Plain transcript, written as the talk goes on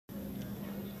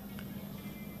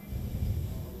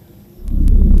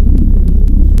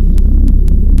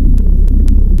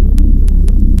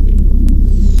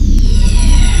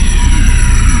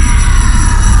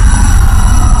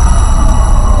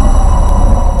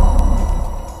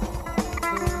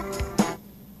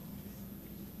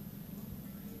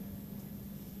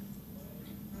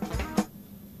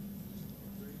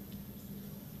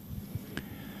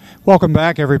Welcome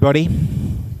back, everybody.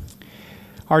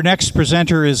 Our next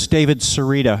presenter is David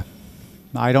Sereda.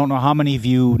 I don't know how many of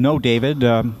you know David.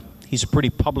 He's a pretty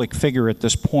public figure at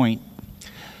this point,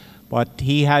 but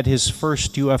he had his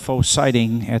first UFO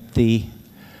sighting at the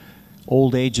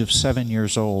old age of 7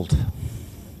 years old.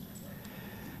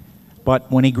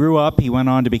 But when he grew up, he went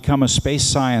on to become a space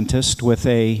scientist with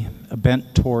a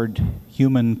bent toward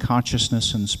human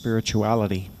consciousness and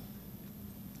spirituality.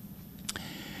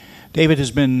 David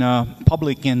has been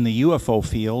public in the UFO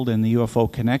field and the UFO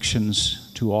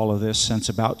connections to all of this since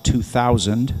about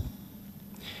 2000. In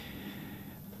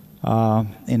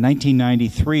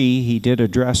 1993, he did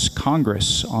address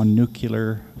Congress on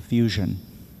nuclear fusion.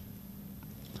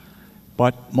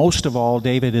 But most of all,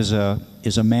 David is a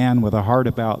man with a heart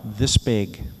about this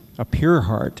big, a pure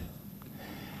heart.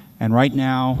 And right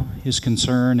now, his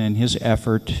concern and his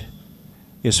effort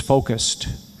is focused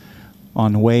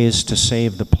on ways to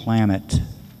save the planet,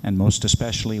 and most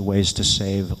especially ways to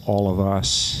save all of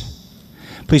us.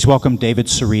 Please welcome David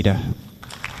Sereda.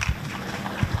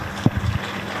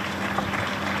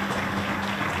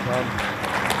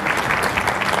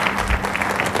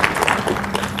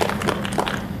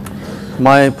 Am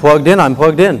I plugged in? I'm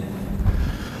plugged in.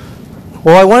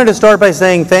 Well, I wanted to start by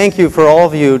saying thank you for all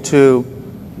of you to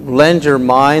lend your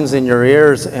minds and your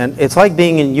ears, and it's like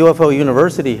being in UFO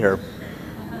University here.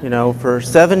 You know, for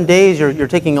 7 days you're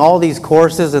taking all these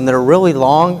courses and they're really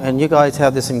long, and you guys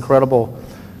have this incredible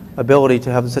ability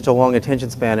to have such a long attention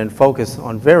span and focus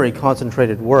on very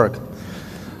concentrated work.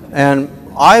 And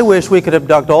I wish we could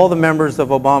abduct all the members of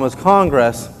Obama's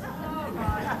Congress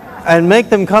and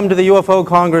make them come to the UFO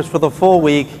Congress for the full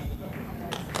week,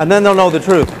 and then they'll know the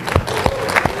truth.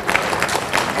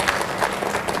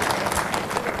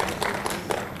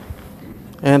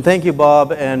 And thank you,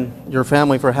 Bob, and your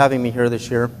family for having me here this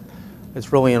year.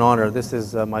 It's really an honor. This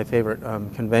is my favorite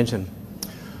convention.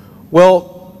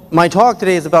 Well, my talk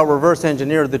today is about reverse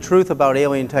engineer, the truth about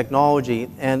alien technology.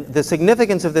 And the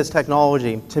significance of this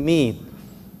technology, to me,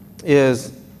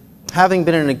 is having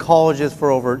been an ecologist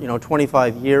for over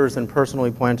 25 years and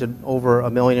personally planted over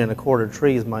 1.25 million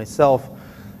trees myself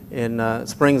in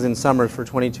springs and summers for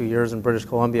 22 years in British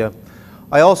Columbia.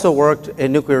 I also worked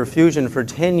in nuclear fusion for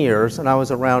 10 years, and I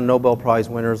was around Nobel Prize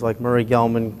winners like Murray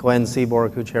Gell-Mann, Glenn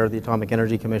Seaborg, who chaired the Atomic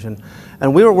Energy Commission.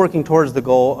 And we were working towards the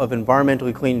goal of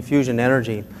environmentally clean fusion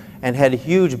energy and had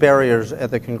huge barriers at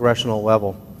the congressional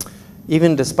level.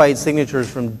 Even despite signatures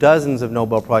from dozens of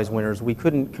Nobel Prize winners, we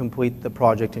couldn't complete the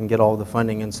project and get all the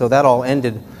funding. And so that all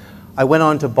ended. I went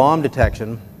on to bomb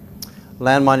detection,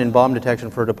 landmine and bomb detection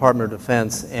for Department of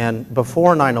Defense, and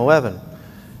before 9/11.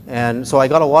 And so I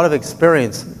got a lot of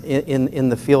experience in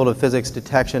the field of physics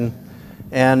detection.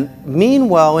 And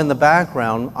meanwhile, in the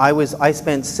background, I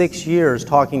spent 6 years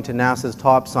talking to NASA's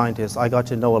top scientists. I got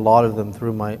to know a lot of them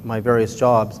through my various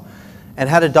jobs and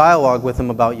had a dialogue with them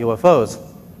about UFOs.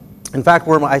 In fact,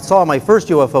 where I saw my first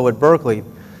UFO at Berkeley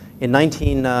in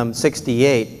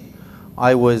 1968,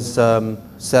 I was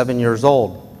 7 years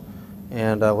old.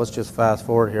 And let's just fast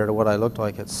forward here to what I looked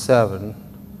like at 7.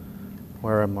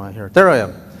 Where am I here? There I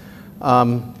am.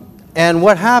 And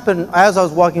what happened as I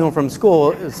was walking home from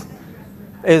school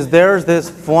is there's this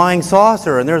flying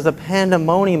saucer, and there's a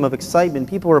pandemonium of excitement.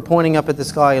 People were pointing up at the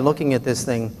sky and looking at this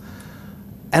thing.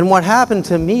 And what happened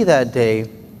to me that day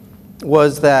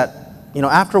was that,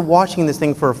 after watching this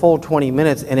thing for a full 20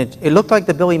 minutes, and it looked like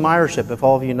the Billy Meyer ship, if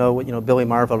all of you know what Billy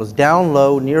Meyer was down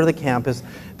low near the campus.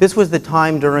 This was the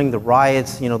time during the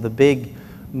riots, the big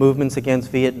movements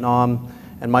against Vietnam.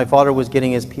 And my father was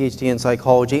getting his PhD in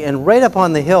psychology. And right up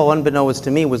on the hill, unbeknownst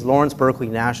to me, was Lawrence Berkeley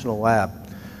National Lab,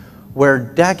 where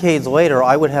decades later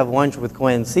I would have lunch with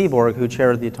Glenn Seaborg, who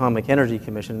chaired the Atomic Energy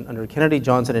Commission under Kennedy,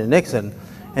 Johnson, and Nixon,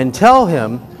 and tell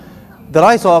him that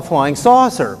I saw a flying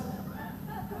saucer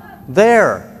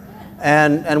there.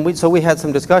 So we had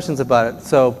some discussions about it.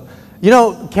 So,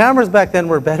 cameras back then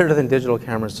were better than digital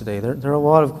cameras today. There are a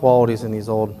lot of qualities in these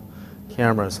old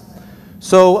cameras.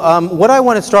 So what I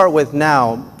want to start with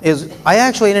now is I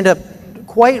actually ended up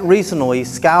quite recently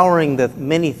scouring the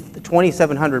many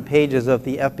 2,700 pages of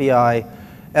the FBI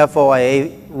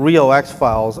FOIA Real X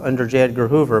files under J. Edgar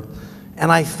Hoover,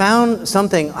 and I found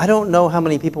something I don't know how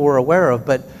many people were aware of,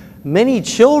 but many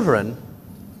children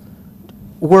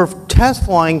were test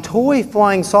flying toy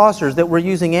flying saucers that were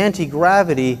using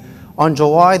anti-gravity on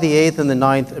July the 8th and the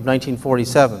 9th of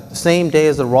 1947, the same day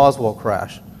as the Roswell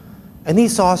crash. And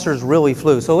these saucers really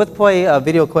flew. So let's play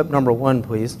video clip number 1,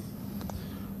 please.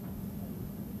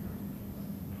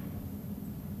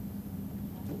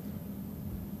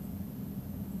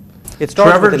 It starts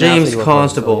Trevor with James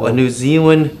Constable, a New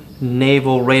Zealand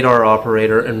naval radar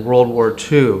operator in World War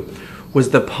II,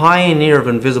 was the pioneer of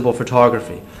invisible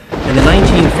photography. In the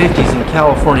 1950s in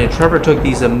California, Trevor took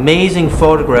these amazing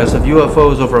photographs of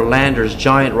UFOs over Landers,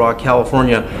 Giant Rock,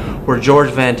 California, where George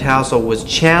Van Tassel was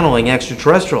channeling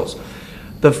extraterrestrials.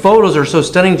 The photos are so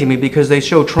stunning to me because they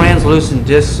show translucent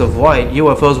discs of light,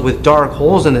 UFOs with dark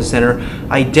holes in the center,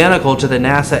 identical to the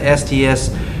NASA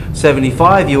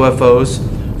STS-75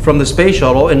 UFOs from the space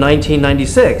shuttle in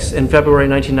 1996, in February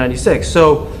 1996.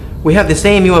 So we have the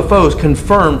same UFOs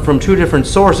confirmed from two different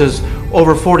sources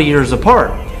over 40 years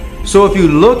apart. So if you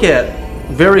look at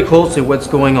very closely what's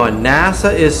going on,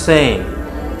 NASA is saying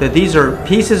that these are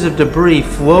pieces of debris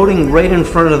floating right in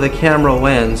front of the camera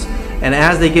lens, and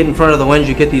as they get in front of the lens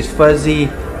you get these fuzzy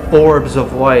orbs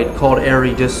of light called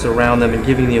airy discs around them and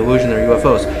giving the illusion they're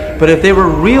UFOs. But if they were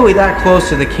really that close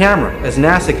to the camera, as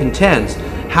NASA contends,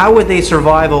 how would they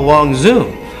survive a long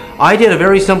zoom? I did a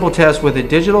very simple test with a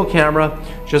digital camera,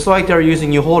 just like they're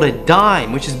using. You hold a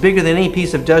dime, which is bigger than any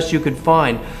piece of dust you could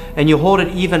find, and you hold it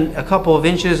even a couple of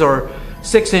inches or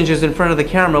 6 inches in front of the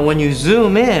camera. When you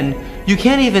zoom in, you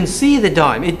can't even see the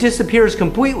dime. It disappears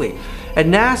completely.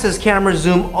 And NASA's cameras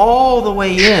zoom all the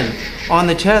way in on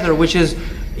the tether, which is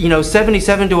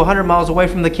 77 to 100 miles away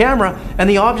from the camera, and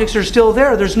the objects are still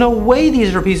there. There's no way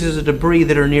these are pieces of debris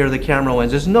that are near the camera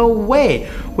lens. There's no way,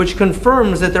 which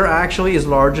confirms that they're actually as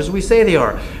large as we say they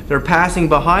are. They're passing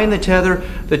behind the tether.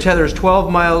 The tether is 12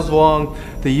 miles long.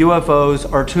 The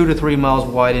UFOs are 2 to 3 miles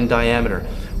wide in diameter,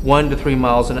 1 to 3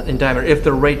 miles in diameter, if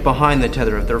they're right behind the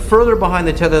tether. If they're further behind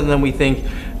the tether, then we think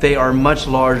they are much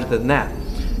larger than that.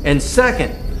 And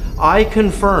second, I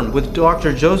confirmed with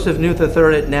Dr. Joseph Newth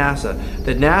III at NASA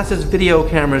that NASA's video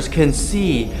cameras can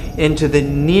see into the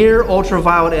near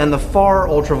ultraviolet and the far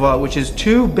ultraviolet, which is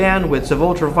 2 bandwidths of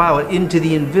ultraviolet, into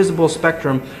the invisible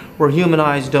spectrum where human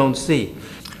eyes don't see.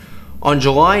 On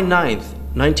July 9th,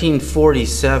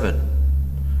 1947,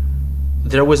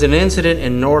 there was an incident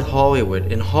in North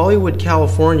Hollywood, in Hollywood,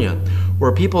 California,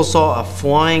 where people saw a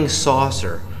flying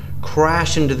saucer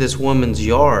crash into this woman's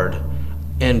yard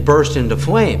and burst into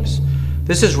flames.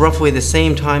 This is roughly the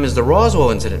same time as the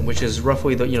Roswell incident, which is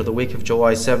roughly the week of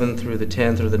July 7th through the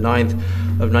 10th or the 9th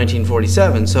of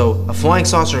 1947. So a flying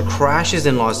saucer crashes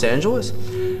in Los Angeles.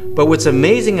 But what's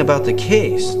amazing about the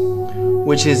case,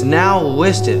 which is now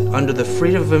listed under the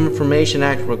Freedom of Information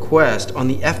Act request on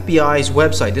the FBI's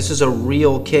website, this is a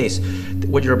real case.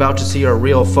 What you're about to see are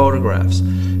real photographs.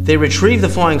 They retrieved the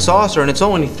flying saucer and it's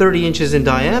only 30 inches in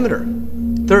diameter.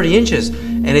 30 inches,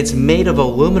 and it's made of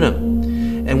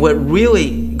aluminum. And what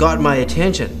really got my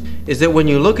attention is that when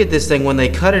you look at this thing, when they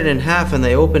cut it in half and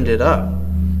they opened it up,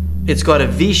 it's got a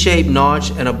V-shaped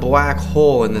notch and a black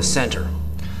hole in the center.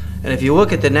 And if you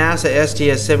look at the NASA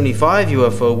STS-75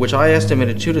 UFO, which I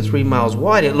estimated 2 to 3 miles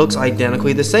wide, it looks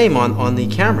identically the same on the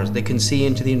cameras. They can see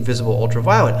into the invisible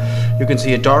ultraviolet. You can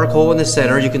see a dark hole in the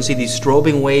center, you can see these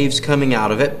strobing waves coming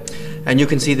out of it, and you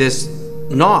can see this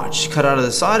notch cut out of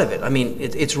the side of it. I mean,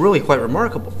 it's really quite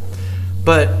remarkable.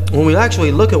 But when we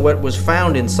actually look at what was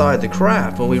found inside the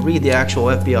craft, when we read the actual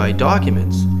FBI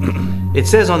documents, it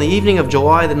says on the evening of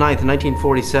July the 9th,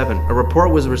 1947, a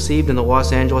report was received in the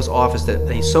Los Angeles office that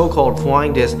a so-called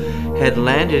flying disc had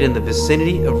landed in the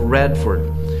vicinity of Radford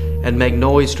and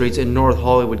Magnolia Streets in North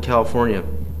Hollywood, California,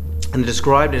 and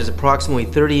described it as approximately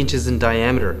 30 inches in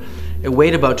diameter. It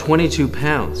weighed about 22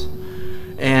 pounds.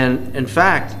 And in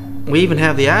fact, we even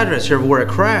have the address here of where it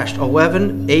crashed,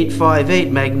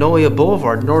 11858 Magnolia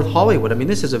Boulevard, North Hollywood. I mean,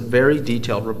 this is a very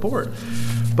detailed report.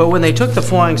 But when they took the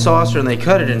flying saucer and they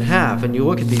cut it in half, and you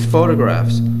look at these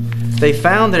photographs, they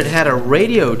found that it had a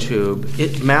radio tube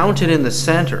mounted in the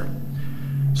center.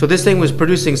 So this thing was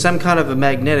producing some kind of a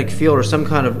magnetic field or some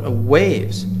kind of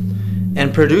waves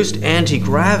and produced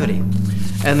anti-gravity.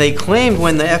 And they claimed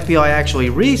when the FBI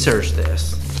actually researched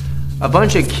this, a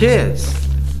bunch of kids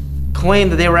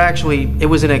claimed that they were actually, it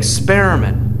was an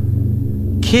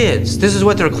experiment. Kids, this is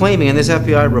what they're claiming in this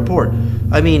FBI report.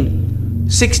 I mean,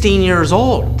 16 years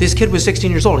old. This kid was 16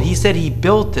 years old. He said he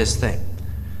built this thing.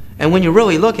 And when you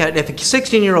really look at it, if a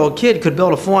 16-year-old kid could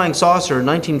build a flying saucer in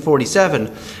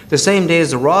 1947, the same day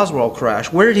as the Roswell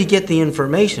crash, where did he get the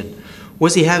information?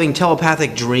 Was he having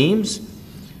telepathic dreams?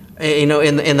 In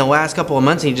the last couple of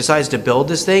months, and he decides to build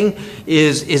this thing.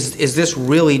 Is this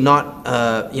really not?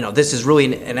 This is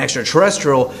really an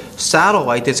extraterrestrial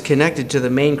satellite that's connected to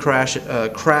the main craft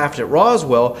at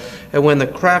Roswell. And when the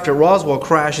craft at Roswell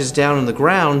crashes down on the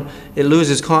ground, it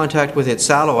loses contact with its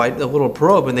satellite, the little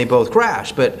probe, and they both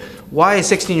crash. But why a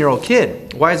 16-year-old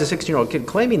kid? Why is a 16-year-old kid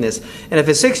claiming this? And if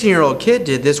a 16-year-old kid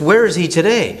did this, where is he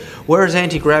today? Where is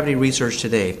anti-gravity research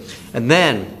today? And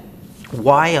then,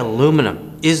 why aluminum?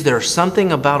 is there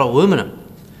something about aluminum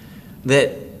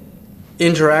that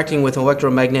interacting with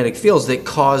electromagnetic fields that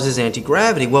causes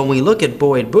anti-gravity? When we look at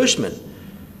Boyd Bushman,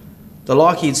 the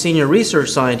Lockheed senior research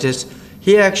scientist,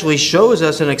 he actually shows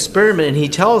us an experiment, and he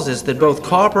tells us that both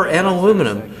copper and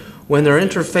aluminum, when they're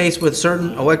interfaced with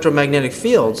certain electromagnetic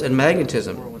fields and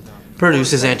magnetism,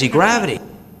 produces anti-gravity.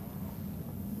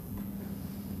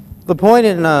 The point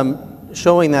in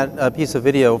showing that piece of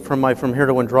video from my From Here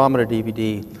to Andromeda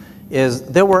DVD is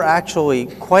there were actually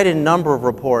quite a number of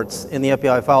reports in the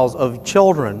FBI files of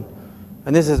children,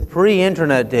 and this is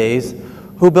pre-internet days,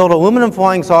 who built aluminum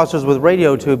flying saucers with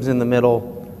radio tubes in the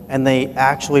middle, and they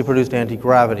actually produced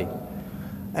anti-gravity.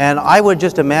 And I would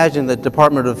just imagine that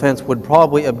Department of Defense would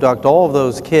probably abduct all of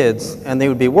those kids, and they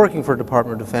would be working for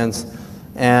Department of Defense,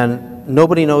 and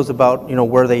nobody knows about,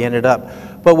 where they ended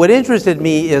up. But what interested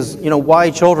me is,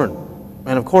 why children?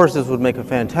 And of course, this would make a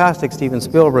fantastic Steven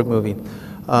Spielberg movie.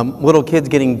 Little kids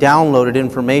getting downloaded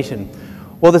information.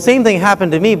 Well, the same thing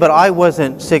happened to me, but I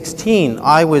wasn't 16,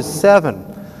 I was 7.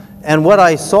 And what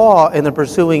I saw in the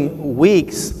pursuing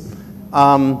weeks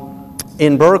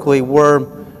in Berkeley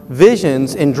were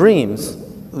visions and dreams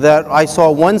that I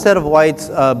saw one set of lights,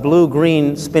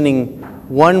 blue-green, spinning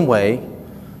one way,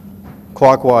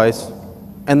 clockwise,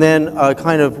 and then a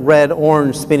kind of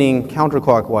red-orange spinning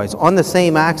counterclockwise on the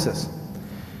same axis.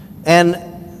 And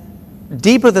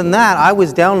deeper than that, I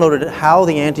was downloaded how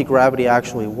the anti-gravity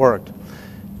actually worked.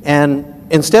 And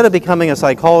instead of becoming a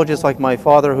psychologist like my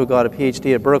father, who got a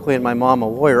PhD at Berkeley, and my mom a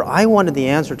lawyer, I wanted the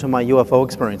answer to my UFO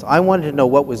experience. I wanted to know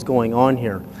what was going on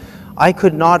here. I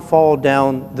could not fall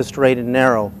down the straight and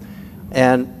narrow.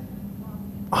 And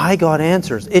I got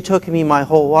answers. It took me my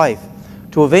whole life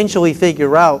to eventually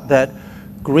figure out that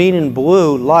green and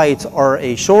blue lights are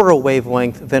a shorter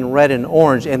wavelength than red and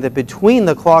orange, and that between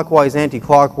the clockwise,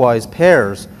 anti-clockwise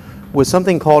pairs was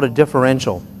something called a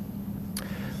differential.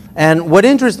 And what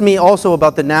interests me also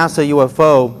about the NASA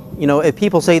UFO, if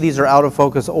people say these are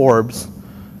out-of-focus orbs,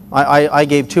 I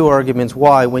gave 2 arguments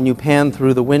why. When you pan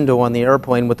through the window on the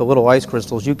airplane with the little ice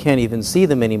crystals, you can't even see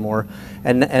them anymore.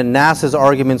 And NASA's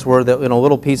arguments were that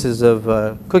little pieces of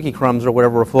cookie crumbs or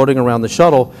whatever were floating around the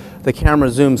shuttle, the camera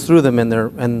zooms through them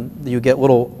and you get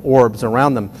little orbs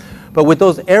around them. But with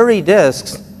those airy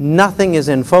disks, nothing is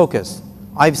in focus.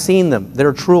 I've seen them.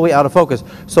 They're truly out of focus.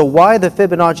 So why the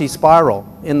Fibonacci spiral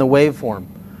in the waveform,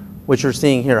 which you're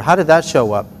seeing here? How did that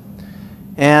show up?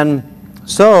 And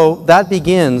so that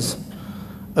begins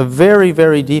a very,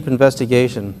 very deep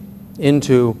investigation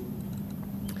into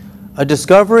a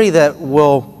discovery that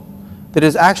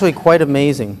is actually quite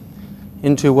amazing,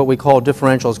 into what we call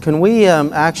differentials. Can we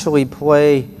actually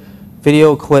play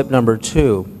video clip number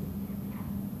 2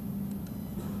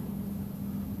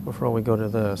 before we go to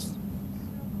this?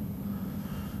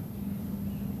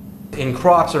 In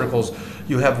crop circles,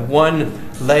 you have one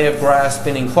lay of grass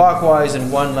spinning clockwise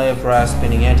and one lay of grass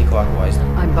spinning anti-clockwise.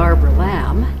 I'm Barbara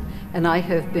Lamb, and I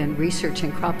have been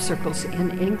researching crop circles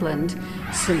in England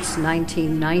since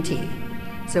 1990.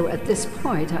 So at this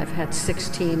point, I've had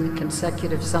 16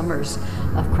 consecutive summers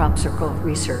of crop circle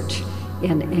research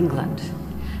in England.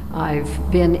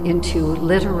 I've been into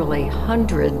literally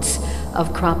hundreds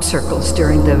of crop circles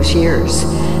during those years,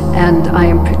 and I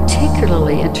am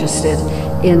particularly interested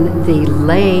in the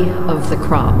lay of the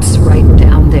crops right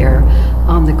down there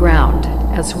on the ground,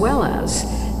 as well as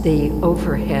the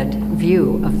overhead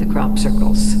view of the crop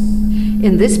circles.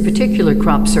 In this particular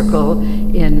crop circle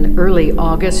in early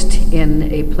August in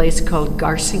a place called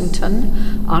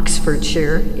Garsington,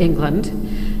 Oxfordshire, England,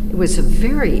 it was a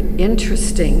very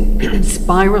interesting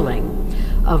spiraling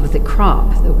of the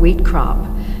crop, the wheat crop.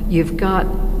 You've got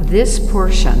this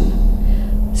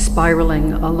portion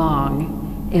spiraling along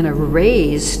in a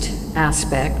raised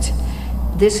aspect.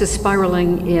 This is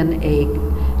spiraling in a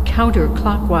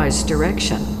counterclockwise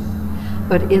direction.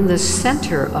 But in the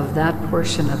center of that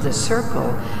portion of the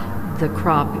circle, the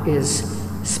crop is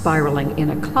spiraling in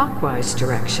a clockwise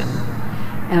direction.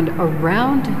 And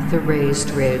around the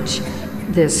raised ridge,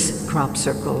 this crop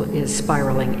circle is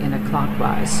spiraling in a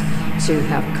clockwise. So you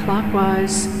have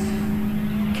clockwise,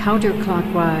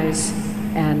 counterclockwise,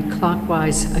 and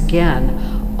clockwise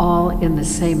again, all in the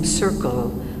same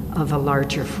circle of a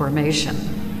larger formation.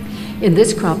 In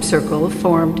this crop circle,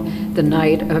 formed the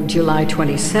night of July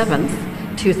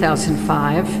 27th,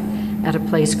 2005, at a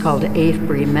place called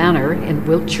Avebury Manor in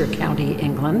Wiltshire County,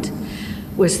 England,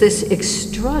 was this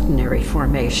extraordinary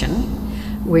formation,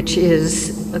 which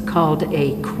is called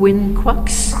a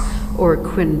quinquux or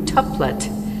quintuplet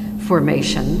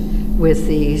formation, with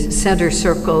the center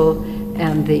circle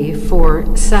and the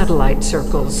 4 satellite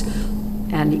circles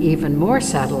and even more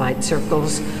satellite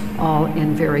circles, all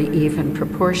in very even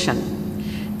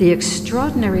proportion. The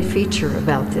extraordinary feature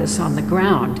about this on the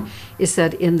ground is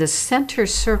that in the center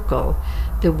circle,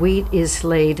 the wheat is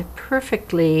laid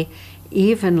perfectly,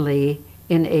 evenly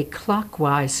in a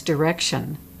clockwise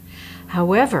direction.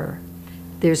 However,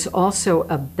 there's also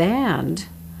a band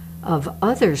of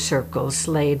other circles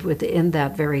laid within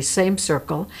that very same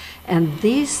circle, and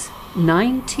these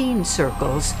 19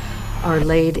 circles are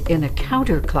laid in a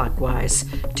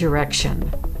counterclockwise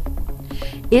direction.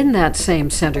 In that same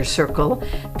center circle,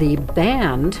 the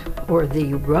band, or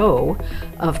the row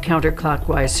of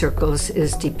counterclockwise circles,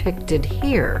 is depicted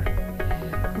here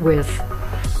with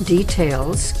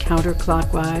details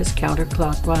counterclockwise,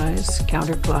 counterclockwise,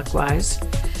 counterclockwise,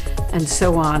 and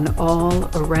so on all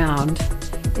around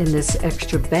in this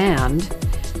extra band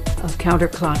of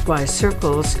counterclockwise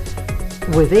circles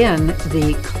within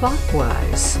the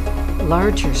clockwise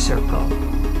larger circle.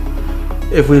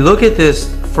 If we look at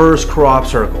this first crop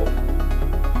circle,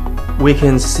 we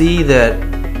can see that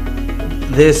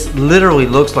this literally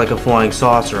looks like a flying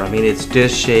saucer. I mean, it's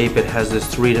disc shape, it has this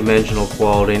three-dimensional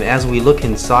quality, and as we look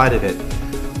inside of it,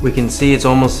 we can see it's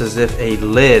almost as if a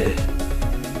lid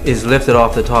is lifted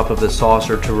off the top of the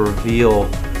saucer to reveal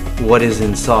what is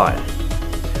inside.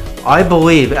 I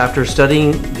believe, after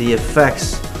studying the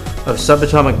effects of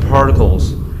subatomic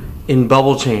particles in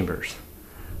bubble chambers,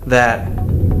 that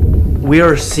we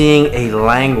are seeing a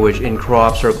language in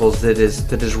crop circles that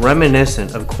is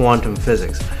reminiscent of quantum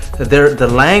physics. That the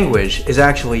language is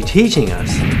actually teaching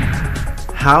us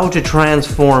how to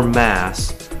transform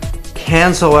mass,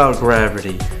 cancel out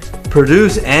gravity,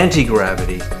 produce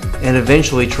anti-gravity, and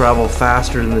eventually travel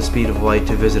faster than the speed of light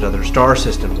to visit other star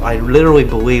systems. I literally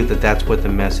believe that that's what the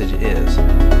message is.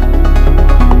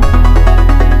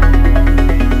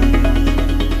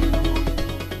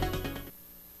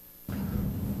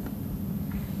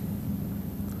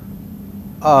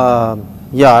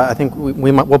 Yeah, I think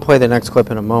we'll play the next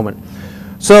clip in a moment.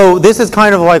 So this is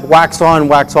kind of like wax on,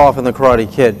 wax off in the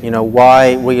Karate Kid. You know,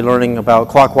 why we're learning about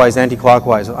clockwise,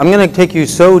 anti-clockwise. I'm going to take you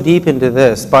so deep into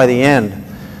this by the end.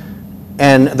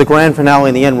 And the grand finale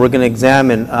in the end, we're going to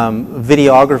examine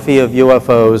videography of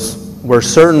UFOs, where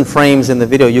certain frames in the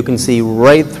video you can see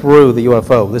right through the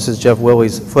UFO. This is Jeff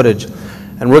Willey's footage.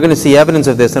 And we're going to see evidence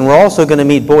of this. And we're also going to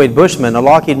meet Boyd Bushman, a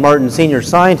Lockheed Martin senior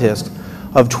scientist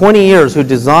of 20 years who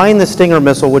designed the Stinger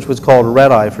missile, which was called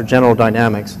Red Eye for General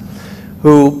Dynamics,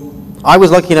 who I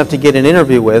was lucky enough to get an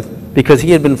interview with because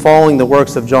he had been following the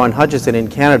works of John Hutchison in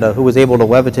Canada, who was able to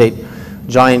levitate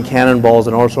giant cannonballs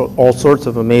and all sorts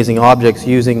of amazing objects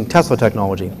using Tesla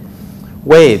technology.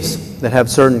 Waves that have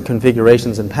certain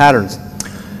configurations and patterns.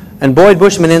 And Boyd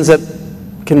Bushman ends up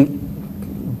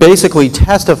basically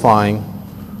testifying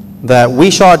that we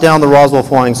shot down the Roswell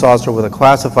flying saucer with a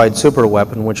classified super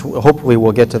weapon, which hopefully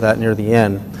we'll get to that near the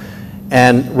end,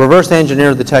 and reverse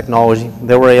engineered the technology.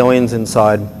 There were aliens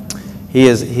inside. He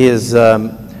is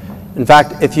in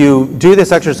fact, if you do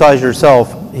this exercise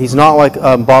yourself, he's not like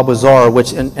Bob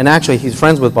Wazar, and actually he's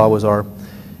friends with Bob Wazar.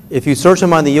 If you search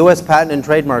him on the U.S. Patent and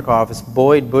Trademark Office,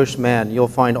 Boyd Bushman, you'll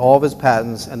find all of his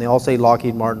patents, and they all say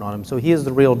Lockheed Martin on them. So he is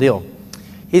the real deal.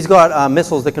 He's got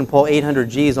missiles that can pull 800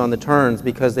 Gs on the turns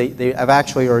because they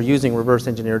actually are using reverse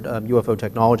engineered UFO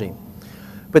technology.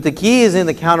 But the key is in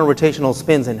the counter-rotational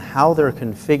spins and how they're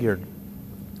configured.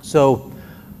 So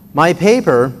my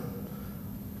paper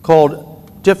called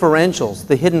Differentials,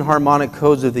 the Hidden Harmonic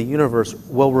Codes of the Universe,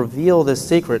 will reveal this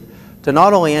secret to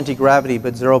not only anti-gravity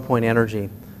but zero-point energy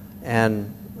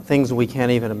and things we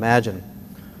can't even imagine.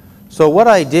 So what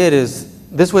I did is,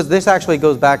 this actually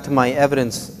goes back to my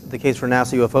evidence, the case for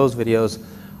NASA UFOs videos.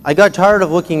 I got tired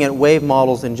of looking at wave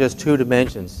models in just 2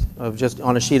 dimensions, of just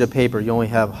on a sheet of paper. You only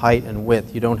have height and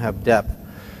width, you don't have depth.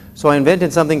 So I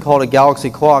invented something called a galaxy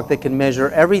clock that can measure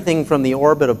everything from the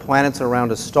orbit of planets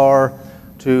around a star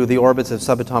to the orbits of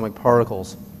subatomic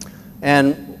particles.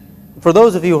 And for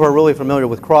those of you who are really familiar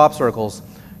with crop circles,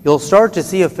 you'll start to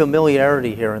see a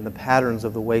familiarity here in the patterns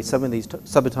of the way some of these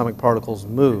subatomic particles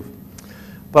move.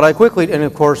 But I quickly, and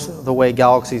of course, the way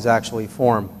galaxies actually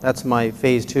form. That's my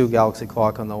phase 2 galaxy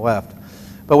clock on the left.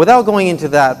 But without going into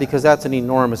that, because that's an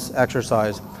enormous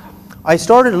exercise, I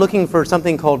started looking for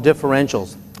something called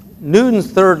differentials.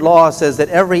 Newton's third law says that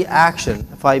every action,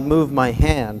 if I move my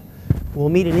hand, will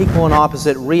meet an equal and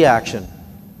opposite reaction.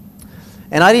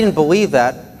 And I didn't believe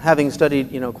that, having studied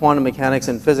quantum mechanics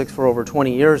and physics for over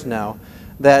 20 years now,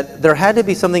 that there had to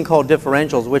be something called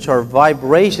differentials, which are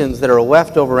vibrations that are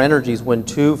leftover energies when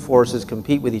 2 forces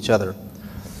compete with each other.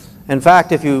 In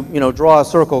fact, if you draw a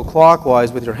circle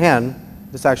clockwise with your hand,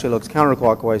 this actually looks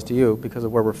counterclockwise to you because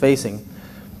of where we're facing.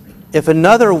 if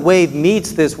another wave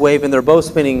meets this wave and they're both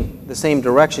spinning the same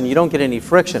direction, you don't get any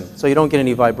friction, so you don't get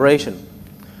any vibration.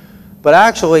 But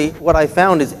actually, what I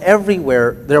found is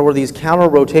everywhere there were these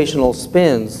counter-rotational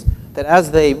spins that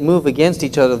as they move against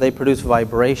each other, they produce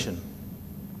vibration.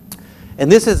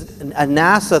 And this is a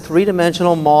NASA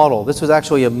three-dimensional model. This was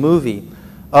actually a movie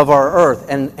of our Earth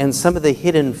and some of the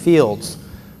hidden fields.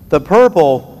 The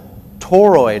purple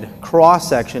toroid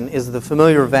cross-section is the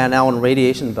familiar Van Allen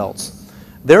radiation belts.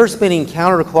 They're spinning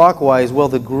counterclockwise, while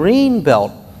the green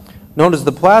belt, known as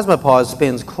the plasma pause,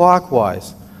 spins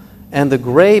clockwise. And the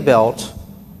gray belt,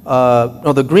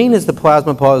 no, the green is the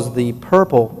plasma pause, the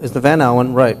purple is the Van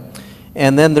Allen, right.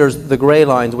 And then there's the gray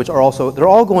lines, which are also, they're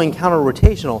all going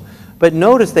counter-rotational. But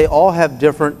notice they all have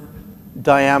different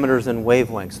diameters and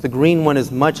wavelengths. The green one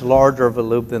is much larger of a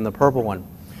loop than the purple one,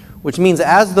 which means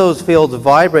as those fields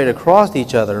vibrate across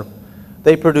each other,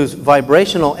 they produce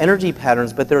vibrational energy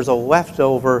patterns, but there's a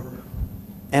leftover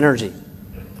energy.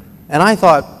 And I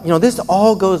thought, you know, this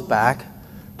all goes back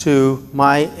to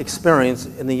my experience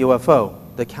in the UFO,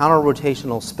 the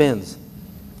counter-rotational spins.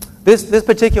 This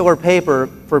particular paper,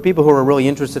 for people who are really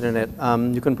interested in it,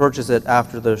 you can purchase it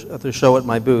after the show at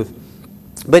my booth.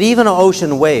 But even an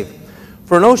ocean wave.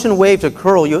 For an ocean wave to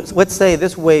curl, let's say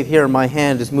this wave here in my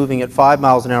hand is moving at 5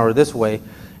 miles an hour this way,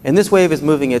 and this wave is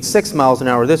moving at 6 miles an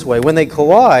hour this way. When they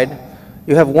collide,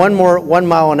 you have 1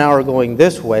 mile an hour going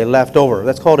this way left over.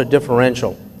 That's called a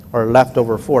differential, or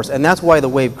leftover force, and that's why the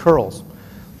wave curls.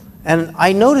 And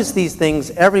I notice these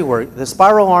things everywhere. The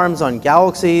spiral arms on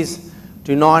galaxies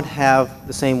do not have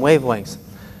the same wavelengths.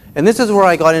 And this is where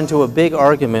I got into a big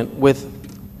argument with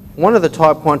one of the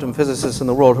top quantum physicists in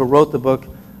the world who wrote the book,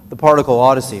 The Particle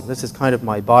Odyssey. This is kind of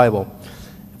my Bible.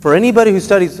 For anybody who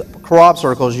studies crop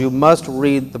circles, you must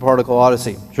read The Particle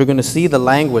Odyssey. You're going to see the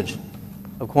language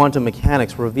of quantum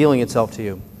mechanics revealing itself to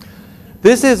you.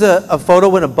 This is a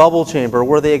photo in a bubble chamber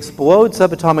where they explode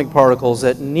subatomic particles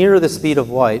at near the speed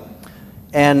of light,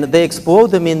 and they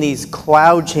explode them in these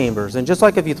cloud chambers. And just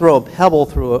like if you throw a pebble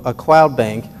through a cloud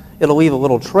bank, it'll leave a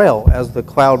little trail as the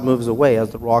cloud moves away, as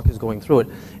the rock is going through it.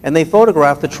 And they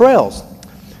photograph the trails.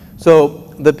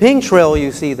 So the pink trail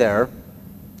you see there,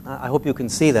 I hope you can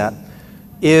see that,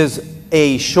 is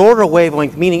a shorter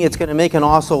wavelength, meaning it's going to make an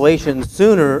oscillation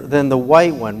sooner than the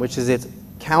white one, which is its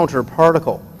counter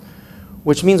particle.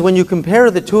 Which means when you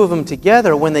compare the two of them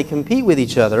together, when they compete with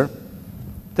each other,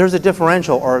 there's a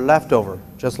differential or a leftover,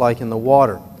 just like in the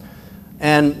water.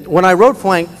 And when I wrote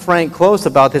Frank Close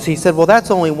about this, he said, well,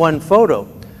 that's only one photo.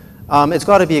 It's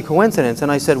got to be a coincidence.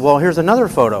 And I said, well, here's another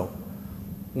photo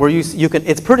where you can,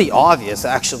 it's pretty obvious,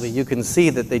 actually. You can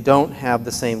see that they don't have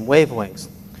the same wavelengths.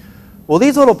 Well,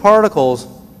 these little particles,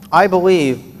 I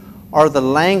believe, are the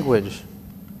language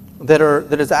that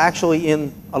is actually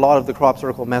in a lot of the crop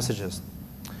circle messages.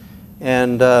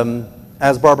 And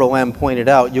as Barbara Lamb pointed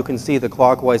out, you can see the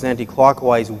clockwise,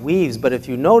 anti-clockwise weaves, but if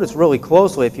you notice really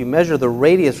closely, if you measure the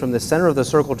radius from the center of the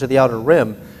circle to the outer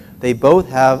rim, they both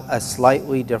have a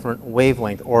slightly different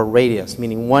wavelength or radius,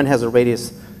 meaning one has a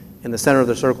radius in the center of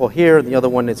the circle here, and the other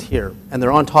one is here, and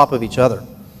they're on top of each other.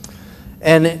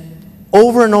 And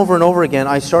over and over and over again,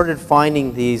 I started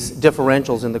finding these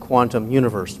differentials in the quantum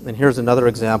universe. And here's another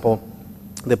example.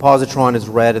 The positron is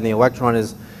red and the electron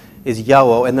is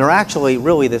yellow, and they're actually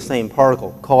really the same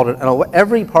particle.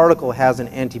 Every particle has an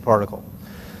antiparticle.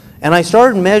 And I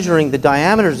started measuring the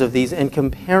diameters of these and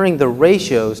comparing the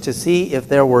ratios to see if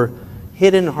there were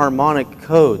hidden harmonic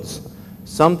codes,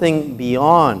 something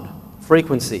beyond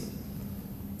frequency.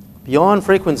 Beyond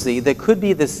frequency that could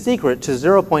be the secret to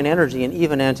zero-point energy and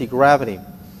even anti-gravity.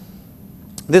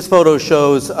 This photo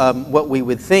shows what we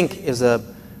would think is a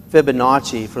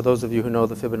Fibonacci, for those of you who know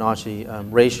the Fibonacci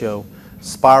ratio,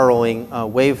 spiraling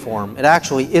waveform. It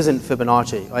actually isn't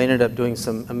Fibonacci. I ended up doing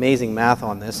some amazing math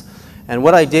on this. And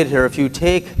what I did here, if you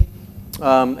take,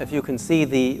 if you can see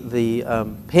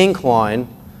the pink line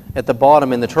at the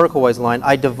bottom and the turquoise line,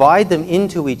 I divide them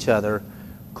into each other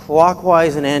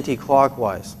clockwise and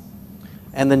anti-clockwise.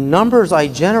 And the numbers I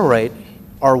generate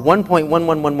are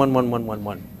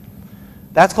 1.11111111.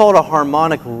 That's called a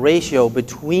harmonic ratio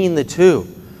between the two.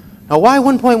 Now, why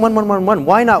 1.1111?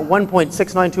 Why not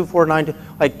 1.692492?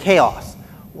 Like chaos.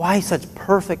 Why such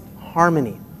perfect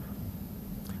harmony?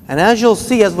 And as you'll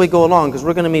see as we go along, because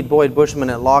we're going to meet Boyd Bushman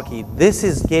at Lockheed, this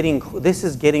is getting to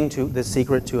the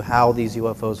secret to how these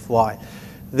UFOs fly.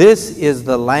 This is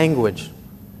the language,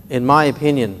 in my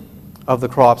opinion, of the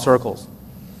crop circles.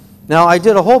 Now, I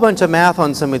did a whole bunch of math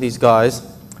on some of these guys,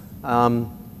 and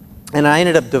I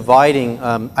ended up dividing,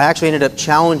 I actually ended up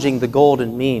challenging the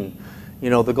golden mean. You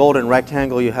know, the golden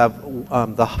rectangle, you have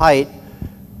the height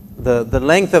The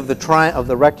length of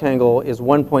the rectangle is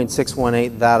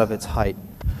 1.618 that of its height.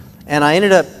 And I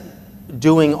ended up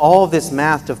doing all this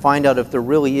math to find out if there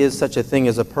really is such a thing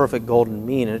as a perfect golden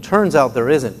mean. And it turns out there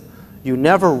isn't. You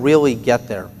never really get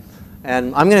there.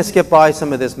 And I'm going to skip by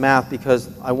some of this math because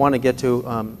I want to get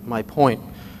to my point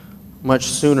much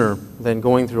sooner than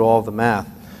going through all of the math.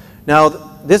 Now,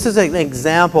 this is an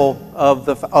example of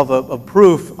a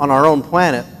proof on our own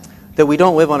planet that we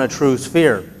don't live on a true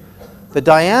sphere. The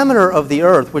diameter of the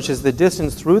Earth, which is the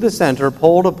distance through the center,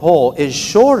 pole to pole, is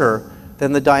shorter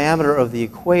than the diameter of the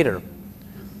equator.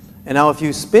 And now if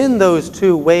you spin those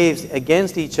two waves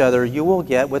against each other, you will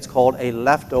get what's called a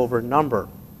leftover number,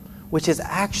 which is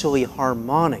actually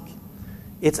harmonic.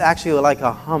 It's actually like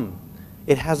a hum.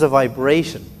 It has a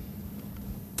vibration.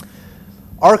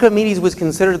 Archimedes was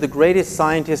considered the greatest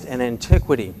scientist in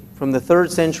antiquity. From the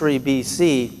 3rd century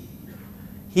BC,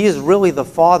 he is really the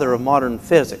father of modern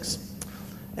physics.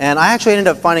 And I actually ended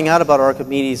up finding out about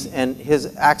Archimedes and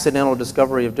his accidental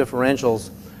discovery of differentials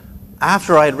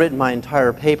after I had written my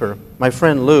entire paper. My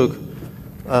friend Luke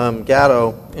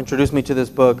Gatto introduced me to this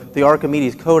book, the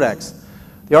Archimedes Codex.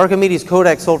 The Archimedes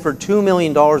Codex sold for $2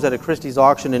 million at a Christie's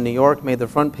auction in New York, made the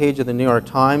front page of the New York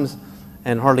Times,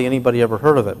 and hardly anybody ever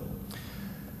heard of it.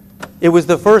 It was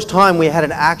the first time we had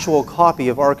an actual copy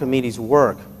of Archimedes'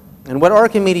 work. And what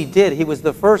Archimedes did, he was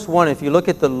the first one, if you look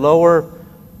at the lower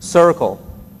circle,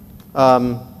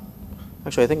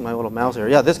 actually I think my little mouse here,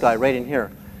 yeah, this guy right in here.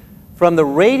 From the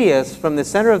radius, from the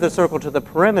center of the circle to the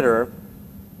perimeter,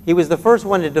 he was the first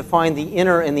one to define the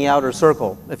inner and the outer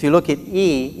circle. If you look at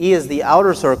E is the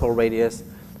outer circle radius,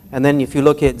 and then if you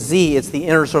look at Z, it's the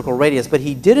inner circle radius, but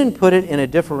he didn't put it in a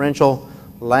differential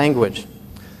language.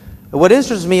 What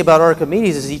interests me about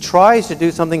Archimedes is he tries to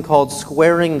do something called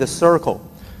squaring the circle.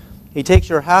 He takes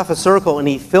your half a circle and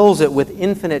he fills it with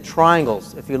infinite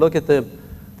triangles. If you look at the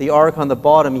arc on the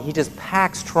bottom, he just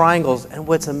packs triangles, and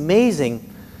what's amazing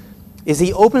is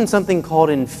he opened something called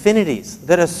infinities,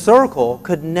 that a circle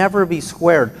could never be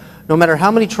squared. No matter how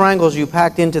many triangles you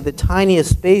packed into the tiniest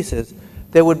spaces,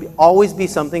 there would always be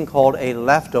something called a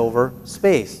leftover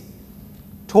space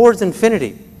towards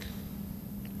infinity.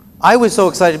 I was so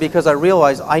excited because I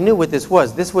realized I knew what this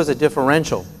was. This was a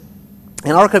differential.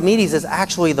 And Archimedes is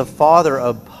actually the father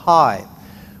of pi,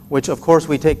 which of course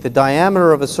we take the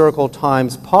diameter of a circle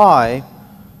times pi,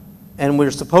 and we're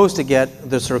supposed to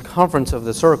get the circumference of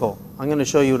the circle. I'm going to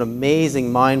show you an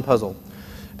amazing mind puzzle.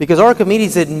 Because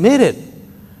Archimedes admitted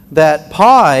that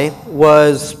pi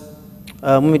was,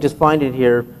 let me just find it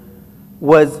here,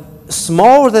 was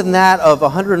smaller than that of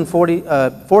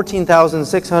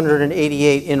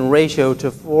 14,688 in ratio to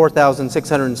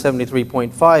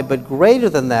 4,673.5, but greater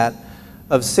than that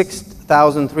of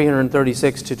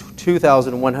 6,336 to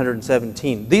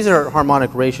 2,117. These are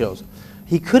harmonic ratios.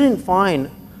 He couldn't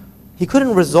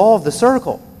resolve the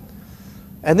circle.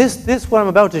 And this, what I'm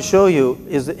about to show you,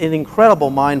 is an incredible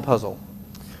mind puzzle.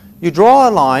 You draw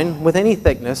a line with any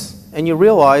thickness, and you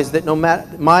realize that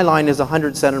my line is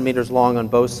 100 centimeters long on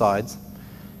both sides.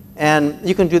 And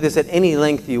you can do this at any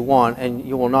length you want, and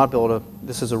you will not be able to,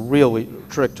 this is a real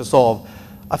trick to solve.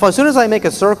 As soon as I make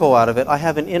a circle out of it, I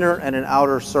have an inner and an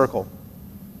outer circle.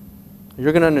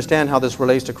 You're going to understand how this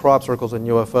relates to crop circles and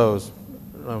UFOs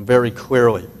very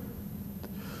clearly.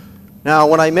 Now,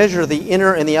 when I measure the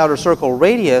inner and the outer circle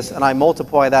radius, and I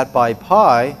multiply that by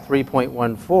pi,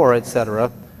 3.14,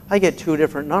 etc., I get two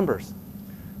different numbers.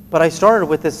 But I started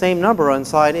with the same number on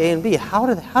side A and B. How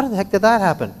the heck did that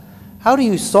happen? How do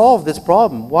you solve this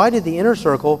problem? Why did the inner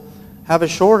circle have a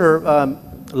shorter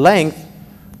length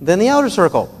than the outer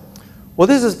circle? Well,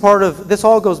 this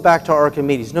all goes back to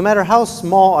Archimedes. No matter how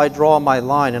small I draw my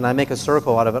line and I make a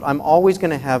circle out of it, I'm always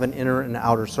going to have an inner and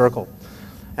outer circle.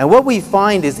 And what we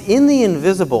find is in the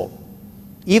invisible,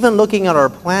 even looking at our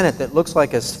planet that looks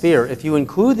like a sphere, if you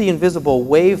include the invisible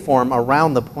waveform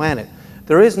around the planet,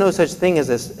 there is no such thing as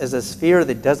a sphere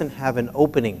that doesn't have an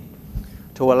opening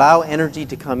to allow energy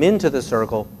to come into the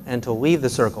circle and to leave the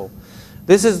circle.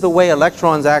 This is the way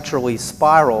electrons actually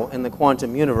spiral in the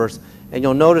quantum universe, and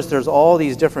you'll notice there's all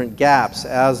these different gaps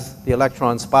as the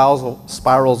electron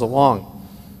spirals along.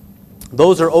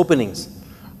 Those are openings.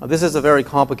 This is a very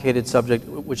complicated subject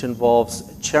which involves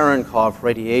Cherenkov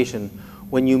radiation.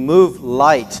 When you move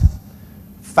light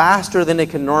faster than it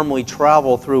can normally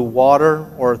travel through water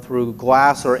or through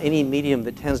glass or any medium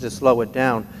that tends to slow it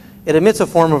down, it emits a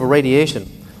form of radiation.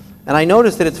 And I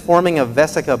noticed that it's forming a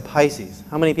vesica Pisces.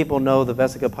 How many people know the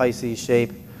vesica Pisces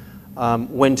shape?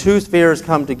 When two spheres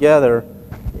come together,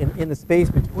 in the space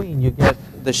between, you get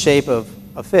the shape of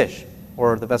a fish,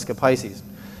 or the vesica Pisces.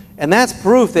 And that's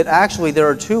proof that actually there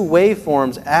are two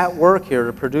waveforms at work here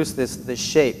to produce this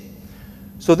shape.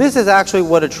 So this is actually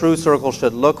what a true circle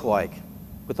should look like,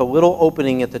 with a little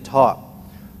opening at the top.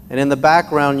 And in the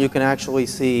background, you can actually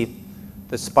see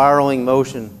the spiraling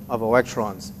motion of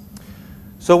electrons.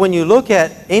 So when you look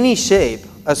at any shape,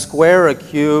 a square, a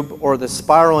cube, or the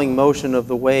spiraling motion of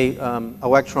the way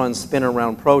electrons spin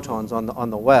around protons on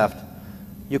the left,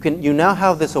 you now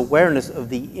have this awareness of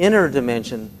the inner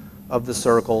dimension of the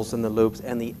circles and the loops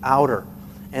and the outer.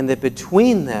 And that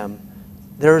between them,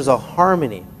 there's a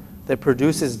harmony that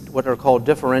produces what are called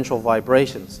differential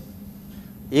vibrations.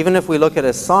 Even if we look at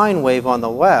a sine wave on the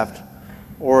left,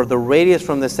 or the radius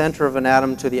from the center of an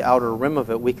atom to the outer rim of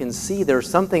it, we can see there's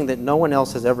something that no one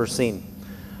else has ever seen.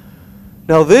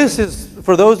 Now this is,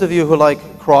 for those of you who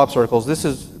like crop circles, this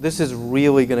is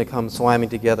really going to come slamming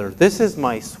together. This is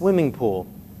my swimming pool.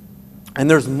 And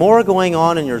there's more going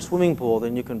on in your swimming pool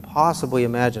than you can possibly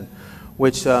imagine,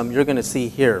 which you're going to see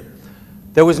here.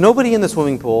 There was nobody in the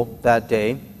swimming pool that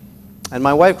day. And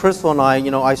my wife Crystal and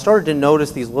I started to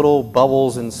notice these little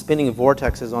bubbles and spinning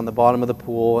vortexes on the bottom of the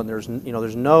pool, and there's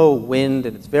no wind,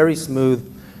 and it's very smooth.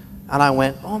 And I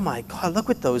went, oh my God, look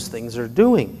what those things are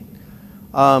doing.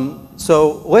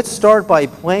 So let's start by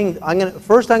playing.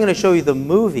 First I'm going to show you the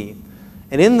movie.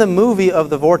 And in the movie of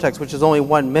the vortex, which is only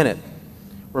 1 minute,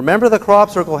 remember the crop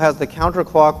circle has the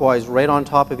counterclockwise right on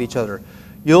top of each other.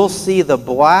 You'll see the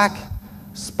black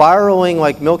spiraling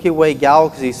like Milky Way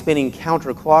galaxy spinning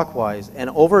counterclockwise, and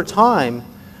over time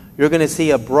you're going to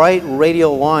see a bright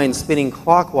radial line spinning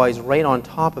clockwise right on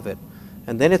top of it,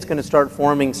 and then it's going to start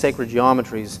forming sacred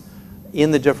geometries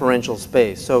in the differential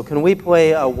space. So can we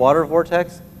play a water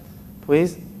vortex,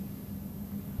 please?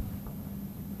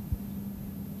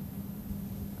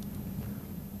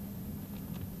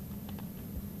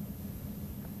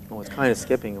 Oh, it's kind of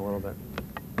skipping a little bit.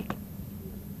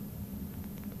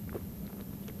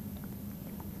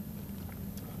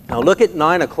 Now look at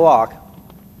 9 o'clock.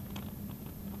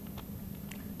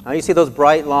 Now you see those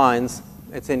bright lines.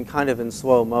 It's kind of in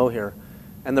slow-mo here.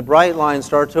 And the bright lines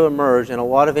start to emerge, and a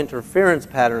lot of interference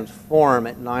patterns form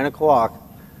at 9 o'clock.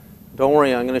 Don't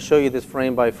worry, I'm going to show you this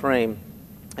frame by frame.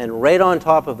 And right on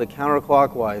top of the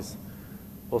counterclockwise,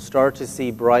 we'll start to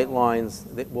see bright lines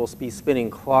that will be spinning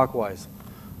clockwise.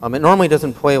 It normally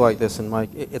doesn't play like this,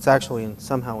 it's actually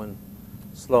somehow in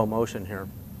slow motion here.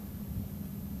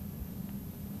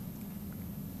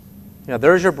 Yeah,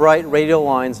 there's your bright radial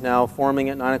lines now forming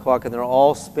at 9 o'clock, and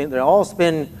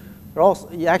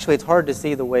actually it's hard to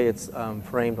see the way it's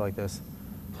framed like this,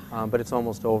 but it's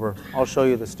almost over. I'll show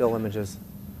you the still images.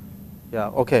 Yeah,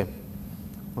 okay.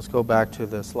 Let's go back to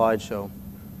the slideshow.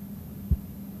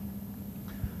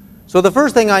 So the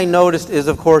first thing I noticed is,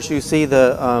 of course, you see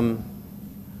the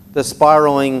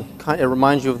spiraling, it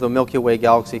reminds you of the Milky Way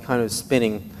galaxy kind of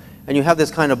spinning, and you have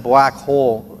this kind of black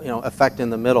hole, effect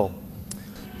in the middle.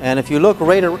 And if you look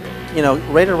right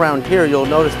around here, you'll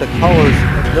notice the colors,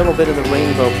 a little bit of the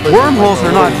rainbow. Wormholes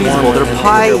are not feasible. They're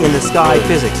pie-in-the-sky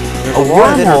physics. A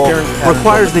wormhole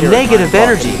requires the negative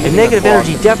energy, a negative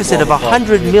energy deficit of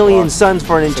 100 million suns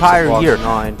for an entire year.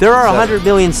 There are 100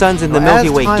 million suns in the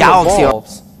Milky Way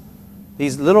galaxy.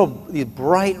 These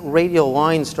bright radial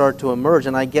lines start to emerge,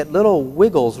 and I get little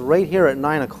wiggles right here at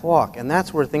 9 o'clock, and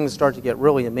that's where things start to get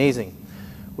really amazing.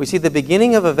 We see the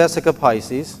beginning of a vesica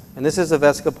Pisces, and this is a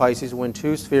vesica Pisces. When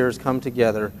two spheres come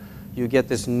together, you get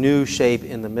this new shape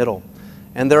in the middle.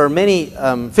 And there are many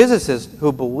physicists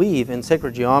who believe in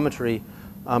sacred geometry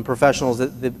professionals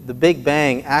that the Big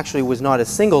Bang actually was not a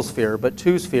single sphere, but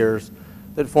two spheres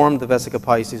that formed the vesica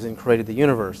Pisces and created the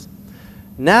universe.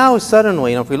 Now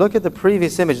suddenly, if we look at the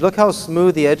previous image, look how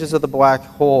smooth the edges of the black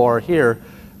hole are here,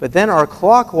 but then our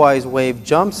clockwise wave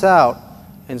jumps out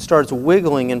and starts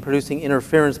wiggling and producing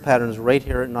interference patterns right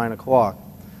here at 9 o'clock.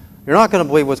 You're not going to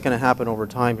believe what's going to happen over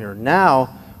time here. Now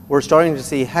we're starting to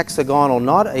see hexagonal,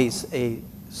 not a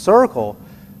circle,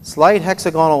 slight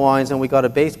hexagonal lines, and we got a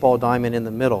baseball diamond in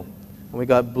the middle. And we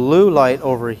got blue light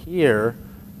over here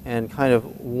and kind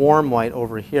of warm light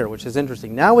over here, which is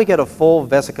interesting. Now we get a full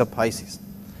vesica Pisces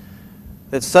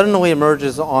that suddenly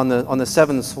emerges on the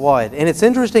seventh slide. And it's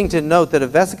interesting to note that a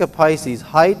vesica Pisces,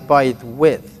 height by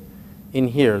width, in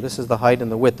here, this is the height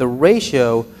and the width, the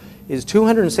ratio is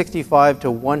 265 to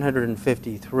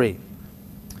 153.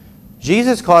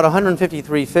 Jesus caught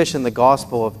 153 fish in the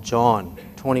Gospel of John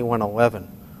 21:11.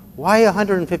 Why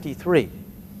 153?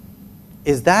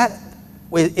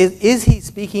 Is he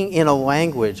speaking in a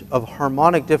language of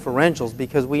harmonic differentials?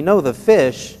 Because we know the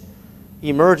fish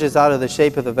emerges out of the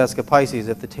shape of the vesica Pisces.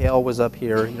 If the tail was up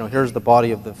here, here's the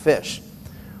body of the fish.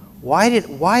 Why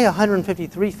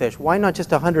 153 fish? Why not just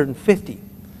 150?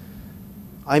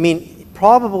 I mean,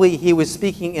 probably he was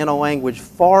speaking in a language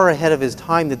far ahead of his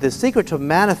time, that the secret to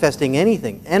manifesting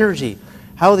anything, energy,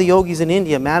 how the yogis in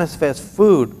India manifest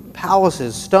food,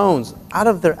 palaces, stones, out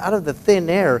of the thin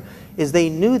air, is they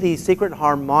knew these secret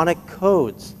harmonic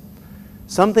codes,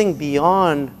 something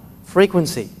beyond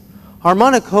frequency.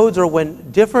 Harmonic codes are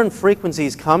when different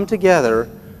frequencies come together,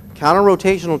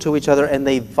 counter-rotational to each other, and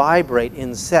they vibrate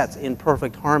in sets in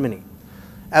perfect harmony.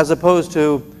 As opposed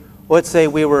to, let's say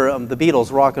we were the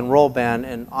Beatles rock and roll band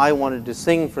and I wanted to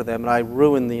sing for them and I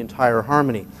ruined the entire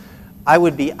harmony. I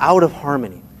would be out of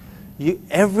harmony.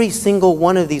 Every single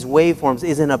one of these waveforms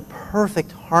is in a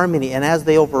perfect harmony, and as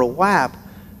they overlap,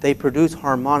 they produce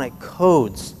harmonic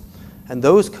codes. And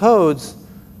those codes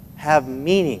have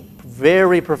meaning,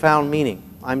 very profound meaning.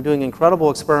 I'm doing incredible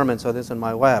experiments on this in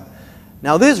my lab.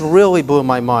 Now this really blew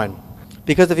my mind,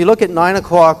 because if you look at 9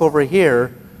 o'clock over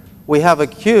here, we have a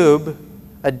cube,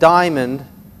 a diamond,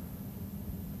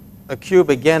 a cube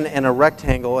again, and a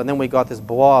rectangle, and then we got this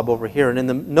blob over here.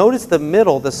 And notice the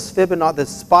middle, the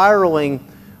spiraling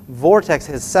vortex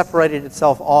has separated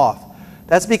itself off.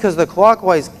 That's because the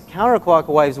clockwise,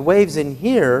 counterclockwise waves in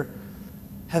here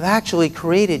have actually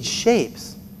created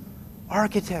shapes,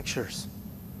 architectures.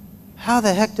 How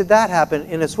the heck did that happen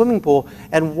in a swimming pool?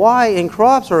 And why in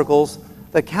crop circles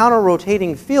the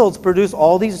counter-rotating fields produce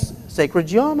all these sacred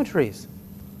geometries?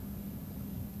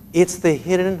 It's the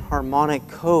hidden harmonic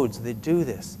codes that do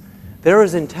this. There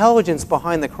is intelligence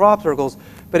behind the crop circles,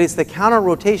 but it's the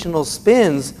counter-rotational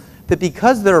spins that,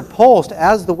 because they're pulsed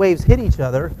as the waves hit each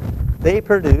other, they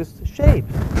produce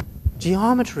shapes,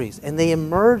 geometries, and they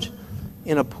emerge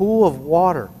in a pool of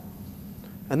water.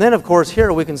 And then, of course,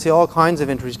 here we can see all kinds of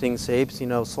interesting shapes, you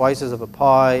know, slices of a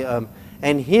pie.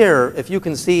 And here, if you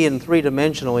can see in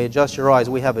three-dimensionally, adjust your eyes,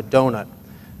 we have a donut,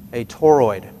 a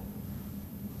toroid,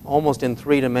 almost in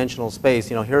three-dimensional space.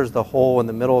 You know, here's the hole in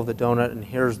the middle of the donut, and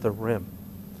here's the rim.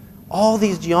 All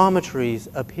these geometries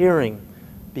appearing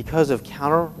because of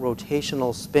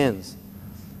counter-rotational spins.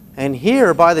 And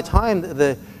here, by the time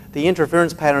the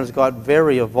interference patterns got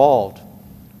very evolved,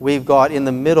 we've got in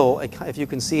the middle, if you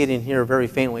can see it in here very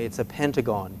faintly, it's a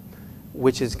pentagon,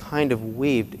 which is kind of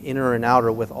weaved inner and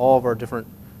outer with all of our different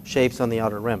shapes on the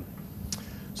outer rim.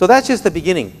 So that's just the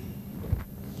beginning.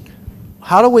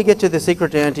 How do we get to the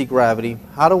secret to anti-gravity?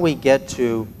 How do we get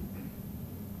to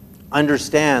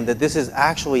understand that this is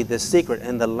actually the secret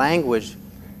and the language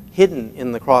hidden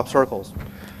in the crop circles?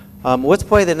 Let's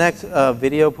play the next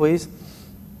video, please.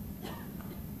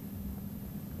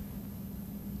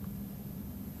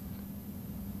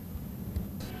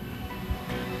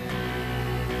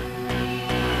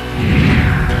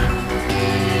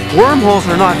 Wormholes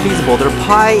are not feasible. They're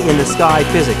pie-in-the-sky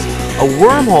physics. A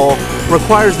wormhole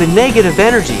requires the negative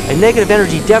energy, a negative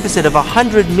energy deficit of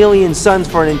 100 million suns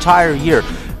for an entire year.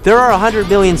 There are 100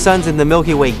 million suns in the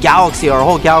Milky Way galaxy, our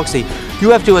whole galaxy. You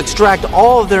have to extract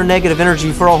all of their negative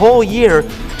energy for a whole year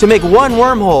to make one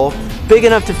wormhole big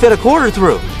enough to fit a quarter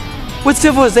through. What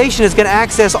civilization is going to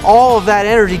access all of that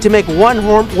energy to make one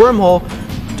wormhole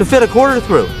to fit a quarter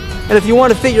through? And if you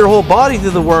want to fit your whole body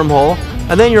through the wormhole,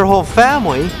 and then your whole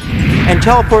family, and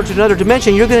teleport to another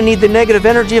dimension, you're going to need the negative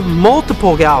energy of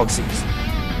multiple galaxies.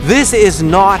 This is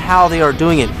not how they are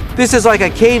doing it. This is like a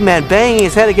caveman banging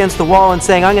his head against the wall and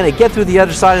saying, I'm going to get through the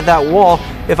other side of that wall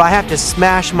if I have to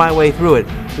smash my way through it.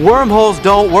 Wormholes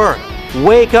don't work.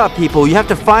 Wake up, people. You have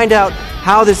to find out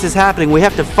how this is happening. We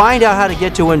have to find out how to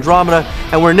get to Andromeda,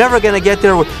 and we're never going to get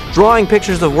there with drawing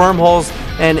pictures of wormholes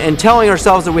and telling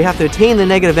ourselves that we have to attain the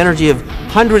negative energy of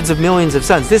hundreds of millions of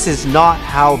suns. This is not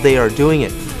how they are doing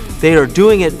it. They are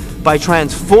doing it by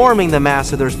transforming the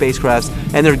mass of their spacecrafts,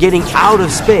 and they're getting out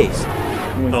of space.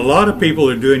 A lot of people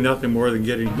are doing nothing more than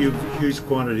getting huge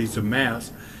quantities of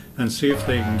mass and see if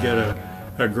they can get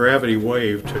a gravity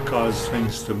wave to cause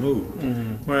things to move.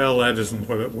 Mm-hmm. Well, that isn't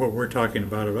what we're talking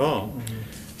about at all. Mm-hmm.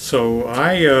 So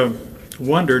I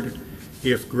wondered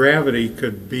if gravity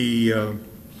could be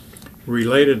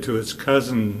related to its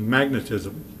cousin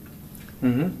magnetism.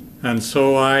 Mm-hmm. And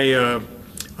so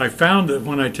I found that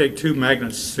when I take two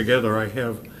magnets together, I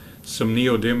have some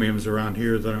neodymiums around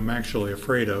here that I'm actually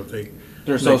afraid of.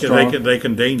 They're so strong. They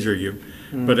can danger you.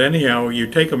 Mm. But anyhow, you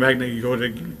take a magnet, you go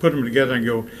to put them together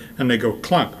and they go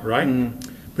clunk, right? Mm.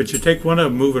 But you take one of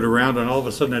them, move it around, and all of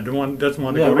a sudden it doesn't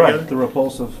want to go together. The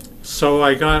repulsive. So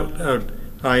I got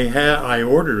I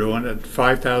ordered one at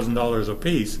 $5,000 a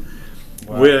piece.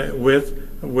 Wow.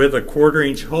 with a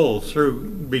 1/4-inch hole through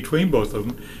between both of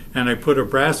them, and I put a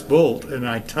brass bolt and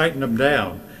I tightened them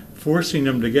down, forcing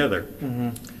them together. Mm-hmm.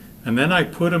 And then I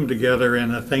put them together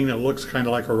in a thing that looks kind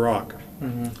of like a rock.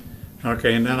 Mm-hmm.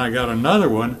 Okay, and then I got another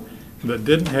one that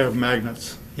didn't have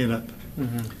magnets in it.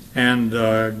 And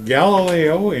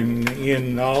Galileo,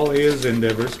 in all his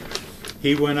endeavors,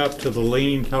 he went up to the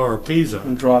Leaning Tower of Pisa.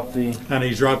 And dropped the... And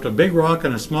he dropped a big rock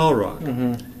and a small rock.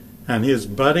 And his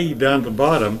buddy down at the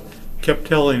bottom kept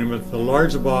telling him that the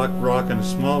large rock and the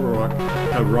small rock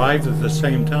arrived at the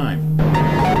same time.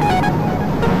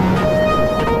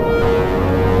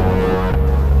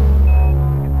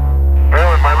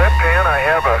 Well, in my left hand I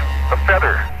have a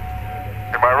feather.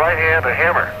 In my right hand a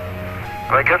hammer.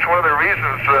 And I guess one of the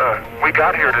reasons we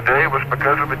got here today was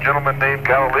because of a gentleman named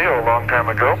Galileo a long time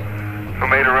ago, who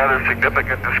made a rather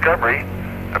significant discovery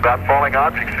about falling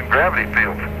objects in gravity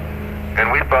fields. And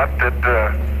we thought that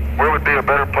where would be a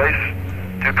better place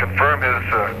to confirm his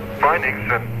findings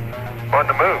than on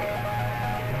the moon.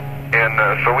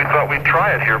 And so we thought we'd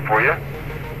try it here for you.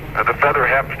 The feather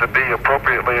happens to be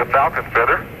appropriately a falcon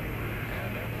feather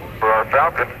for our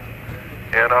falcon.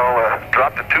 And I'll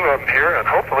drop the two of them here, and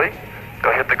hopefully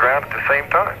they'll hit the ground at the same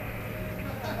time.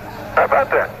 How about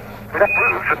that? That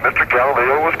proves that Mr.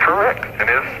 Galileo was correct in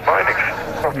his findings.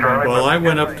 Well, I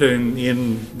went up to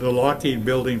in the Lockheed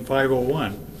Building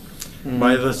 501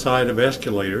 by the side of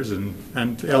escalators and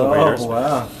elevators. Oh,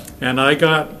 wow. And I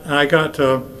got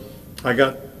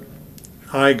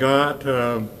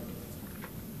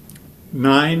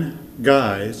 9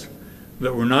 guys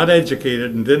that were not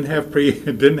educated and didn't have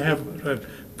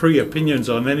pre-opinions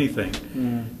on anything.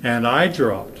 And I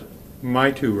dropped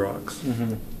my 2 rocks.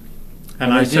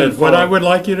 And I said, what I would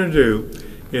like you to do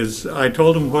is, I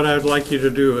told him what I would like you to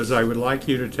do is I would like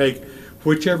you to take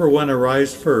whichever one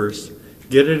arrives first,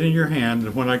 get it in your hand,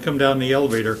 and when I come down the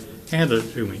elevator, hand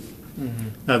it to me.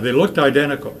 Now, they looked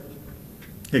identical,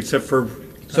 except for...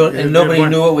 So, and nobody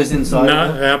knew what was inside?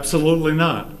 No, absolutely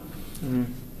not.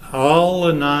 All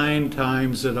the 9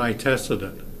 times that I tested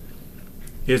it,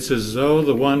 it's as though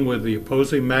the one with the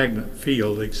opposing magnet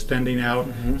field extending out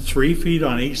 3 feet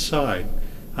on each side.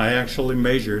 I actually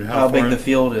measured how big the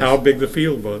field is. How big the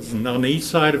field was, and on each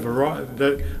side of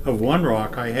one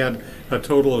rock, I had a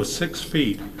total of 6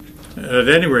 feet. At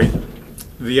any rate,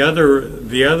 the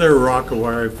other rock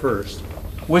arrived first.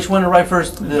 Which one arrived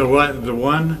first? The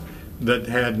one that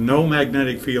had no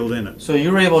magnetic field in it. So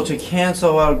you were able to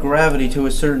cancel out gravity to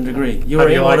a certain degree. You were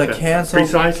able to cancel,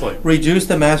 precisely, reduce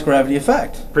the mass gravity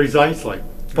effect. Precisely.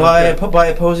 By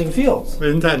opposing fields.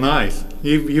 Isn't that nice?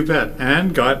 You bet.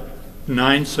 And got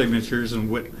 9 signatures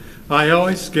and I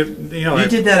always skip. You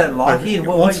did that at Lockheed.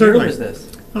 What year was this?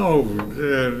 Oh,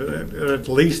 at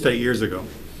least 8 years ago.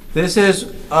 This is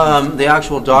the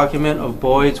actual document of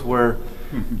Boyd's where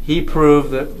he proved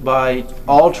that by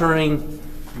altering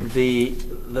the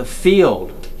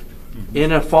field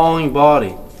in a falling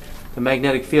body, the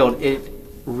magnetic field, it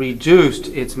reduced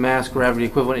its mass gravity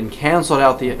equivalent and canceled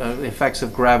out the effects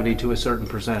of gravity to a certain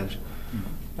percentage.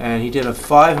 And he did a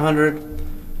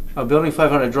building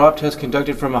 500 drop test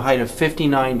conducted from a height of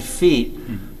 59 feet.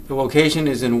 The location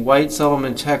is in White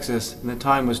Settlement, Texas, and the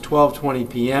time was 12:20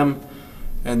 p.m.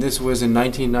 and this was in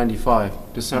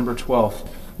 1995, December 12th.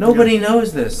 Nobody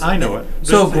knows this. I know it.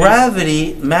 So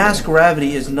gravity, mass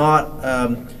gravity is not,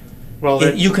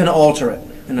 you can alter it.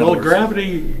 Well,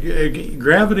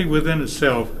 gravity within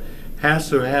itself has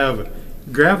to have,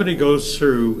 gravity goes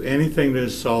through anything that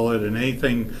is solid and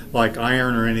anything like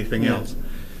iron or anything else.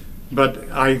 But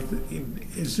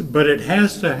it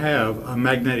has to have a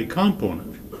magnetic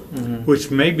component,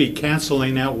 which may be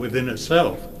canceling out within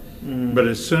itself. But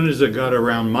as soon as it got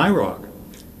around my rock,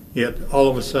 it all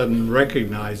of a sudden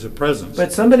recognized the presence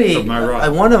of my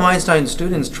rock. One of Einstein's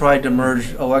students tried to merge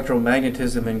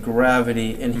electromagnetism and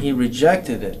gravity, and he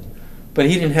rejected it. But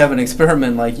he didn't have an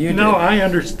experiment like you did. No, I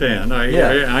understand.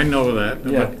 I know that.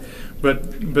 Yeah.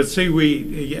 But see,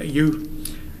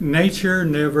 nature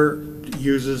never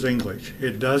uses English.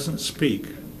 It doesn't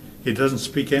speak. It doesn't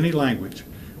speak any language.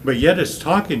 But yet it's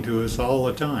talking to us all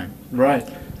the time. Right.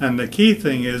 And the key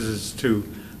thing is to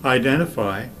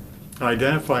identify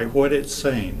what it's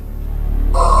saying.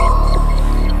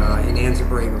 In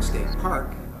Anza State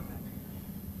Park.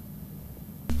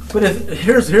 But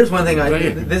here's one thing,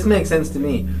 this makes sense to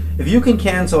me. If you can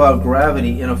cancel out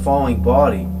gravity in a falling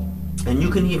body, and you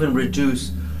can even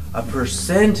reduce a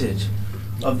percentage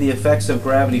of the effects of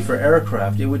gravity for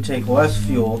aircraft, it would take less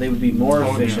fuel, they would be more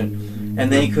efficient,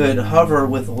 and they could hover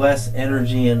with less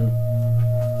energy, and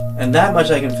that much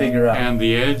I can figure out. And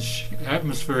the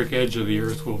atmospheric edge of the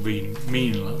Earth will be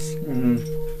meaningless.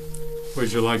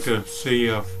 Would you like to see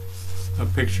a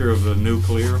picture of the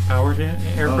nuclear powered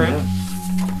aircraft? Oh, yeah.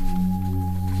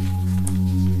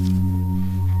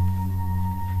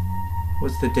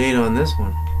 What's the date on this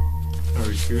one? I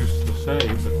refuse to say,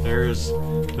 but there's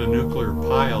the nuclear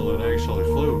pile that actually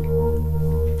flew.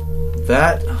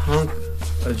 that hunk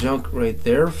of junk right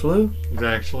there flew? It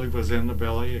actually was in the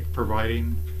belly,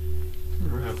 providing.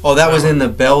 Oh, that was in the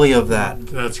belly of that.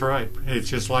 That's right. It's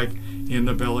just like in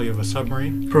the belly of a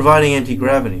submarine. Providing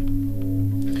anti-gravity.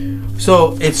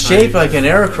 So it's shaped like an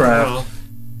aircraft. Well,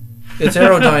 it's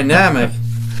aerodynamic.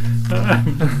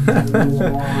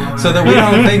 So that we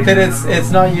don't think that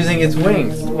it's not using its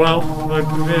wings. well, but,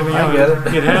 I get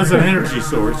it. It has an energy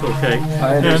source, okay?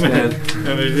 I understand.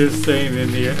 And it is saying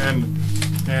in the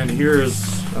and here's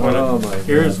what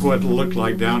here's what it looked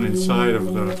like down inside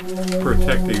of the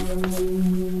protective.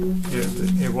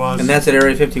 It was. And that's at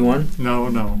Area 51? No,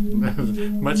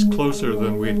 much closer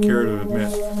than we'd care to admit.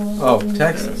 Oh,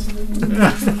 Texas.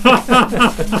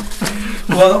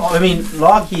 Well, I mean,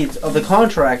 Lockheed's of the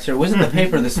contracts here was in the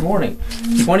paper this morning.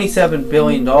 $27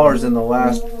 billion in the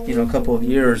last couple of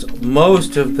years.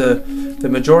 Most of the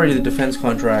majority of the defense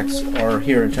contracts are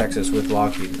here in Texas with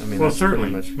Lockheed. I mean, Well, that's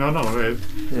certainly. pretty much. No.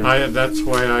 Yeah. That's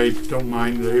why I don't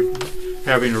mind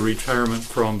having a retirement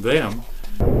from them.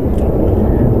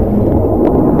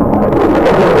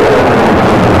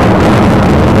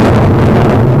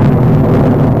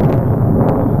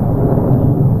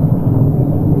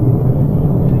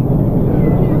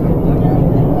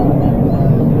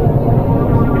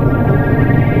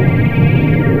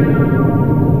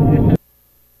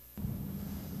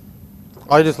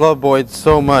 I just love Boyd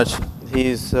so much.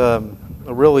 He's a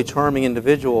really charming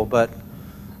individual, but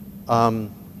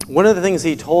one of the things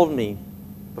he told me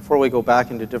before we go back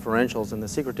into differentials and the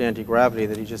secret to anti-gravity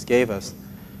that he just gave us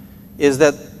is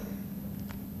that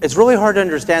it's really hard to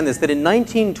understand this, that in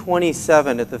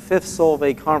 1927 at the 5th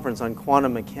Solvay Conference on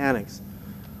Quantum Mechanics,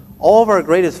 all of our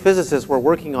greatest physicists were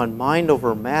working on mind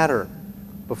over matter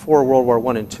before World War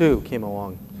I and II came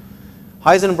along.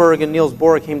 Heisenberg and Niels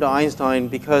Bohr came to Einstein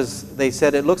because they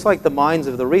said it looks like the minds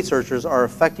of the researchers are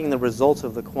affecting the results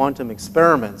of the quantum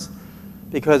experiments,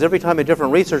 because every time a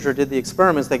different researcher did the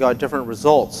experiments, they got different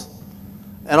results.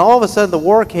 And all of a sudden the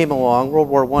war came along, World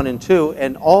War I and II,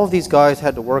 and all of these guys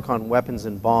had to work on weapons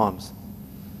and bombs.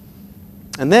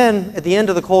 And then at the end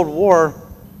of the Cold War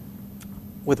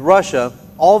with Russia,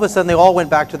 all of a sudden they all went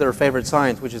back to their favorite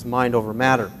science, which is mind over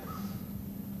matter.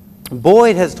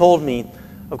 Boyd has told me,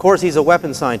 of course, he's a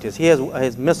weapons scientist. He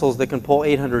has missiles that can pull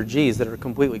 800 Gs that are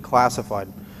completely classified.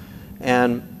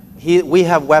 And we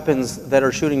have weapons that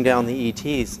are shooting down the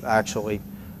ETs, actually,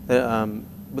 that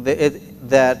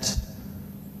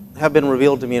have been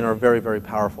revealed to me and are very, very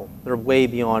powerful. They're way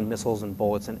beyond missiles and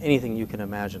bullets and anything you can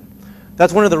imagine.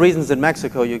 That's one of the reasons in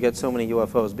Mexico you get so many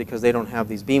UFOs, because they don't have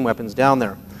these beam weapons down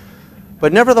there.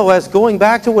 But nevertheless, going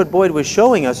back to what Boyd was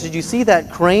showing us, did you see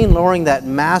that crane lowering that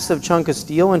massive chunk of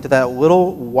steel into that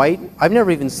little white? I've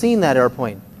never even seen that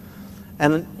airplane.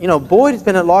 And Boyd has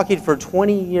been at Lockheed for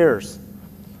 20 years,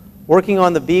 working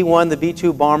on the B-1, the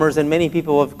B-2 bombers, and many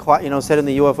people have said in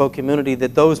the UFO community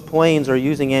that those planes are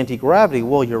using anti-gravity.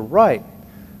 Well, you're right.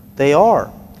 They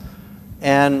are.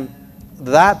 And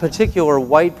that particular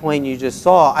white plane you just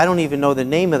saw, I don't even know the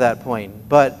name of that plane,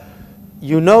 but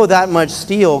you know that much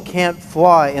steel can't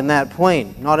fly in that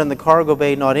plane, not in the cargo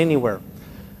bay, not anywhere.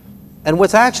 And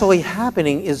what's actually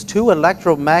happening is two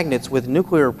electromagnets with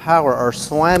nuclear power are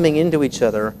slamming into each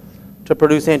other to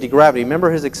produce anti-gravity.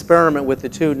 Remember his experiment with the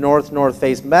two north-north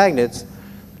face magnets,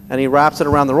 and he wraps it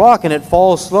around the rock and it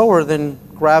falls slower than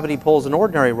gravity pulls an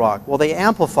ordinary rock. Well, they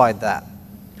amplified that.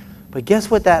 But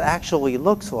guess what that actually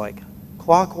looks like?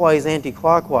 Clockwise,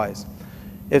 anti-clockwise.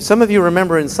 If some of you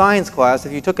remember in science class,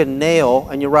 if you took a nail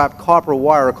and you wrapped copper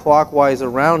wire clockwise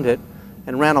around it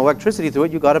and ran electricity through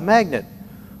it, you got a magnet.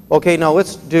 Okay, now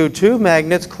let's do two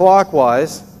magnets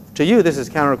clockwise. To you, this is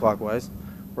counterclockwise,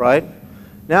 right?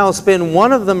 Now spin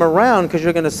one of them around, because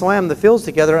you're going to slam the fields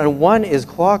together, and one is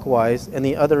clockwise and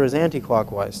the other is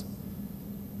anti-clockwise.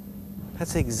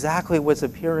 That's exactly what's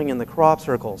appearing in the crop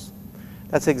circles.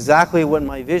 That's exactly what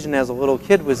my vision as a little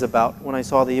kid was about when I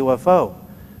saw the UFO.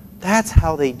 That's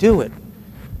how they do it.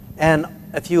 And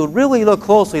if you really look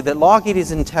closely, that Lockheed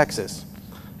is in Texas.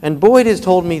 And Boyd has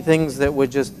told me things that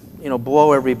would just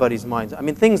blow everybody's minds. I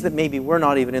mean, things that maybe we're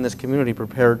not even in this community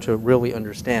prepared to really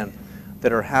understand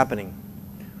that are happening.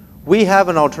 We have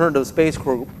an alternative space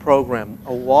program.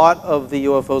 A lot of the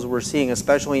UFOs we're seeing,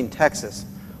 especially in Texas,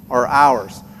 are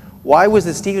ours. Why was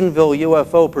the Stephenville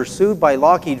UFO pursued by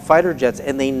Lockheed fighter jets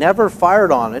and they never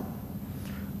fired on it?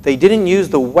 They didn't use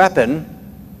the weapon.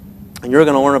 And you're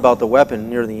going to learn about the weapon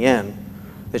near the end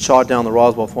that shot down the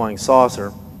Roswell flying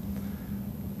saucer.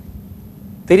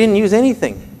 They didn't use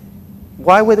anything.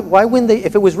 Why wouldn't they,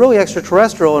 if it was really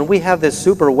extraterrestrial and we have this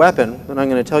super weapon that I'm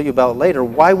going to tell you about later,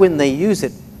 why wouldn't they use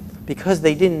it? Because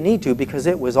they didn't need to, because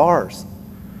it was ours.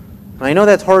 And I know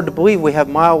that's hard to believe. We have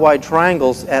mile-wide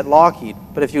triangles at Lockheed,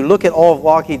 but if you look at all of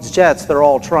Lockheed's jets, they're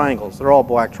all triangles. They're all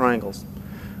black triangles.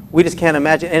 We just can't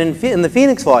imagine. And in the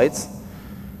Phoenix flights,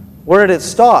 where did it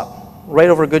stop? Right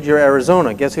over Goodyear,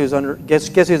 Arizona. Guess who's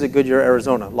at Goodyear,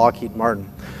 Arizona? Lockheed Martin.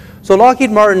 So Lockheed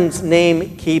Martin's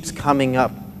name keeps coming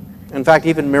up. In fact,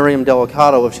 even Miriam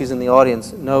Delicato, if she's in the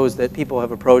audience, knows that people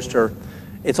have approached her.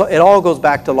 It all goes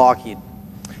back to Lockheed.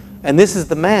 And this is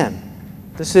the man.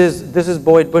 This is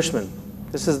Boyd Bushman.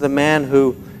 This is the man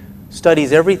who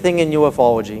studies everything in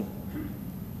ufology,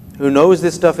 who knows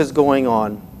this stuff is going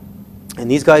on. And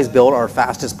these guys built our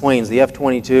fastest planes, the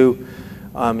F-22,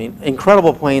 I mean,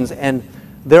 incredible planes. And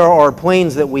there are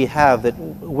planes that we have that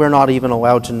we're not even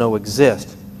allowed to know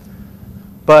exist.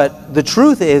 But the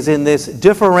truth is, in this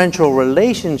differential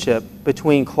relationship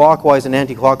between clockwise and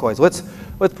anti-clockwise, let's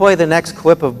play the next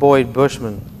clip of Boyd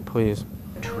Bushman, please.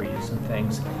 Trees and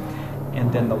things,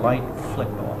 and then the light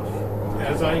flicked off.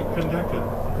 As I conducted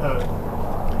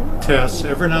tests,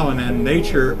 every now and then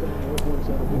nature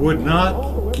would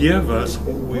not give us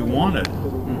what we wanted,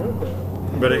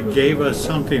 but it gave us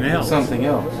something else. Something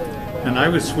else. And I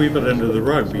would sweep it under the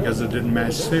rug because it didn't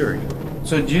match theory.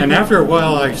 So do you and after a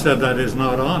while I said that is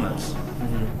not honest.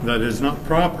 That is not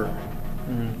proper.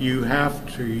 You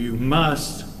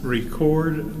must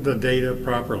record the data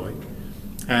properly.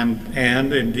 And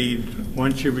indeed,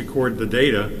 once you record the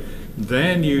data,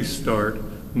 then you start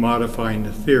modifying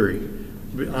the theory.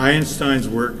 Einstein's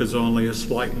work is only a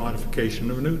slight modification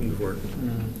of Newton's work.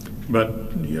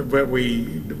 But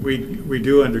we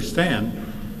do understand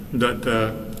that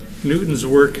Newton's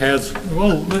work has,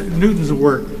 well, Newton's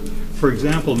work, for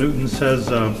example, Newton says,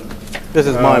 this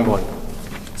is mind-blowing.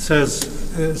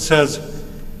 Says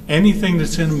anything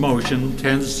that's in motion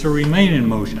tends to remain in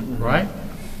motion, right?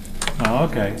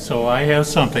 Okay, so I have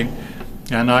something,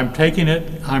 and I'm taking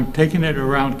it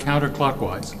around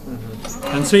counterclockwise.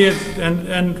 And see it,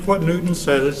 and what Newton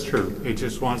said is true. It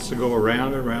just wants to go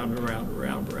around and around and around and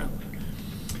around and around.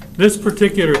 This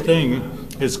particular thing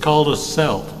is called a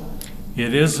celt.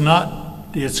 It is not,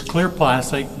 it's clear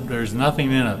plastic, there's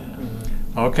nothing in it.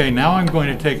 Okay, now I'm going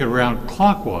to take it around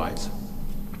clockwise.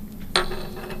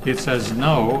 It says,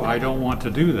 no, I don't want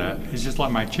to do that. It's just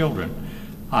like my children.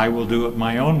 I will do it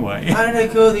my own way. How did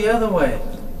it go the other way?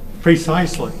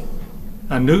 Precisely.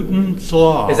 A Newton's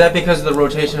law. Is that because of the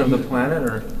rotation of the planet,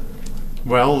 or?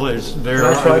 Well, Can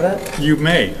I try that? You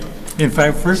may. In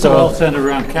fact, first of all, send it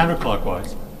around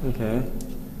counterclockwise. Okay.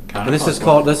 And this is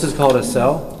called a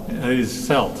cell? It is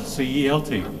celt,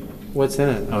 C-E-L-T. What's in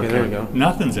it? Okay, there we go.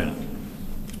 Nothing's in it.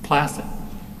 Plastic.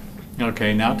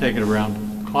 Okay, now take it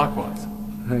around clockwise.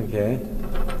 Okay.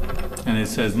 And it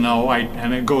says no,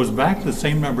 and it goes back to the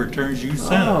same number of turns you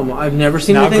sent it. I've never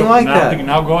seen anything like that.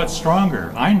 Now go out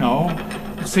stronger. I know.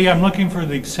 See, I'm looking for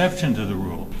the exception to the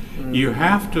rule. You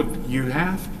have to,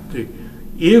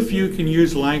 if you can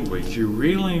use language, you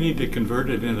really need to convert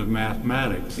it into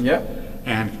mathematics. Yep.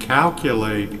 And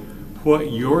calculate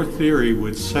what your theory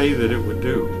would say that it would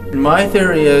do. My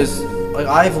theory is, like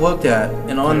I've looked at,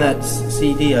 and on that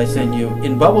CD I sent you,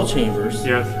 in bubble chambers,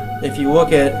 if you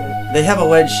look at, they have a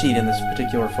wedge sheet in this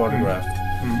particular photograph.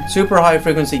 Super high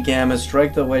frequency gammas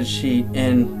strike the wedge sheet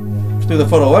and through the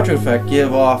photoelectric effect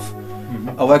give off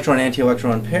electron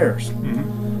anti-electron pairs.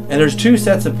 And there's two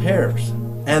sets of pairs.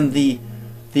 And the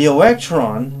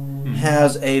electron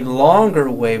has a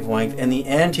longer wavelength and the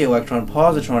anti-electron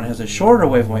positron has a shorter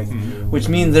wavelength, which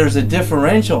means there's a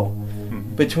differential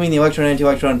between the electron and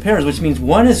anti-electron pairs, which means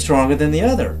one is stronger than the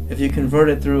other if you convert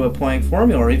it through a Planck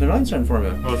formula or even Einstein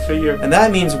formula. And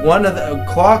that means one of the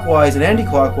clockwise and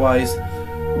anti-clockwise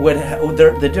would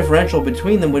the differential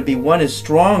between them would be one is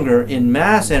stronger in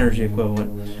mass energy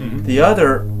equivalent. The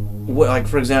other, like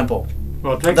for example,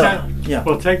 well, take that. Yeah.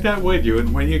 Well, take that with you,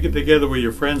 and when you get together with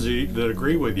your friends that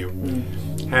agree with you,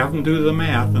 have them do the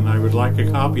math, and I would like a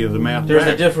copy of the math. There's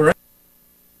a differential.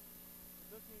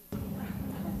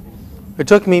 It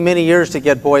took me many years to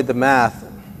get Boyd the math,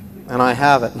 and I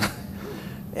have it.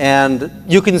 And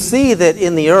you can see that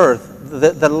in the Earth,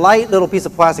 the light little piece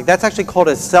of plastic, that's actually called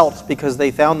a celt because they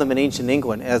found them in ancient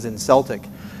England, as in Celtic.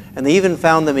 And they even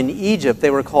found them in Egypt. They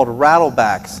were called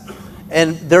rattlebacks.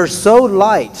 And they're so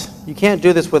light, you can't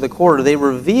do this with a quarter, they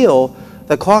reveal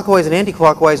that clockwise and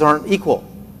anti-clockwise aren't equal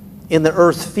in the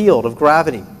Earth's field of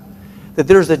gravity. That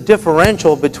there's a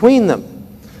differential between them.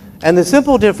 And the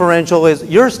simple differential is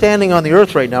you're standing on the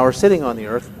Earth right now, or sitting on the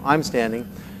Earth, I'm standing,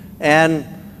 and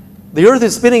the Earth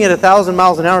is spinning at 1,000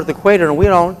 miles an hour at the equator, and we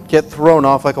don't get thrown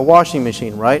off like a washing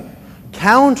machine, right?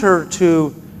 Counter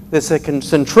to this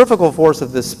centrifugal force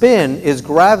of the spin is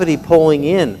gravity pulling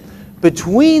in.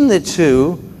 Between the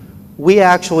two, we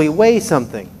actually weigh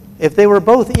something. If they were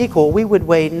both equal, we would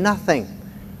weigh nothing.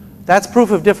 That's proof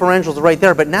of differentials right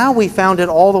there. But now we found it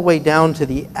all the way down to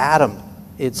the atom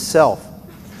itself.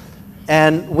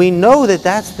 And we know that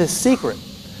that's the secret,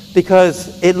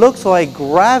 because it looks like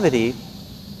gravity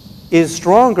is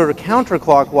stronger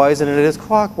counterclockwise than it is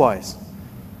clockwise.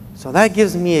 So that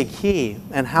gives me a key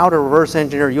on how to reverse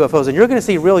engineer UFOs. And you're going to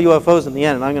see real UFOs in the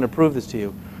end, and I'm going to prove this to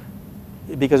you,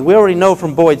 because we already know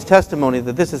from Boyd's testimony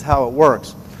that this is how it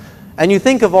works. And you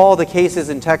think of all the cases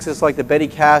in Texas, like the Betty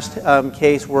Cash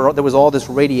case, where there was all this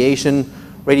radiation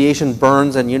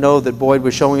burns, and you know that Boyd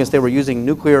was showing us they were using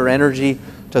nuclear energy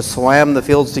to slam the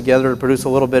fields together to produce a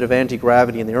little bit of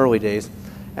anti-gravity in the early days.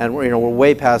 And we're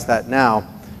way past that now.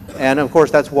 And of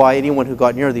course, that's why anyone who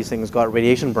got near these things got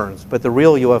radiation burns. But the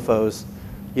real UFOs,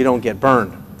 you don't get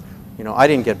burned. I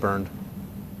didn't get burned.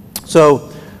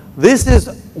 So this is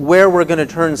where we're going to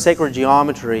turn sacred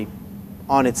geometry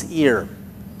on its ear.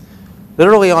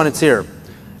 Literally on its ear.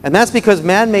 And that's because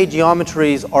man-made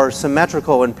geometries are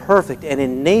symmetrical and perfect, and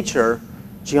in nature,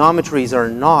 geometries are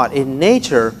not. In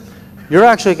nature, you're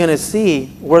actually going to see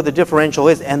where the differential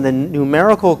is and the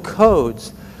numerical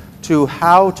codes to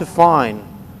how to find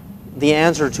the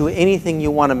answer to anything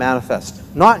you want to manifest.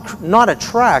 Not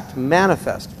attract,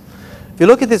 manifest. If you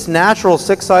look at this natural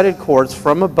six-sided quartz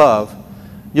from above,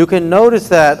 you can notice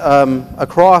that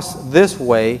across this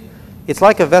way, it's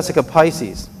like a Vesica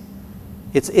Pisces.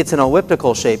 It's an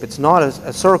elliptical shape. It's not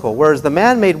a circle. Whereas the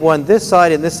man-made one, this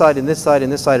side and this side and this side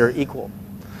and this side are equal.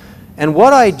 And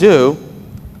what I do,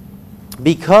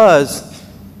 because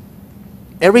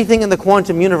everything in the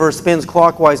quantum universe spins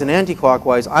clockwise and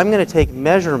anti-clockwise, I'm going to take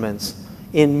measurements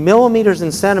in millimeters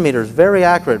and centimeters, very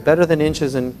accurate, better than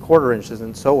inches and quarter inches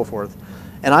and so forth.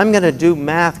 And I'm going to do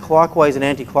math clockwise and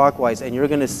anti-clockwise, and you're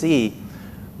going to see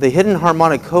the hidden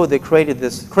harmonic code that created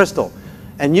this crystal.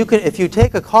 And you can, if you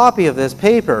take a copy of this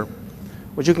paper,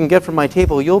 which you can get from my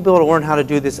table, you'll be able to learn how to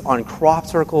do this on crop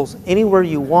circles anywhere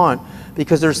you want,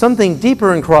 because there's something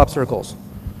deeper in crop circles.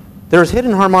 There's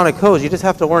hidden harmonic codes. You just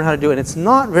have to learn how to do it. And it's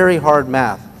not very hard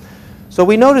math. So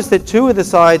we notice that two of the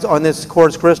sides on this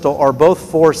quartz crystal are both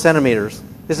 4 centimeters.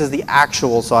 This is the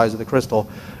actual size of the crystal.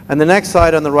 And the next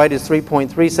side on the right is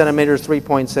 3.3 centimeters,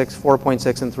 3.6,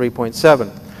 4.6, and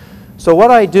 3.7. So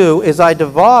what I do is I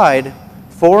divide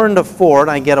 4 into 4, and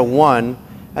I get a 1.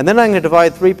 And then I'm going to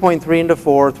divide 3.3 into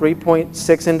 4,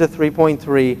 3.6 into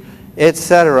 3.3,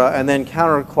 etc., and then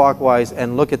counterclockwise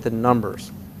and look at the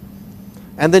numbers.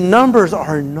 And the numbers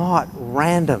are not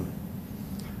random.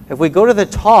 If we go to the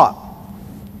top,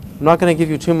 I'm not going to give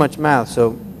you too much math,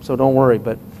 so don't worry,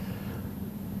 but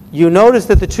you notice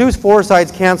that the 2 4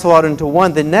 sides cancel out into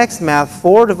 1. The next math,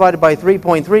 4 divided by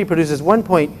 3.3, produces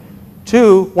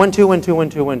 1.2, 1, 2, 1, 2, 1,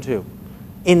 2, 1, 2.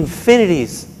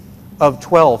 Infinities of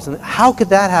 12s. And how could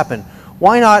that happen?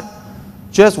 Why not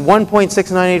just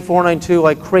 1.698492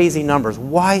 like crazy numbers?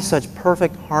 Why such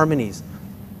perfect harmonies?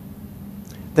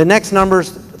 The next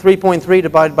number's 3.3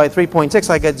 divided by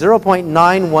 3.6. I get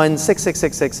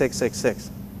 0.9166666666.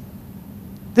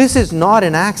 This is not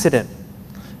an accident.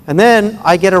 And then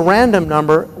I get a random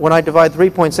number when I divide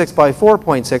 3.6 by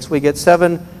 4.6. We get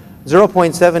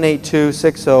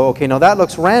 0.78260. Okay, now that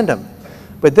looks random.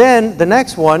 But then the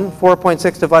next one,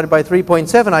 4.6 divided by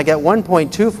 3.7, I get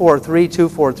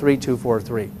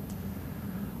 1.243243243243.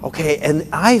 Okay, and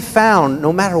I found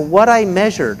no matter what I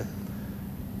measured,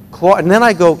 and then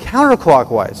I go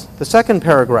counterclockwise, the second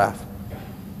paragraph,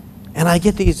 and I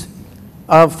get these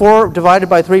 4 divided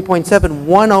by 3.7,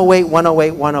 108,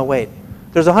 108, 108.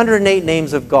 There's 108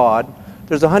 names of God.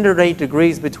 There's 108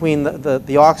 degrees between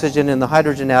the oxygen and the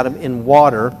hydrogen atom in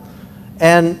water.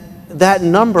 And that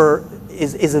number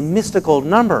is a mystical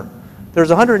number. There's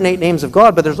 108 names of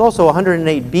God, but there's also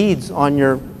 108 beads on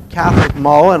your Catholic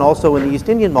mull and also in the East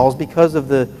Indian mulls because of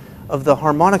the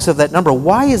harmonics of that number.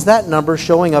 Why is that number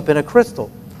showing up in a crystal,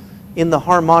 in the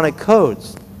harmonic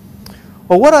codes?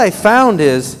 Well, what I found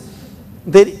is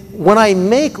that when I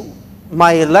make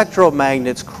my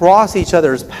electromagnets cross each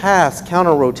other's paths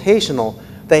counter-rotational,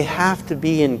 they have to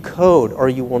be in code or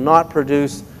you will not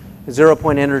produce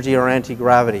zero-point energy or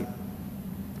anti-gravity.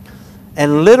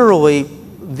 And literally,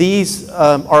 these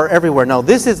are everywhere. Now,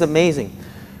 this is amazing.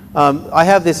 I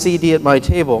have this CD at my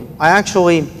table. I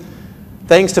actually,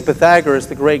 thanks to Pythagoras,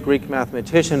 the great Greek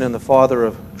mathematician and the father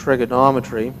of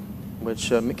trigonometry, which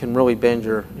can really bend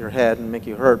your head and make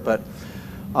you hurt, but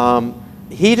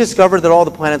he discovered that all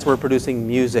the planets were producing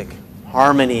music,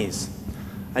 harmonies.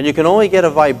 And you can only get a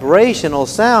vibrational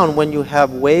sound when you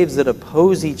have waves that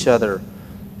oppose each other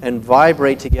and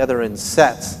vibrate together in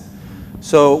sets.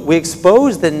 So we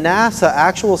exposed the NASA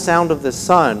actual sound of the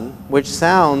sun, which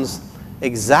sounds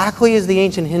Exactly as the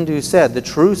ancient Hindus said, the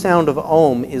true sound of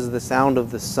Om is the sound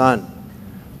of the sun.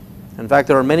 In fact,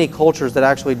 there are many cultures that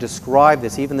actually describe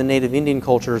this, even the native Indian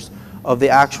cultures, of the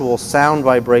actual sound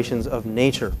vibrations of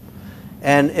nature.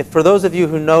 And if, for those of you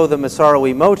who know the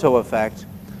Masaru Emoto effect,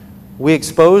 we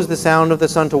expose the sound of the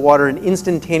sun to water and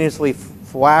instantaneously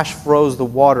flash froze the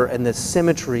water, and the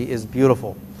symmetry is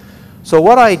beautiful. So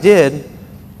what I did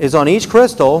is on each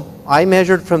crystal, I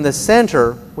measured from the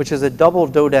center, which is a double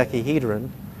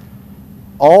dodecahedron,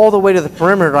 all the way to the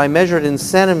perimeter. I measured in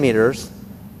centimeters,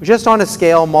 just on a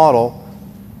scale model,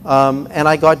 and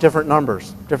I got different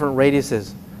numbers, different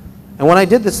radiuses. And when I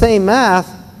did the same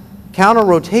math,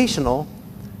 counter-rotational,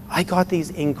 I got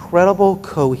these incredible,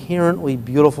 coherently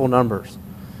beautiful numbers.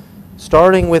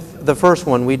 Starting with the first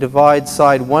one, we divide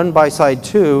side 1 by side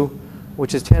 2,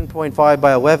 which is 10.5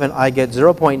 by 11, I get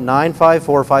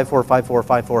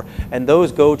 0.954545454, and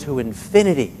those go to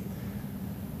infinity.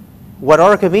 What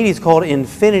Archimedes called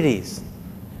infinities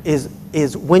is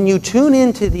when you tune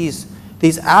into these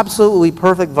absolutely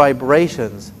perfect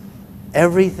vibrations,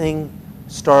 everything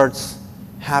starts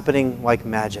happening like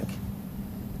magic.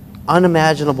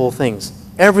 Unimaginable things.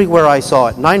 Everywhere I saw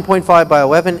it. 9.5 by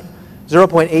 11,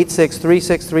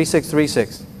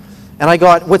 0.86363636. And I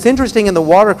got, what's interesting in the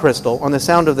water crystal on the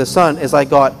sound of the sun is I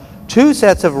got 2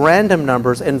 sets of random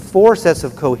numbers and 4 sets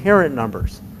of coherent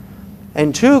numbers.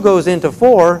 And 2 goes into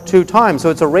 4 2 times,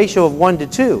 so it's a ratio of 1 to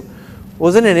 2.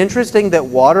 Wasn't it interesting that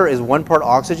water is 1 part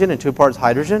oxygen and 2 parts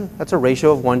hydrogen? That's a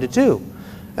ratio of 1 to 2.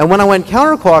 And when I went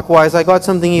counterclockwise, I got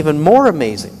something even more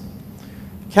amazing.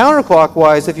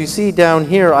 Counterclockwise, if you see down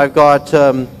here, I've got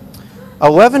 11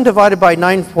 divided by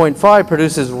 9.5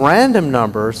 produces random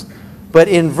numbers, but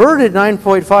inverted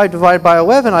 9.5 divided by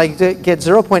 11, I get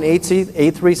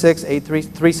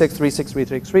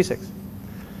 0.8368336363636.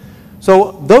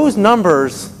 So those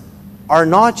numbers are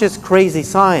not just crazy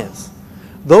science.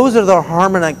 Those are the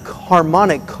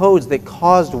harmonic codes that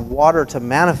caused water to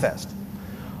manifest.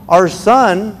 Our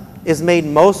sun is made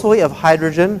mostly of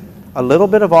hydrogen, a little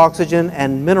bit of oxygen,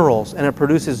 and minerals, and it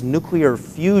produces nuclear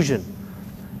fusion.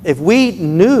 If we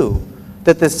knew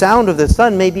that the sound of the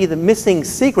sun may be the missing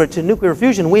secret to nuclear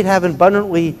fusion, we'd have an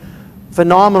abundantly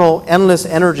phenomenal, endless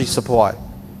energy supply.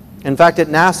 In fact, at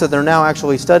NASA, they're now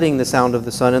actually studying the sound of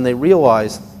the sun, and they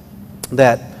realize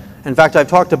that, in fact, I've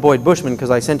talked to Boyd Bushman because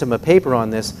I sent him a paper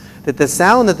on this, that the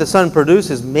sound that the sun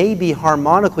produces may be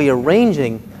harmonically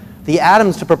arranging the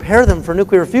atoms to prepare them for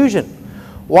nuclear fusion.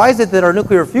 Why is it that our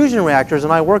nuclear fusion reactors,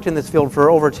 and I worked in this field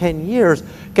for over 10 years,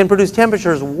 can produce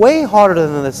temperatures way hotter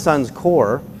than the sun's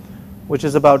core, which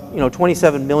is about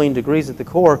 27 million degrees at the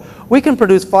core? We can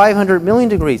produce 500 million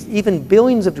degrees, even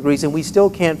billions of degrees, and we still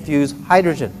can't fuse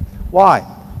hydrogen. Why?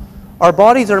 Our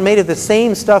bodies are made of the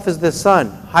same stuff as the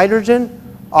sun: hydrogen,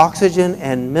 oxygen,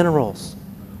 and minerals.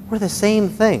 We're the same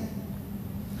thing.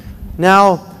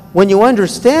 Now, when you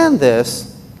understand this,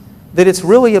 that it's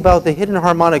really about the hidden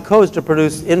harmonic codes to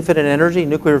produce infinite energy,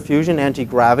 nuclear fusion,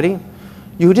 anti-gravity,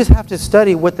 you just have to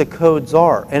study what the codes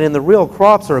are. And in the real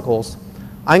crop circles,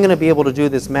 I'm going to be able to do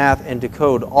this math and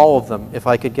decode all of them if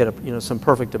I could get some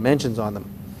perfect dimensions on them.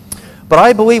 But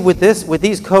I believe with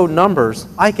these code numbers,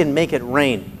 I can make it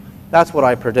rain. That's what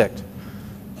I predict.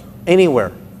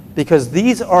 Anywhere. Because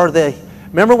these are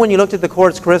remember when you looked at the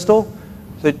quartz crystal?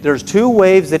 There's 2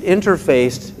 waves that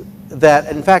interfaced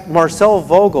that, in fact, Marcel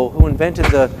Vogel, who invented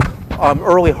the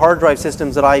early hard drive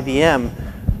systems at IBM,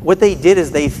 what they did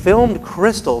is they filmed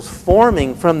crystals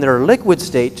forming from their liquid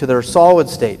state to their solid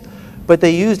state. But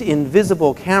they used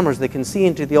invisible cameras that can see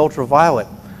into the ultraviolet.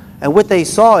 And what they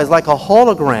saw is like a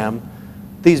hologram.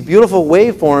 These beautiful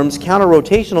waveforms,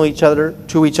 counter-rotational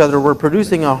to each other, were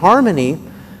producing a harmony.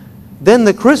 Then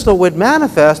the crystal would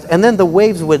manifest, and then the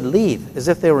waves would leave as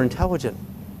if they were intelligent,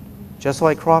 just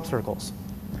like crop circles.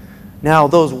 Now,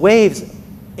 those waves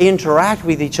interact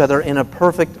with each other in a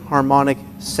perfect harmonic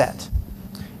set.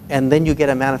 And then you get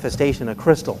a manifestation, a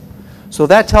crystal. So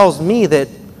that tells me that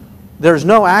there's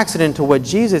no accident to what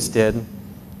Jesus did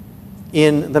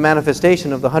in the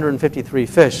manifestation of the 153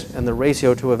 fish and the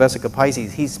ratio to a Vesica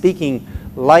Pisces. He's speaking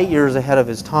light years ahead of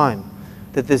his time.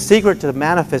 That the secret to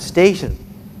manifestation,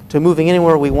 to moving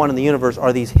anywhere we want in the universe,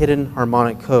 are these hidden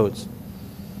harmonic codes.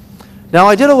 Now,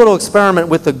 I did a little experiment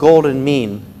with the golden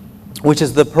mean, which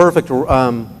is the perfect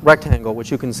rectangle,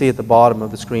 which you can see at the bottom of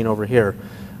the screen over here.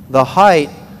 The height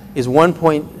is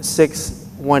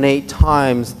 1.618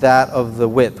 times that of the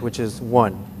width, which is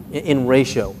 1 in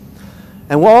ratio.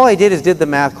 And all I did is did the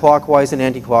math clockwise and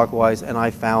anti-clockwise, and I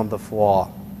found the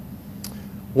flaw.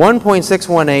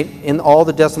 1.618 in all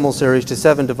the decimal series to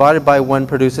 7 divided by 1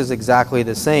 produces exactly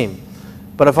the same.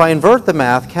 But if I invert the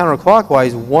math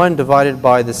counterclockwise, 1 divided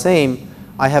by the same,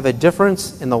 I have a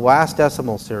difference in the last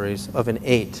decimal series of an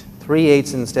 8. 3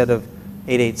 eighths instead of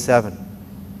 887.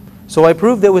 So I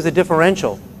proved there was a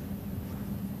differential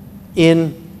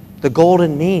in the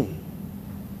golden mean.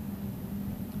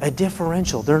 A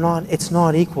differential. It's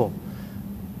not equal.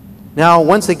 Now,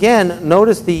 once again,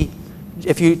 notice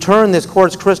if you turn this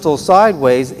quartz crystal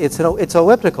sideways, it's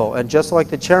elliptical, and just like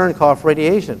the Cherenkov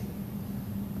radiation.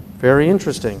 Very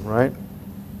interesting, right?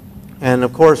 And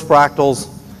of course,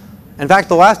 fractals. In fact,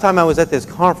 the last time I was at this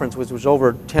conference, which was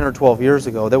over 10 or 12 years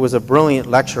ago, there was a brilliant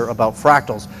lecture about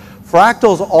fractals.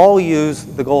 Fractals all use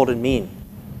the golden mean.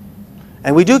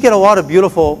 And we do get a lot of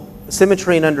beautiful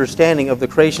symmetry and understanding of the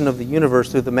creation of the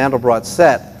universe through the Mandelbrot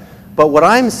set. But what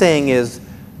I'm saying is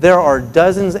there are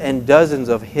dozens and dozens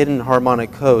of hidden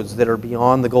harmonic codes that are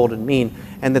beyond the golden mean,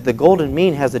 and that the golden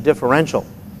mean has a differential,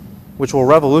 which will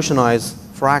revolutionize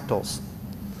fractals.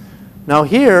 Now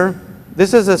here,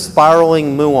 this is a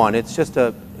spiraling muon. It's just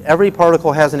every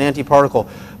particle has an antiparticle.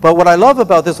 But what I love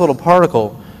about this little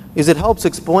particle is it helps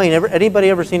explain. Anybody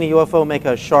ever seen a UFO make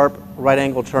a sharp right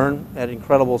angle turn at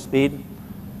incredible speed?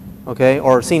 Okay,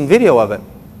 or seen video of it?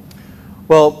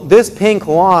 Well, this pink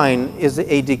line is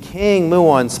a decaying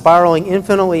muon spiraling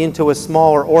infinitely into a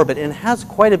smaller orbit, and it has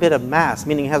quite a bit of mass,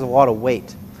 meaning it has a lot of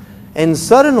weight. And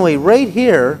suddenly, right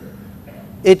here,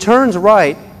 it turns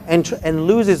right and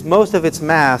loses most of its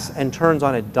mass and turns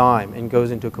on a dime and goes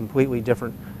into a completely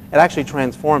different, it actually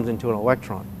transforms into an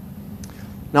electron.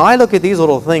 Now I look at these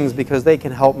little things because they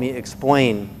can help me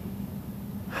explain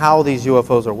how these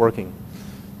UFOs are working.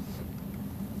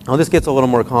 Now this gets a little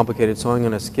more complicated, so I'm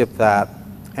going to skip that.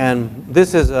 And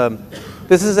this is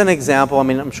an example. I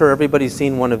mean, I'm sure everybody's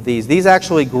seen one of these. These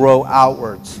actually grow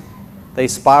outwards. They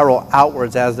spiral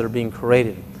outwards as they're being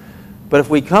created. But if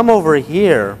we come over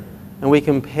here and we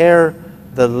compare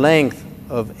the length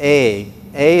of A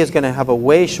is going to have a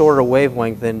way shorter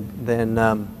wavelength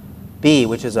than B,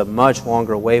 which is a much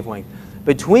longer wavelength.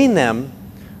 Between them,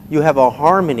 you have a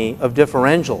harmony of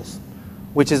differentials,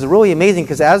 which is really amazing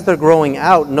because as they're growing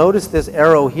out, notice this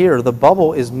arrow here, the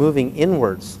bubble is moving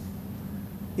inwards.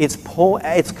 It's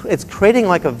creating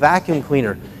like a vacuum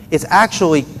cleaner. It's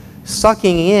actually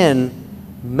sucking in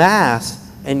mass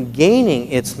and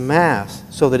gaining its mass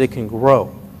so that it can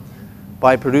grow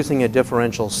by producing a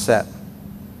differential set,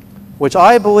 which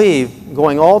I believe,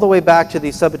 going all the way back to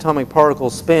these subatomic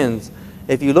particle spins,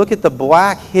 if you look at the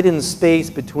black hidden space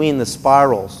between the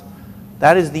spirals,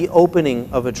 that is the opening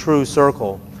of a true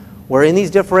circle, where in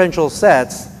these differential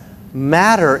sets,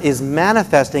 matter is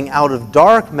manifesting out of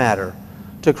dark matter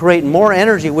to create more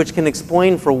energy, which can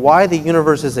explain for why the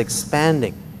universe is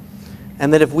expanding.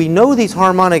 And that if we know these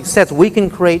harmonic sets, we can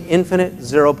create infinite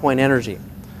zero-point energy.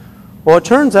 Well, it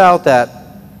turns out that,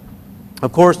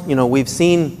 of course, we've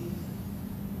seen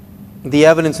the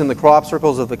evidence in the crop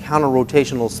circles of the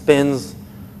counter-rotational spins.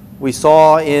 We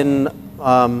saw in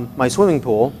my swimming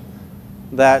pool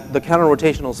that the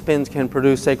counter-rotational spins can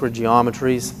produce sacred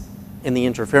geometries in the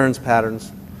interference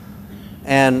patterns.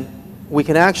 And we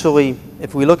can actually,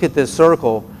 if we look at this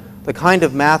circle, the kind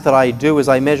of math that I do is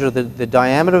I measure the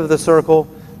diameter of the circle,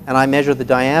 and I measure the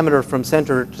diameter from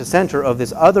center to center of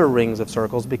this other rings of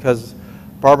circles, because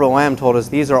Barbara Lamb told us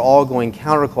these are all going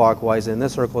counterclockwise and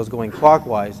this circle is going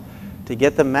clockwise, to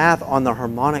get the math on the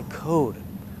harmonic code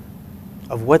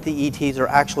of what the ETs are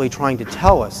actually trying to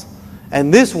tell us.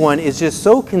 And this one is just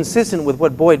so consistent with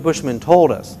what Boyd Bushman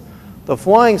told us. The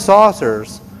flying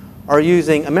saucers are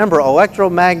using, remember,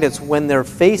 electromagnets when they're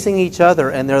facing each other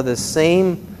and they're the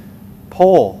same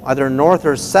pole, either north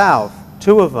or south,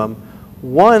 two of them,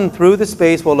 one through the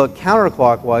space will look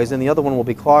counterclockwise and the other one will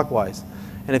be clockwise.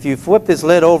 And if you flip this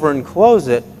lid over and close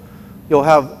it, you'll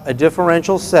have a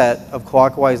differential set of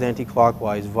clockwise,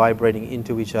 anti-clockwise vibrating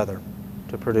into each other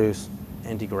to produce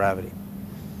anti-gravity.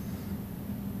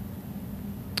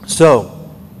 So,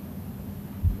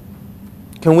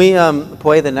 can we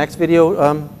play the next video?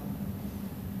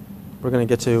 We're going to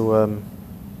get to...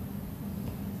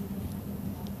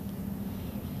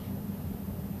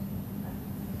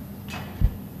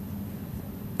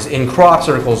 in crop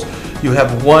circles, you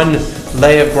have one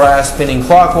lay of grass spinning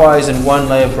clockwise and one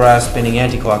lay of grass spinning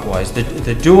anti-clockwise.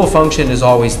 The dual function is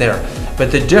always there.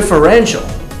 But the differential,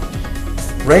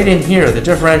 right in here, the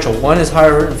differential, one is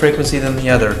higher in frequency than the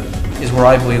other, is where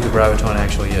I believe the graviton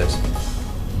actually is.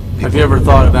 Have you ever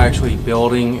thought of actually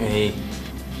building a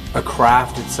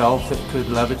craft itself that could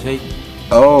levitate?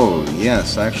 Oh,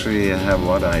 yes. Actually, I have a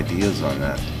lot of ideas on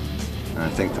that. I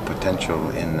think the potential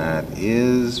in that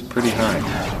is pretty high.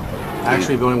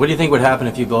 Actually building, what do you think would happen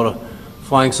if you built a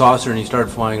flying saucer and you start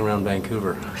flying around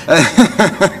Vancouver.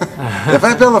 If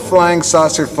I build a flying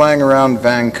saucer flying around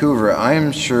Vancouver, I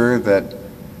am sure that,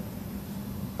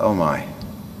 oh my,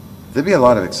 there'd be a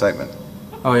lot of excitement.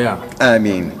 Oh yeah. I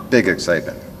mean, big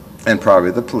excitement. And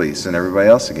probably the police and everybody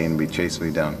else again would be chasing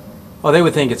me down. Well, they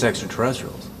would think it's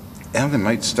extraterrestrials. And they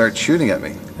might start shooting at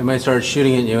me. They might start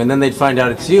shooting at you, and then they'd find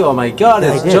out it's you. Oh my God,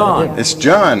 it's John. It's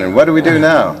John, and what do we do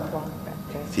now?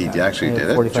 He actually did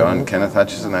it. John Kenneth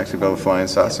Hutchison actually built a flying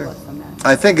saucer.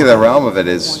 I think the realm of it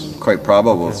is quite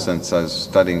probable, since I was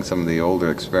studying some of the older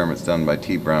experiments done by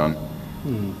T. Brown,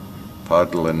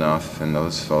 Podolinoff, and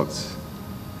those folks.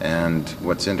 And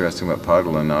what's interesting about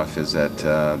Podolinoff is that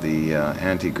the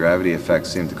anti-gravity effects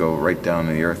seem to go right down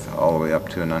in the Earth all the way up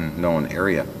to an unknown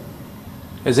area.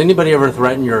 Has anybody ever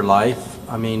threatened your life?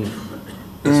 I mean,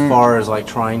 as far as like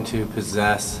trying to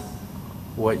possess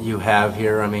what you have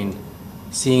here, I mean,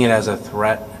 seeing it as a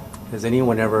threat. Has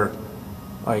anyone ever,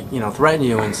 like, you know, threatened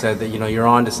you and said that, you know, you're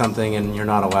on to something and you're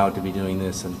not allowed to be doing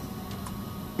this? And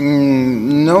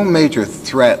no major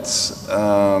threats.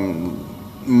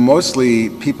 Mostly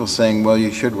people saying, well,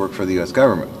 you should work for the U.S.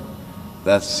 government.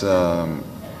 That's a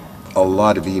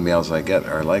lot of emails I get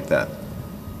are like that,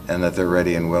 and that they're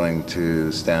ready and willing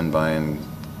to stand by and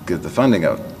give the funding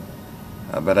out.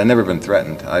 But I've never been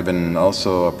threatened. I've been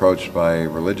also approached by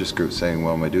religious groups saying,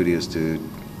 well, my duty is to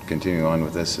continue on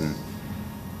with this and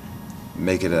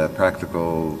make it a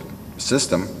practical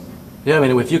system. yeah, I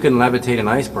mean, if you can levitate an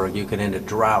iceberg, you could end a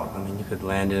drought. I mean, you could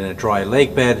land in a dry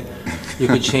lake bed. You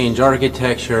could change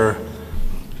architecture.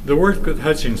 The work that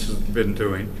Hutchins has been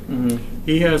doing,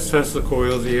 he has Tesla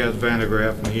coils, he has Van de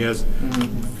Graaff, and he has,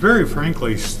 very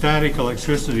frankly, static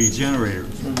electricity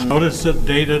generators. Notice that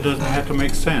data doesn't have to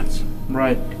make sense.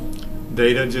 Right.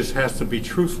 Data just has to be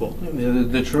truthful.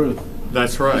 The truth.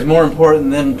 That's right. It's more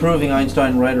important than proving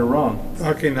Einstein right or wrong.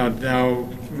 Okay, now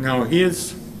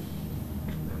his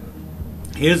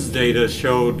data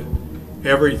showed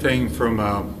everything from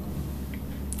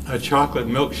a chocolate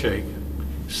milkshake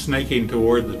snaking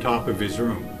toward the top of his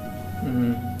room,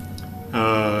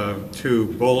 to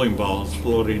bowling balls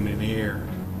floating in the air.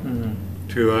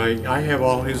 To I have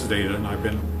all his data, and I've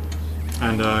been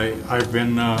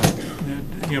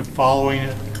you know, following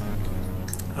it.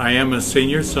 I am a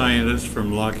senior scientist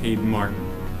from Lockheed Martin.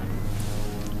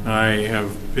 I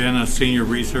have been a senior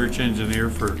research engineer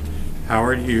for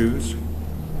Howard Hughes,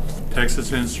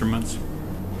 Texas Instruments.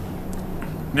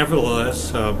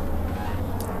 Nevertheless,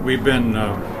 we've been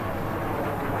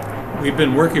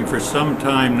working for some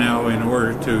time now in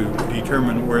order to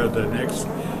determine where the next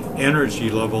energy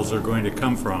levels are going to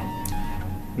come from.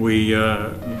 We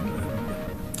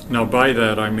now by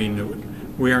that I mean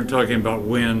we aren't talking about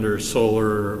wind or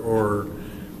solar or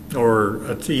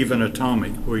even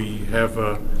atomic. We have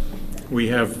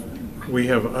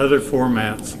other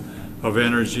formats of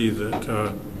energy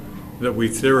that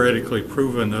we've theoretically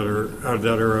proven that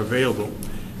are available.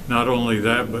 Not only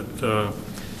that, but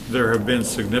there have been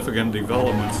significant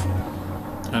developments,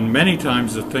 and many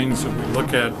times the things that we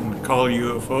look at and call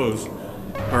UFOs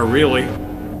are really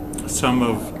some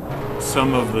of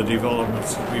the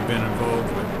developments that we've been involved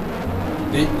with.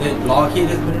 That Lockheed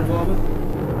has been involved with?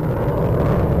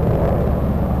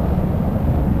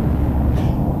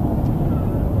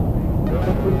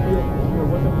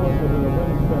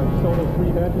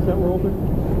 That were open.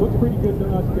 Looks pretty good to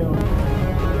us down.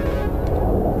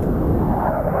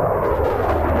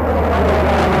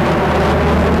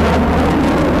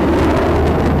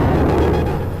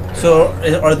 So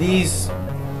are these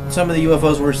some of the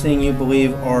UFOs we're seeing, you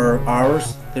believe, are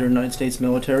ours? They're United States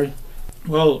military?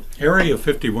 Well, Area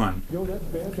 51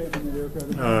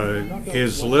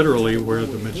 is literally where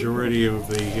the majority of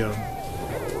the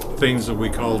things that we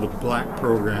call the black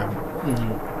program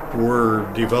were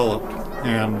developed.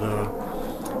 And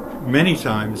many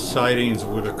times sightings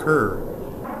would occur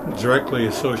directly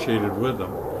associated with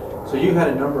them. So you had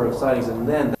a number of sightings, and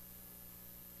then...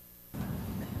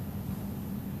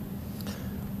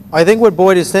 I think what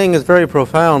Boyd is saying is very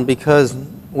profound, because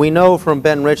we know from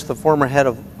Ben Rich, the former head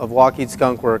of Lockheed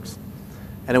Skunk Works,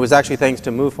 and it was actually thanks to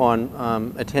MUFON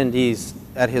attendees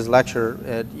at his lecture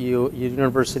at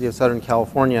University of Southern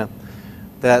California,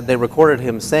 that they recorded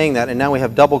him saying that, and now we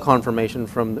have double confirmation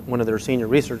from one of their senior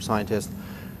research scientists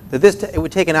that it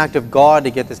would take an act of God to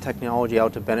get this technology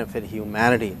out to benefit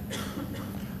humanity.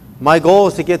 My goal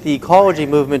is to get the ecology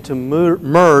movement to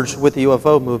merge with the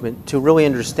UFO movement, to really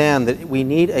understand that we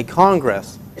need a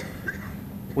Congress.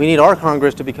 We need our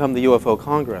Congress to become the UFO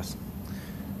Congress,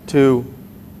 to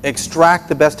extract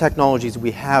the best technologies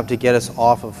we have to get us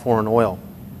off of foreign oil.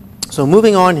 So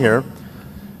moving on here,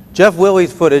 Jeff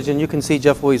Willey's footage, and you can see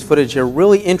Jeff Willey's footage here,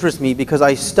 really interests me because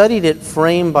I studied it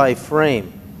frame by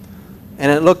frame.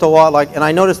 And it looked a lot like, and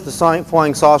I noticed the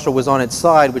flying saucer was on its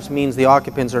side, which means the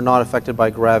occupants are not affected by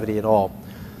gravity at all.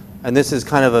 And this is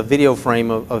kind of a video frame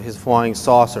of his flying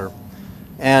saucer.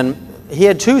 And he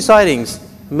had two sightings,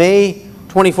 May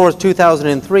 24th,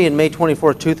 2003 and May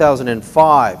 24th,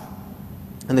 2005.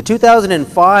 In the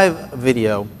 2005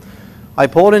 video, I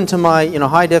pulled into my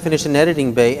high definition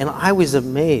editing bay and I was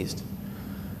amazed.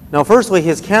 Now firstly,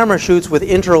 his camera shoots with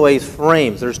interlace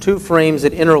frames. There's two frames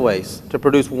that interlace to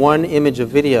produce one image of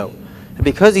video. And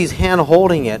because he's hand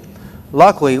holding it,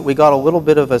 luckily we got a little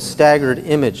bit of a staggered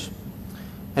image.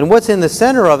 And what's in the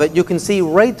center of it, you can see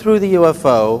right through the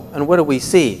UFO, and what do we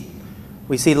see?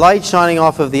 We see light shining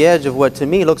off of the edge of what to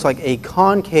me looks like a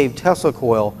concave Tesla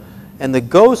coil and the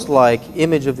ghost-like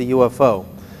image of the UFO.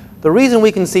 The reason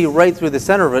we can see right through the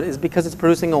center of it is because it's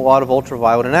producing a lot of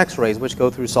ultraviolet and X-rays which go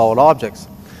through solid objects.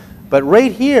 But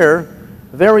right here,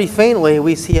 very faintly,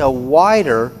 we see a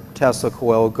wider Tesla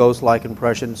coil ghost-like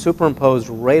impression superimposed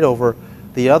right over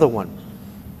the other one.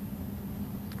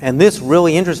 And this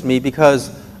really interests me because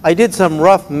I did some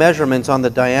rough measurements on the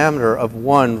diameter of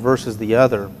one versus the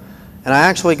other. And I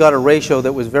actually got a ratio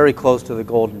that was very close to the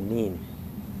golden mean.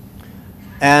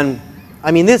 And I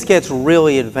mean, this gets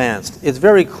really advanced. It's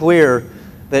very clear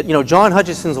that, John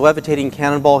Hutchison's levitating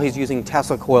cannonball, he's using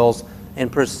Tesla coils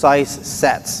in precise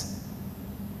sets.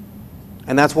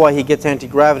 And that's why he gets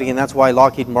anti-gravity, and that's why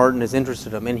Lockheed Martin is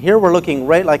interested in him. And here we're looking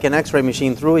right like an X-ray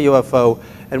machine through a UFO,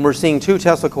 and we're seeing two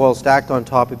Tesla coils stacked on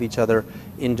top of each other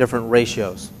in different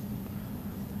ratios.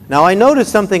 Now I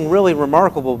noticed something really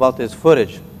remarkable about this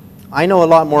footage. I know a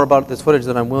lot more about this footage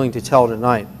than I'm willing to tell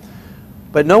tonight.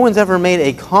 But no one's ever made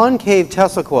a concave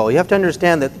Tesla coil. You have to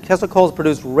understand that Tesla coils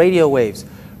produce radio waves.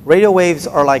 Radio waves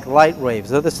are like light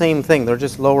waves. They're the same thing. They're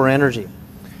just lower energy.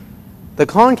 The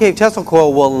concave Tesla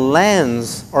coil will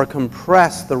lens or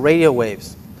compress the radio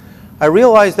waves. I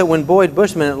realized that when Boyd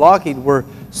Bushman at Lockheed were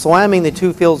slamming the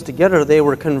two fields together, they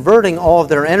were converting all of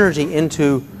their energy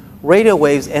into radio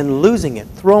waves and losing it,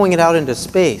 throwing it out into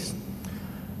space.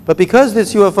 But because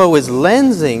this UFO is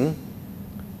lensing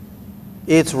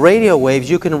its radio waves,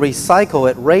 you can recycle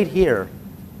it right here.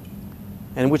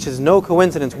 And which is no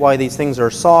coincidence why these things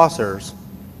are saucers.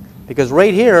 Because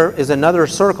right here is another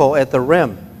circle at the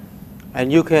rim.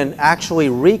 And you can actually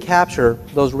recapture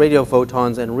those radio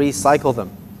photons and recycle them.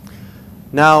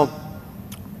 Now,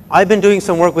 I've been doing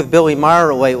some work with Billy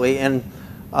Meyer lately and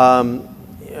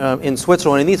in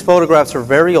Switzerland, and these photographs are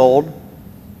very old.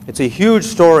 It's a huge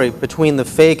story between the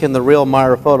fake and the real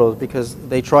Meyer photos because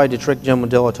they tried to trick Jim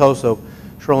Delatoso,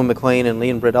 Shirley MacLaine, and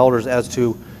Leon Britt Elders as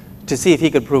to see if he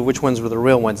could prove which ones were the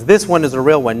real ones. This one is the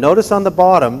real one. Notice on the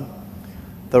bottom,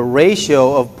 the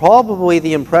ratio of probably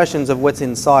the impressions of what's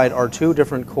inside are two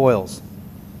different coils.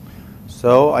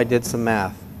 So I did some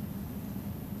math.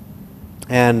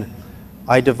 And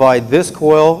I divide this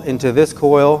coil into this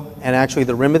coil and actually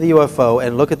the rim of the UFO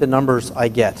and look at the numbers I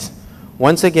get.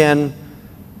 Once again,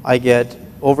 I get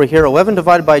over here 11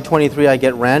 divided by 23, I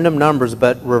get random numbers,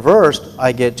 but reversed,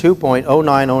 I get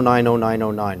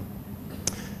 2.09090909.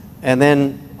 And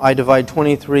then I divide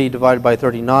 23 divided by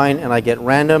 39 and I get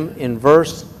random.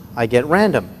 Inverse, I get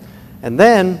random. And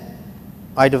then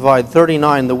I divide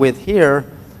 39, the width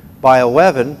here, by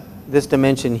 11, this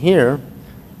dimension here,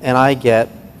 and I get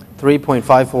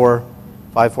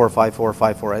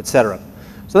 3.54545454, etc.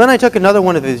 So then I took another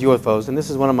one of his UFOs, and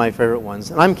this is one of my favorite ones,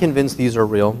 and I'm convinced these are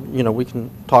real. We can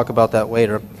talk about that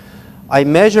later. I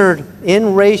measured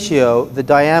in ratio the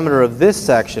diameter of this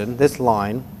section, this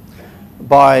line,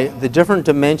 by the different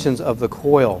dimensions of the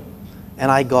coil,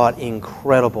 and I got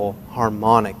incredible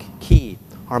harmonic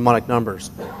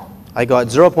numbers. I got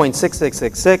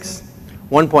 0.6666,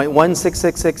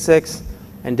 1.16666,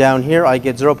 and down here I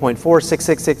get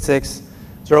 0.46666,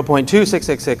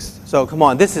 0.2666. So come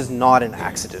on, this is not an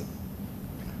accident.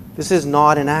 This is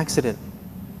not an accident.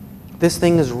 This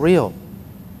thing is real.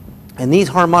 And these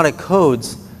harmonic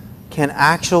codes can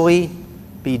actually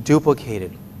be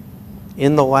duplicated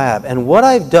in the lab. And what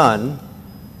I've done,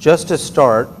 just to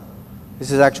start, this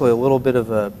is actually a little bit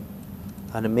of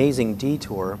an amazing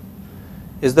detour,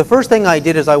 is the first thing I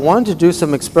did is I wanted to do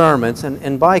some experiments,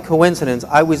 and by coincidence,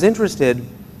 I was interested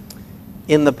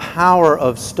in the power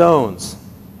of stones.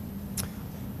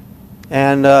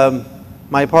 And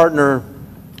my partner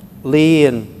Lee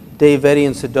and Dave Vetty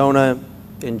and Sedona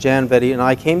and Jan Vetty and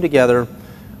I came together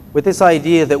with this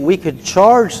idea that we could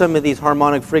charge some of these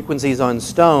harmonic frequencies on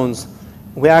stones.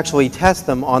 We actually test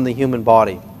them on the human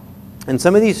body. And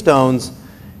some of these stones,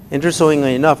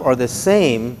 interestingly enough, are the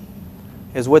same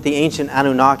is what the ancient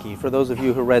Anunnaki, for those of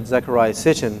you who read Zecharia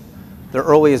Sitchin, the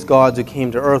earliest gods who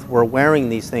came to Earth were wearing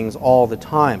these things all the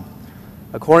time.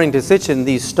 According to Sitchin,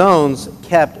 these stones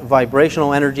kept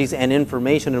vibrational energies and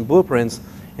information and blueprints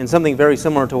in something very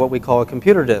similar to what we call a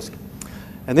computer disk.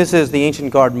 And this is the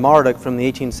ancient god Marduk from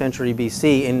the 18th century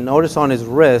BC. And notice on his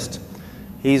wrist,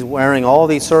 he's wearing all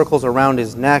these circles around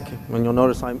his neck. And you'll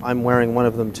notice I'm wearing one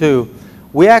of them too.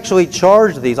 We actually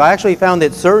charge these. I actually found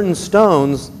that certain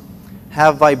stones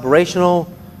have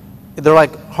vibrational, they're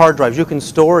like hard drives. You can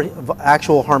store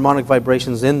actual harmonic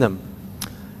vibrations in them.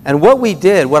 And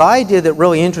what I did that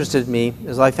really interested me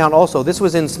is I found also, this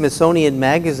was in Smithsonian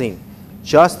Magazine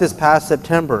just this past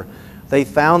September. They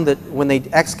found that when they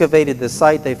excavated the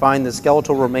site, they find the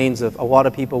skeletal remains of a lot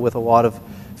of people with a lot of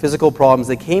physical problems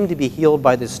that came to be healed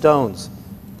by the stones.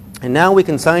 And now we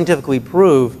can scientifically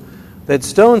prove that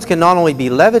stones can not only be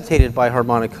levitated by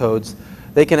harmonic codes,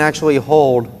 they can actually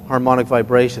hold harmonic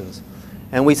vibrations.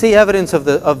 And we see evidence of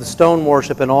the stone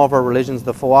worship in all of our religions,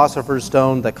 the philosopher's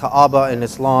stone, the Kaaba in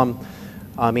Islam.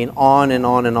 I mean, on and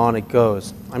on and on it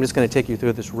goes. I'm just going to take you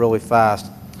through this really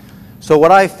fast. So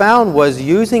what I found was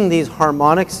using these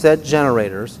harmonic set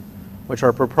generators, which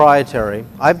are proprietary,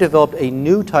 I've developed a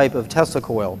new type of Tesla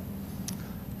coil.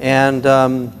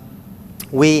 And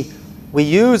we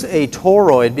use a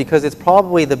toroid because it's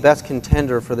probably the best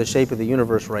contender for the shape of the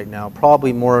universe right now,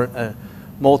 probably more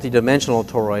multi-dimensional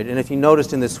toroid. And if you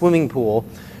noticed in the swimming pool,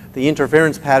 the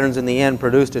interference patterns in the end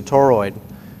produced a toroid.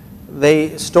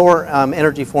 They store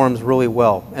energy forms really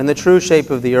well. And the true shape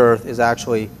of the Earth is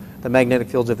actually, the magnetic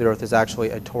fields of the Earth is actually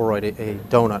a toroid, a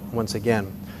donut, once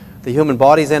again. The human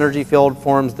body's energy field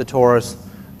forms the torus.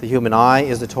 The human eye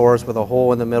is the torus with a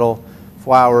hole in the middle,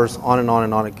 flowers, on and on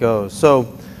and on it goes. So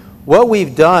what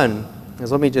we've done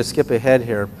is, let me just skip ahead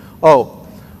here. Oh,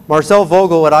 Marcel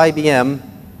Vogel at IBM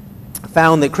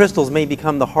found that crystals may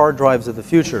become the hard drives of the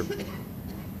future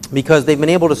because they've been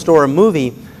able to store a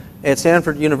movie at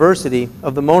Stanford University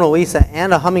of the Mona Lisa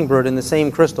and a hummingbird in the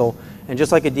same crystal, and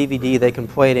just like a DVD, they can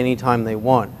play it anytime they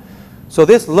want. So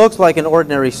this looks like an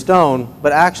ordinary stone,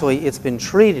 but actually it's been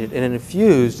treated and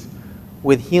infused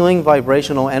with healing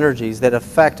vibrational energies that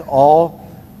affect all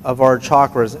of our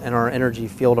chakras and our energy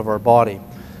field of our body.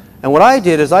 And what I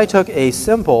did is I took a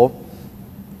simple,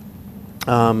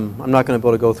 I'm not going to be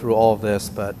able to go through all of this,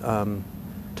 but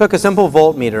took a simple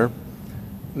voltmeter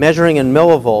measuring in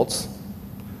millivolts,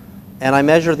 and I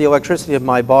measured the electricity of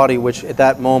my body, which at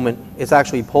that moment is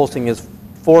actually pulsing as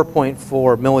 4.4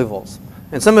 millivolts.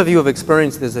 And some of you have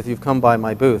experienced this if you've come by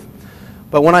my booth.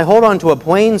 But when I hold on to a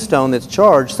plain stone that's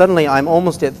charged, suddenly I'm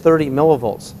almost at 30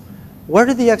 millivolts. Where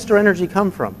did the extra energy come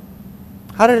from?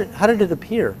 How did it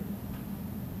appear?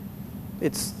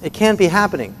 It can't be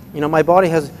happening. You know, my body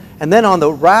has, and then on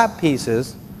the wrap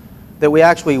pieces that we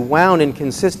actually wound in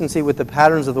consistency with the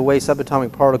patterns of the way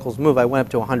subatomic particles move, I went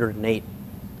up to 108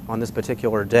 on this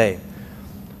particular day.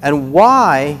 And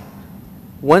why,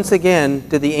 once again,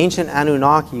 did the ancient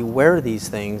Anunnaki wear these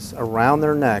things around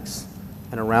their necks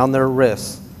and around their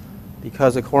wrists?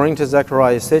 Because according to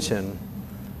Zecharia Sitchin,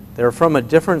 they're from a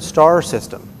different star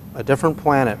system, a different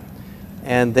planet,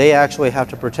 and they actually have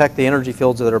to protect the energy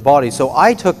fields of their bodies. So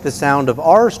I took the sound of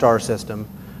our star system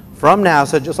from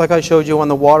NASA, just like I showed you on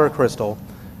the water crystal,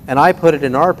 and I put it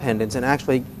in our pendants and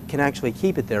can actually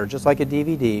keep it there, just like a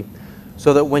DVD,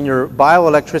 so that when your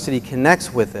bioelectricity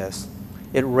connects with this,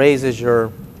 it raises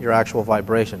your actual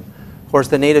vibration. Of course,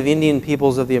 the native Indian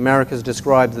peoples of the Americas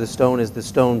described the stone as the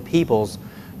stone peoples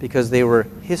because they were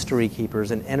history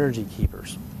keepers and energy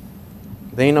keepers.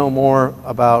 They know more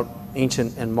about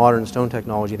ancient and modern stone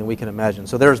technology than we can imagine.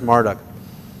 So there's Marduk.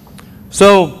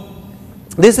 So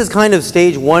this is kind of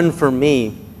stage one for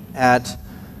me at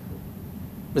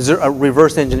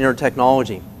reverse engineered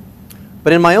technology.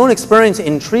 But in my own experience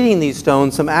in treating these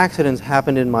stones, some accidents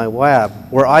happened in my lab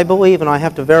where I believe, and I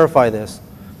have to verify this,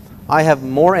 I have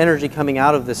more energy coming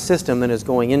out of the system than is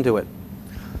going into it.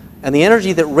 And the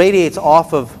energy that radiates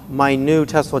off of my new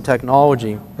Tesla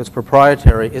technology that's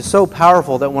proprietary is so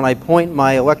powerful that when I point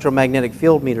my electromagnetic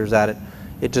field meters at it,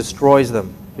 it destroys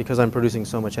them because I'm producing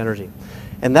so much energy.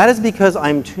 And that is because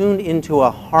I'm tuned into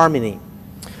a harmony.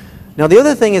 Now the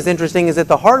other thing is interesting is that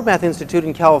the Heart Math Institute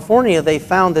in California, they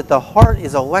found that the heart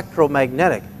is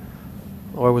electromagnetic.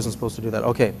 Oh, I wasn't supposed to do that.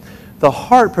 Okay. The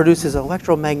heart produces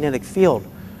electromagnetic field.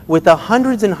 With the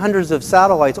hundreds and hundreds of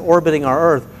satellites orbiting our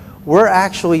Earth, we're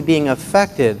actually being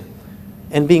affected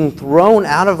and being thrown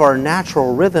out of our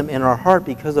natural rhythm in our heart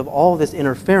because of all this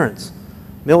interference.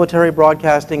 Military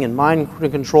broadcasting and mind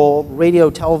control, radio,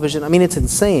 television, I mean, it's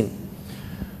insane.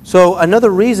 So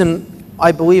another reason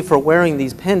I believe for wearing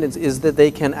these pendants is that they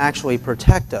can actually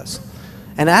protect us.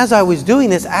 And as I was doing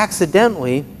this,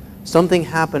 accidentally, something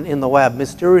happened in the lab.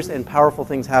 Mysterious and powerful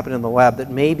things happened in the lab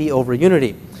that may be over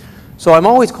Unity. So I'm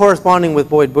always corresponding with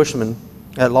Boyd Bushman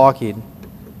at Lockheed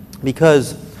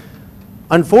because,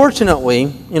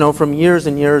 unfortunately, you know, from years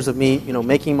and years of me, you know,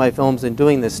 making my films and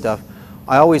doing this stuff,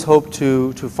 I always hoped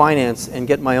to finance and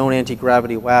get my own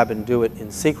anti-gravity lab and do it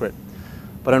in secret.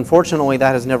 But unfortunately,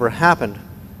 that has never happened.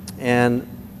 And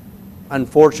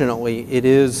unfortunately, it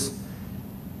is...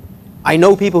 I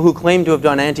know people who claim to have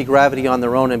done anti-gravity on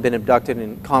their own and been abducted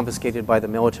and confiscated by the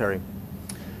military.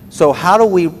 So how do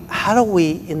we,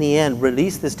 in the end,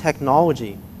 release this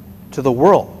technology to the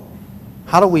world?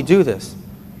 How do we do this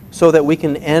so that we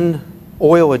can end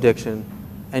oil addiction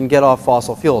and get off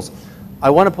fossil fuels? I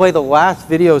want to play the last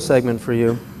video segment for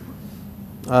you.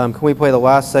 Can we play the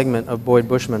last segment of Boyd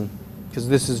Bushman? Because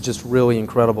this is just really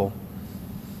incredible.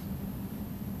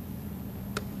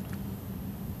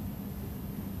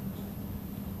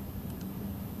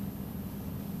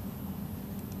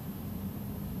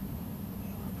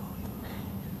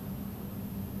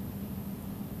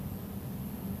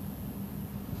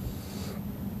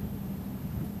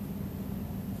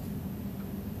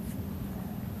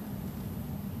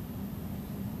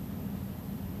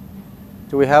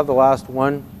 Do we have the last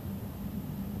one?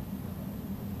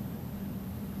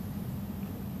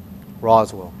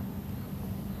 Roswell.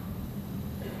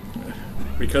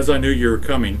 Because I knew you were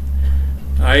coming,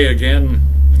 I again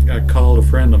called a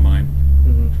friend of mine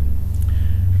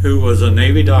who was a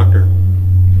Navy doctor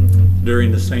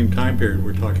during the same time period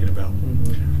we're talking about.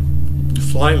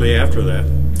 Slightly after that,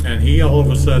 and he all of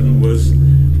a sudden was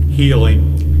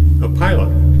healing a pilot,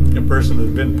 a person that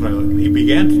had been a pilot. He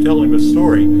began to tell him a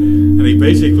story, and he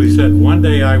basically said, one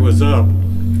day I was up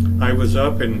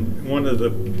in one of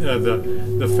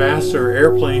the faster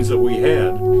airplanes that we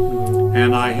had,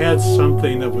 and I had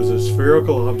something that was a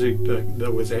spherical object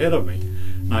that was ahead of me.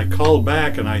 And I called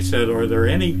back and I said, are there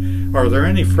any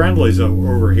friendlies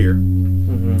over here?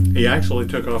 He actually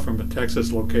took off from a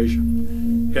Texas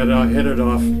location, headed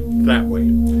off that way,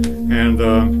 and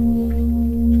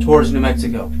towards New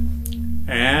Mexico.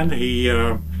 And he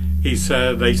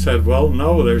said, they said, well,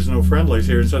 no, there's no friendlies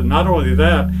here. He said, not only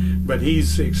that, but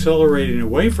he's accelerating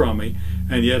away from me,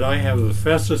 and yet I have the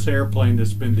fastest airplane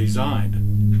that's been designed.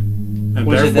 And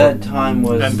which at that time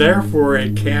was... And therefore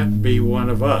it can't be one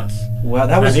of us. Well,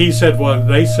 that was... And he said, well,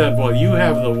 they said, well, you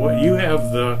have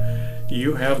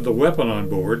the weapon on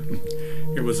board.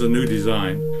 It was a new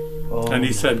design. Oh. And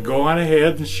he said, go on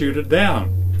ahead and shoot it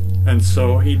down. And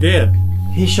so he did.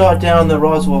 He shot down the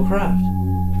Roswell craft.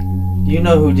 Do you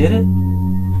know who did it?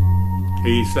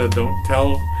 He said, don't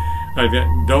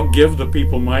give the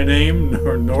people my name,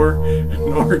 nor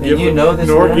give. You know this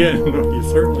man? No, you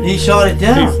certainly. He shot it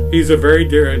down. He's a very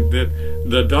dear.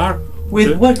 The doc.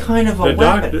 With what kind of a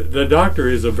weapon? The doctor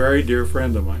is a very dear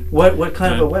friend of mine. What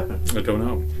kind of a weapon? I don't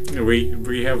know.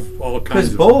 We have all kinds.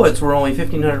 Because bullets were only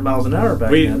 1,500 miles an hour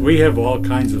back then. We have all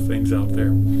kinds of things out there.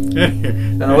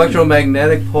 An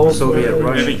electromagnetic pulse. Soviet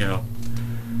Russia. Anyhow.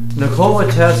 Nikola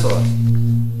Tesla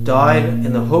died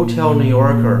in the Hotel New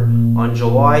Yorker on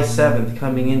July 7th,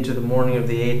 coming into the morning of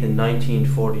the 8th in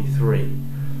 1943.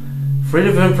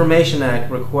 Freedom of Information Act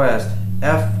request.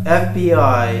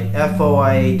 FBI,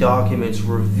 FOIA documents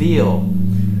reveal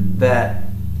that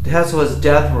Tesla's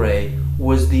death ray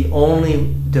was the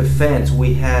only defense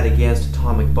we had against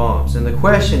atomic bombs. And the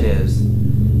question is,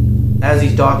 as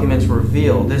these documents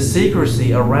reveal, this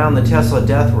secrecy around the Tesla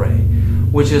death ray,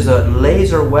 which is a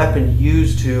laser weapon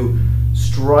used to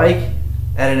strike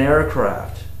at an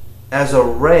aircraft as a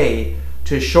ray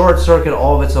to short circuit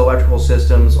all of its electrical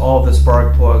systems, all of the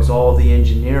spark plugs, all of the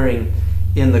engineering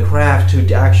in the craft to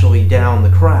actually down the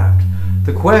craft.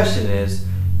 The question is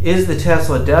the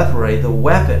Tesla death ray the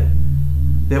weapon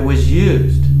that was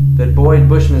used, that Boyd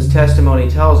Bushman's testimony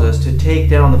tells us, to take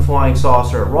down the flying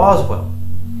saucer at Roswell?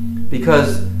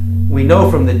 Because we know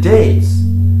from the dates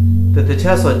that the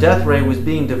Tesla death ray was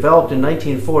being developed in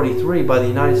 1943 by the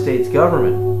United States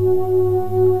government,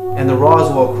 and the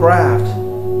Roswell craft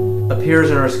appears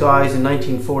in our skies in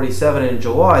 1947 in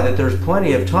July, that there's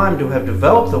plenty of time to have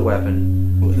developed the weapon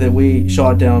that we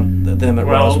shot down them at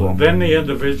Roswell. Well, then the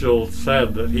individual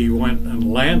said that he went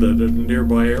and landed at a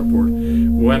nearby airport,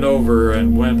 went over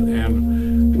and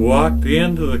walked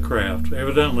into the craft.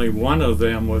 Evidently one of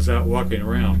them was out walking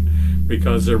around,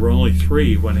 because there were only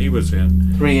 3 when he was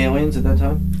in. 3 aliens at that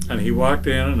time? And he walked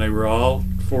in and they were all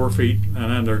 4 feet and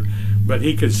under, but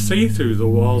he could see through the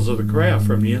walls of the craft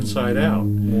from the inside out.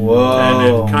 Whoa. And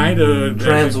it kind of...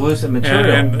 Translucent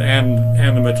material.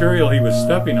 And the material he was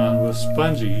stepping on was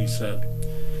spongy, he said.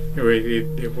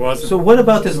 It wasn't. So what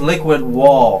about this liquid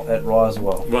wall at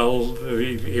Roswell? Well,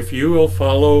 if you will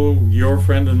follow your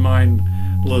friend and mine,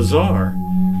 Lazar,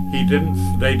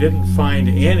 they didn't find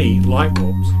any light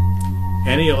bulbs,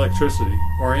 any electricity,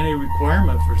 or any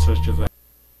requirement for such a thing.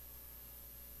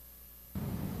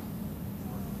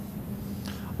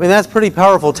 I mean, that's pretty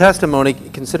powerful testimony,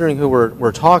 considering who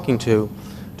we're talking to.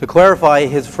 To clarify,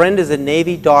 his friend is a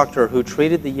Navy doctor who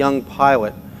treated the young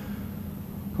pilot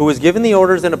who was given the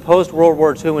orders in a post-World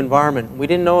War II environment. We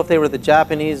didn't know if they were the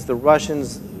Japanese, the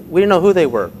Russians. We didn't know who they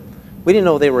were. We didn't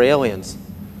know they were aliens.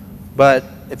 But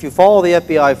if you follow the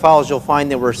FBI files, you'll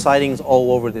find there were sightings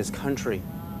all over this country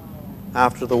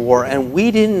after the war. And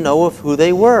we didn't know of who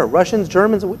they were. Russians,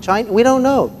 Germans, China, we don't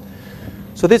know.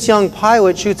 So this young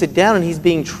pilot shoots it down, and he's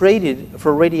being treated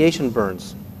for radiation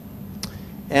burns.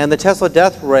 And the Tesla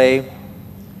death ray,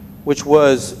 which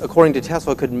was, according to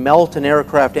Tesla, could melt an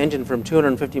aircraft engine from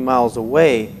 250 miles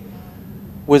away,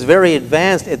 was very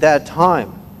advanced at that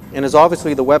time, and is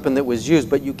obviously the weapon that was used,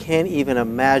 but you can't even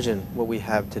imagine what we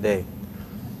have today.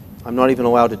 I'm not even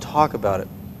allowed to talk about it.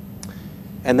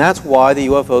 And that's why the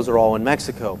UFOs are all in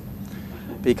Mexico,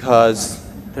 because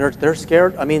they're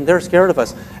scared. I mean, they're scared of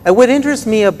us. And what interests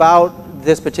me about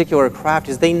this particular craft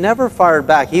is they never fired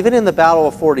back. Even in the Battle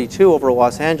of 42 over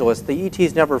Los Angeles, the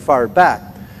ETs never fired back.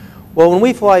 Well, when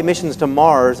we fly missions to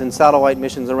Mars and satellite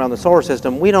missions around the solar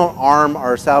system, we don't arm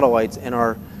our satellites and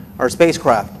our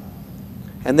spacecraft.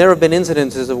 And there have been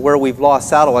incidences of where we've lost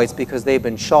satellites because they've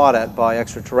been shot at by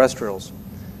extraterrestrials.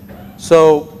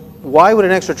 So why would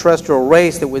an extraterrestrial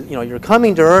race that would, you're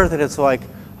coming to Earth and it's like,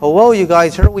 hello, you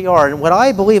guys, here we are. And what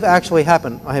I believe actually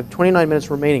happened, I have 29 minutes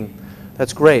remaining.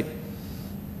 That's great.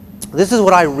 This is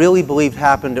what I really believed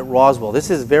happened at Roswell. This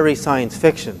is very science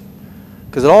fiction,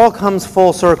 because it all comes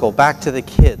full circle, back to the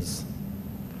kids.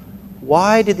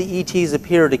 Why did the ETs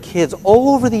appear to kids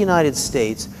all over the United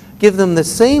States, give them the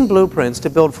same blueprints to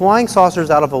build flying saucers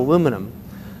out of aluminum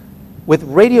with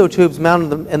radio tubes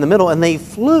mounted in the middle, and they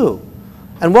flew?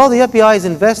 And while the FBI is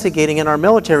investigating in our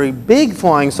military big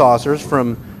flying saucers,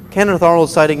 from Kenneth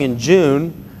Arnold's sighting in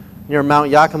June near Mount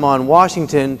Yakima in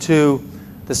Washington to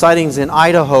the sightings in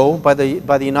Idaho by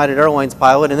the United Airlines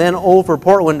pilot, and then over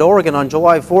Portland, Oregon on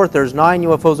July 4th, there's 9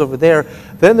 UFOs over there.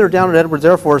 Then they're down at Edwards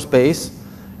Air Force Base,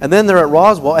 and then they're at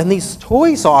Roswell, and these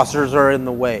toy saucers are in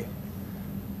the way.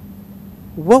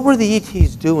 What were the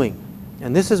ETs doing?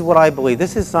 And this is what I believe.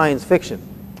 This is science fiction.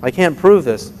 I can't prove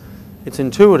this. It's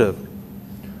intuitive.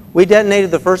 We detonated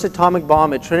the first atomic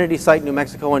bomb at Trinity Site, New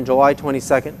Mexico on July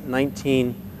 22nd,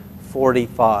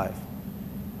 1945.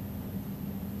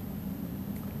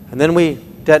 And then we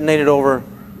detonated over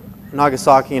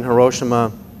Nagasaki and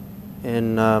Hiroshima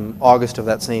in August of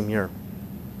that same year.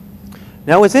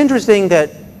 Now it's interesting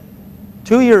that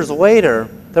 2 years later,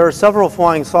 there are several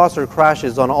flying saucer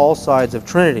crashes on all sides of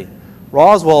Trinity.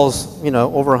 Roswell's,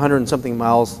 over 100 and something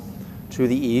miles to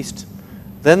the east.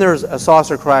 Then there's a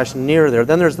saucer crash near there.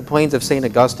 Then there's the plains of St.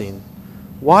 Augustine.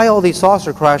 Why all these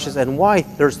saucer crashes, and why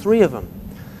there's 3 of them?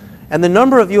 And the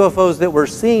number of UFOs that were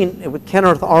seen with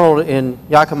Kenneth Arnold in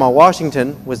Yakima,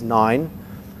 Washington was 9.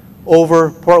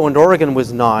 Over Portland, Oregon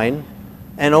was 9.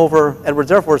 And over Edwards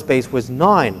Air Force Base was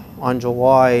 9 on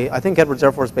July, I think Edwards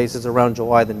Air Force Base is around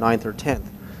July the 9th or 10th.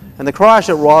 And the crash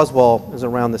at Roswell is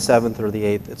around the 7th or the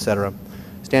 8th, etc.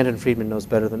 Stanton Friedman knows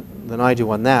better than I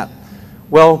do on that.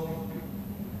 Well,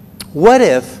 what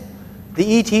if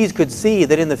the ETs could see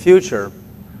that in the future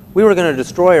we were going to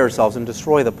destroy ourselves and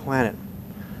destroy the planet?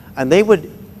 And they would,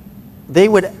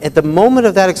 at the moment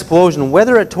of that explosion,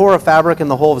 whether it tore a fabric in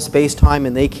the hole of space-time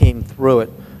and they came through it,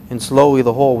 and slowly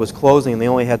the hole was closing and they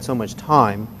only had so much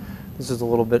time. This is a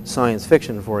little bit science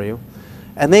fiction for you.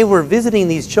 And they were visiting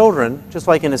these children, just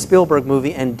like in a Spielberg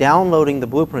movie, and downloading the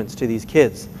blueprints to these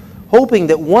kids, hoping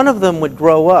that one of them would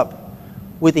grow up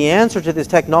with the answer to this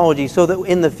technology so that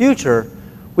in the future,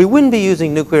 we wouldn't be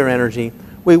using nuclear energy,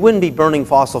 we wouldn't be burning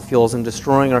fossil fuels and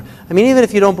destroying our... I mean, even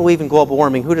if you don't believe in global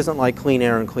warming, who doesn't like clean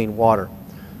air and clean water?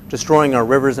 Destroying our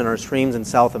rivers and our streams in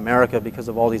South America because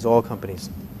of all these oil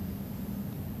companies.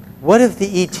 What if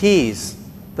the ETs,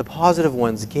 the positive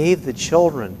ones, gave the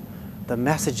children the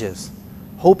messages,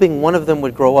 hoping one of them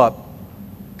would grow up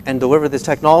and deliver this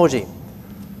technology?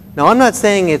 Now, I'm not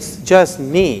saying it's just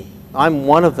me. I'm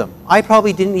one of them. I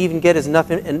probably didn't even get as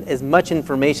much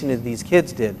information as these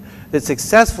kids did that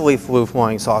successfully flew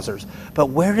flying saucers. But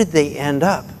where did they end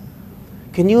up?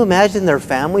 Can you imagine their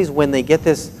families when they get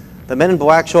this? The men in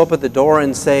black show up at the door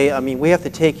and say, I mean, we have to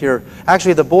take your...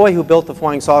 Actually, the boy who built the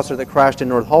flying saucer that crashed in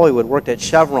North Hollywood worked at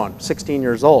Chevron, 16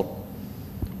 years old.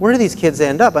 Where do these kids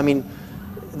end up? I mean,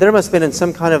 there must have been in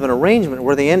some kind of an arrangement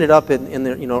where they ended up in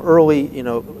the early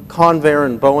Convair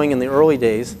and Boeing in the early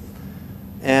days.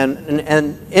 And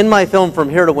in my film From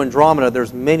Here to Windromeda,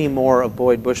 there's many more of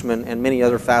Boyd Bushman and many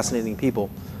other fascinating people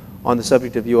on the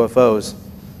subject of UFOs.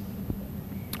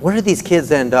 Where did these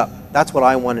kids end up? That's what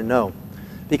I want to know.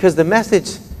 Because the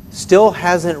message still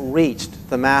hasn't reached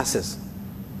the masses.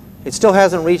 It still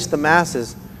hasn't reached the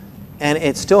masses, and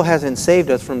it still hasn't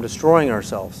saved us from destroying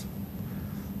ourselves.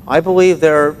 I believe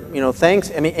there,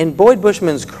 and Boyd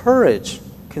Bushman's courage,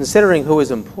 considering who his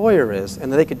employer is,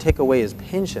 and that they could take away his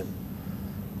pension.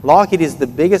 Lockheed is the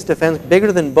biggest defense,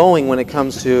 bigger than Boeing when it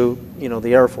comes to,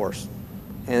 the Air Force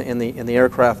and the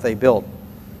aircraft they built.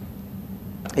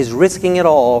 Is risking it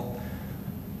all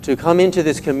to come into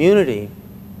this community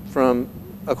from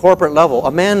a corporate level,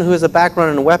 a man who has a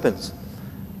background in weapons.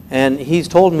 And he's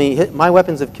told me, my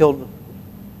weapons have killed,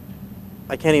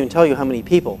 I can't even tell you how many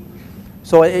people.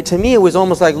 So to me, it was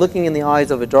almost like looking in the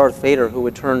eyes of a Darth Vader who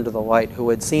had turned to the light, who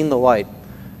had seen the light.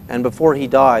 And before he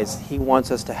dies, he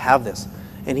wants us to have this.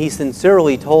 And he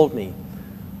sincerely told me,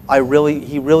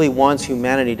 he really wants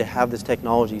humanity to have this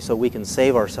technology so we can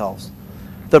save ourselves.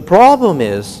 The problem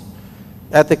is,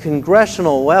 at the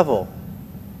congressional level,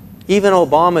 even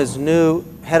Obama's new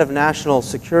head of national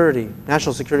security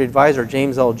advisor,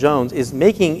 James L. Jones, is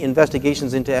making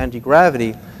investigations into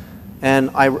anti-gravity. And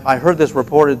I heard this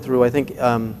reported through, I think,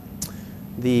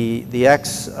 the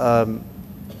X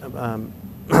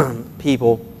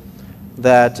people,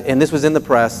 that, and this was in the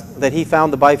press, that he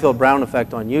found the Byfield-Brown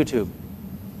effect on YouTube.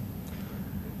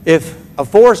 If a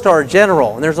 4-star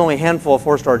general, and there's only a handful of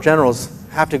 4-star generals,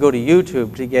 have to go to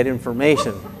YouTube to get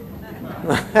information.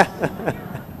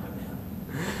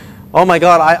 Oh my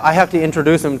God, I have to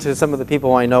introduce him to some of the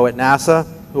people I know at NASA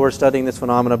who are studying this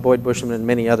phenomena, Boyd Bushman and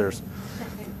many others.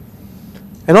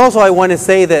 And also I want to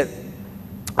say that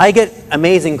I get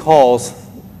amazing calls,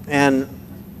 and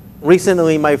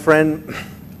recently my friend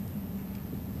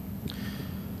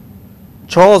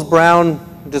Charles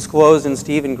Brown disclosed in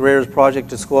Stephen Greer's Project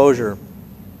Disclosure.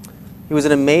 He was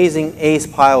an amazing ace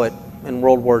pilot in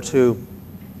World War II.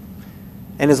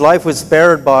 And his life was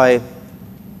spared by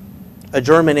a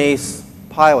German ace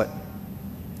pilot.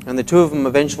 And the two of them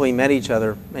eventually met each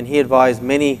other, and he advised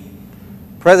many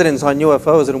presidents on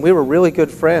UFOs, and we were really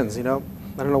good friends, I don't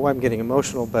know why I'm getting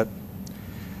emotional, but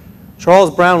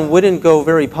Charles Brown wouldn't go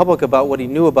very public about what he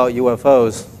knew about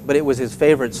UFOs, but it was his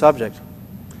favorite subject.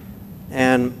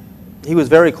 And he was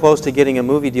very close to getting a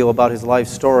movie deal about his life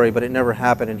story, but it never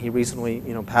happened, and he recently,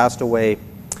 passed away.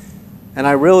 And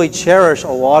I really cherish a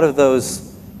lot of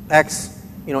those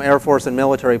Air Force and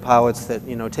military pilots that,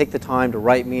 take the time to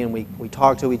write me, and we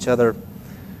talk to each other,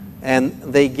 and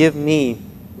they give me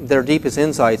their deepest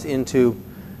insights into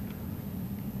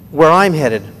where I'm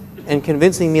headed and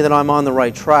convincing me that I'm on the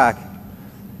right track.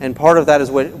 And part of that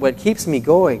is what keeps me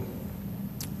going.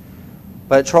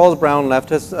 But Charles Brown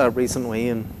left us recently,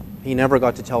 and he never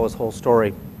got to tell his whole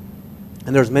story.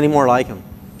 And there's many more like him.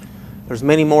 There's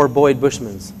many more Boyd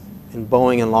Bushmans in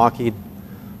Boeing and Lockheed.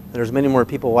 There's many more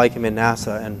people like him in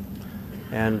NASA,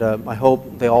 and I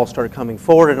hope they all start coming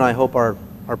forward, and I hope our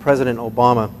President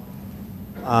Obama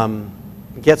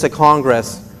gets a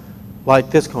Congress like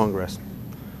this Congress.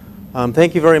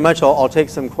 Thank you very much. I'll take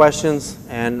some questions,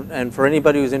 and for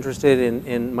anybody who's interested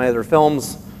in my other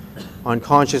films on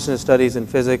consciousness studies and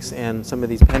physics and some of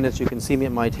these pendants, you can see me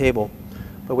at my table.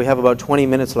 But we have about 20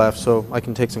 minutes left, so I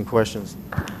can take some questions.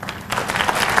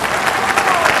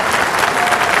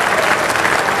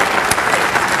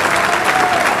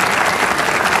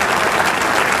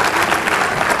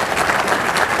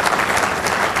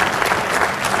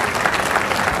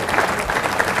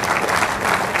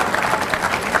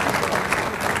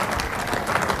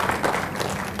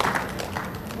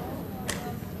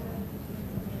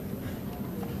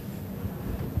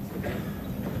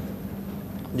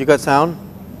 You got sound?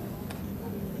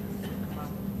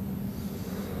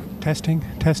 Testing,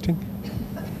 testing.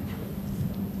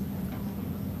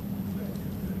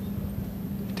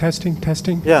 Testing,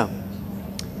 testing. Yeah.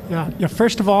 Yeah,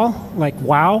 first of all,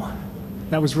 wow,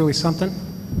 that was really something.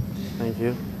 Thank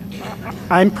you.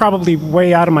 I'm probably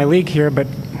way out of my league here, but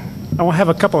I will have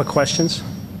a couple of questions.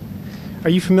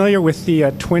 Are you familiar with the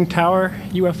Twin Tower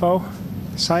UFO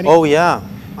sighting? Oh, yeah.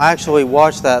 I actually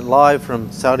watched that live from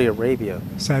Saudi Arabia.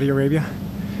 Saudi Arabia?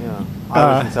 Yeah.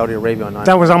 I was in Saudi Arabia on 9/11.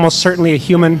 That was almost certainly a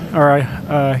human, or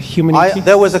a human ET?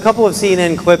 There was a couple of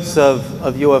CNN clips of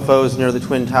UFOs near the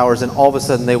Twin Towers, and all of a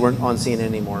sudden they weren't on CNN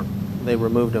anymore. They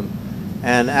removed them.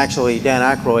 And actually, Dan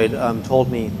Aykroyd told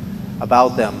me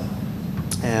about them.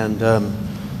 And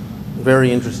very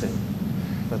interesting.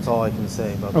 That's all I can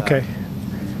say about that. Okay.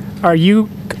 Are you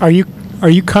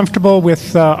comfortable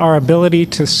with our ability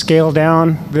to scale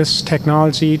down this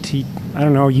technology to, I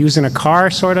don't know, use in a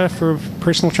car sort of for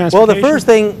personal transportation? Well, the first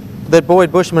thing that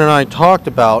Boyd Bushman and I talked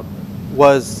about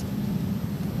was,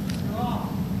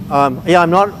 I'm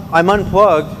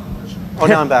unplugged. Oh,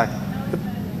 now I'm back.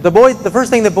 The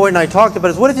first thing that Boyd and I talked about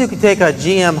is, what if you could take a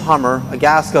GM Hummer, a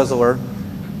gas guzzler,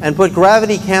 and put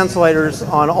gravity cancellators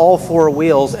on all four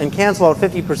wheels and cancel out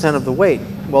 50% of the weight?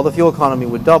 Well, the fuel economy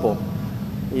would double.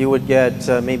 You would get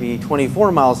maybe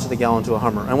 24 miles to the gallon to a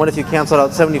Hummer. And what if you canceled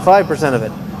out 75% of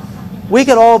it? We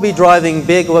could all be driving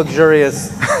big,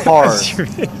 luxurious cars.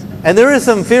 And there is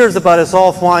some fears about us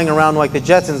all flying around like the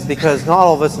Jetsons, because not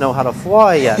all of us know how to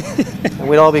fly yet. And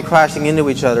we'd all be crashing into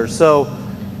each other. So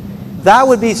that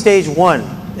would be stage one.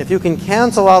 If you can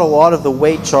cancel out a lot of the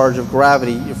weight charge of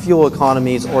gravity, your fuel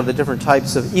economies or the different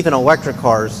types of even electric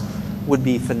cars would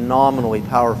be phenomenally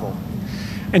powerful.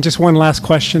 And just one last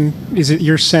question. Is it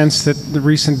your sense that the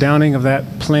recent downing of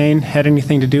that plane had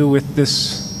anything to do with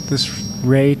this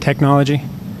ray technology?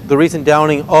 The recent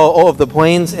downing of the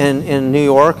planes in New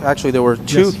York? Actually, there were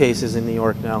two Yes. cases in New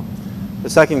York now. The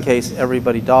second case,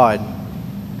 everybody died.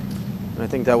 And I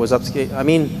think that was upscale. I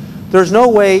mean, there's no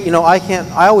way,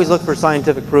 I always look for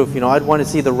scientific proof. I'd want to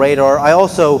see the radar. I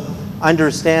also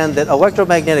understand that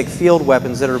electromagnetic field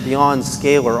weapons that are beyond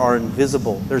scalar are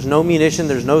invisible. There's no munition,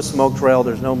 there's no smoke trail,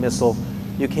 there's no missile.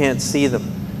 You can't see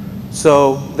them.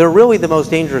 So they're really the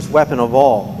most dangerous weapon of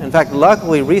all. In fact,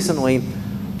 luckily, recently,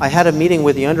 I had a meeting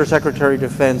with the Undersecretary of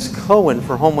Defense Cohen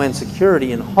for Homeland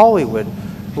Security in Hollywood,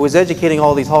 who was educating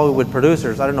all these Hollywood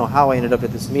producers. I don't know how I ended up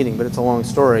at this meeting, but it's a long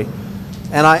story.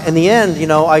 And in the end,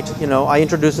 I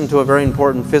introduced him to a very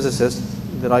important physicist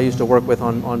that I used to work with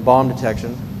on bomb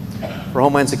detection for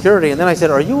Homeland Security. And then I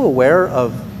said, are you aware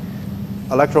of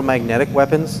electromagnetic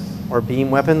weapons or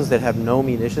beam weapons that have no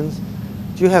munitions?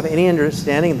 Do you have any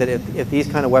understanding that if these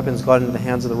kind of weapons got into the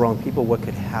hands of the wrong people, what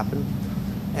could happen?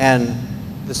 And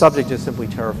the subject just simply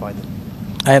terrified them.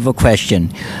 I have a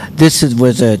question. This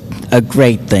was a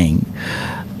great thing.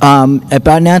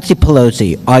 About Nancy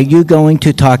Pelosi, are you going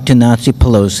to talk to Nancy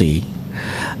Pelosi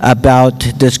about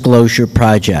Disclosure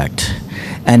Project?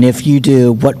 And if you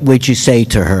do, what would you say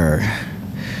to her?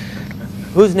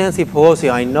 Who's Nancy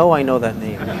Pelosi? I know that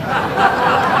name.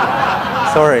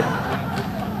 Sorry.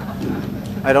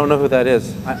 I don't know who that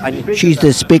is. She's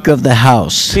the Speaker of the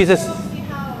House. She's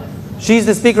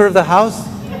the Speaker of the House?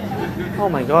 Oh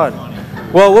my God.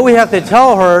 Well, what we have to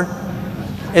tell her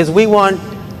is we want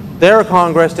their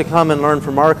Congress to come and learn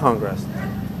from our Congress.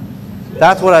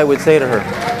 That's what I would say to her.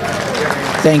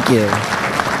 Thank you.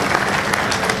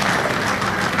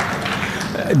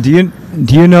 Do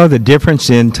you know the difference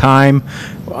in time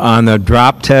on the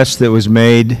drop test that was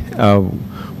made,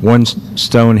 one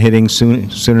stone hitting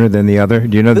sooner than the other?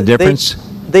 Do you know the difference?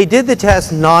 They did the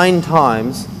test 9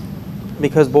 times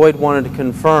because Boyd wanted to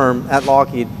confirm at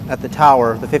Lockheed, at the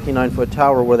tower, the 59-foot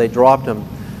tower where they dropped him.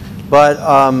 But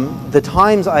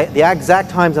the exact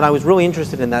times, and I was really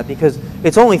interested in that because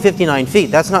it's only 59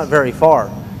 feet. That's not very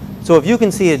far. So if you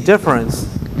can see a difference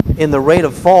in the rate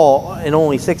of fall in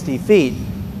only 60 feet,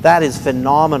 that is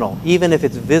phenomenal, even if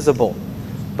it's visible.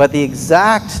 But the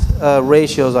exact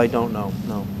ratios, I don't know.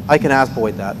 No, I can ask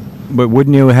Boyd that. But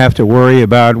wouldn't you have to worry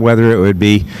about whether it would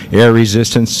be air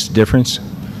resistance difference?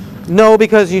 No,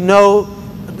 because you know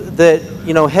that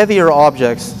heavier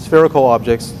objects, spherical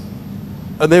objects,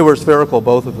 and they were spherical,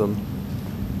 both of them.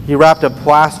 He wrapped a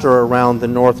plaster around the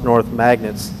north-north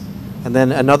magnets, and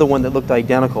then another one that looked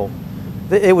identical.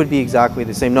 It would be exactly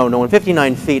the same. No, in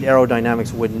 59 feet,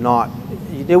 aerodynamics would not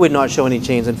show any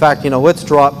change. In fact, let's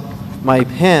drop my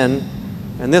pen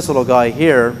and this little guy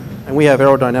here, and we have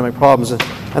aerodynamic problems,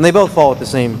 and they both fall at the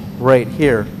same rate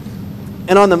here.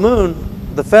 And on the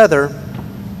moon, the feather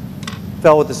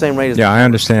fell at the same rate as Yeah, I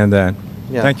understand that.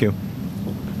 Yeah. Thank you.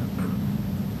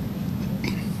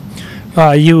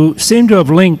 You seem to have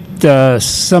linked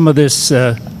some of this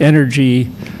energy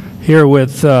here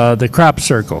with the crop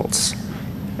circles.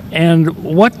 And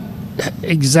what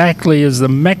exactly is the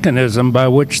mechanism by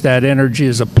which that energy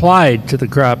is applied to the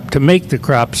crop to make the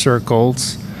crop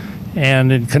circles?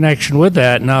 And in connection with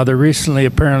that, now there recently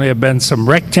apparently have been some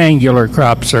rectangular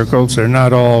crop circles. They're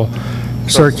not all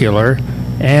circular.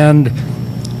 And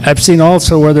I've seen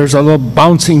also where there's a little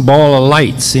bouncing ball of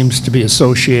light seems to be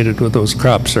associated with those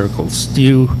crop circles.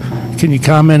 Can you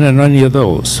comment on any of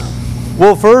those?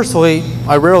 Well, firstly,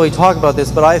 I rarely talk about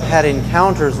this, but I've had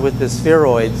encounters with the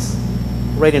spheroids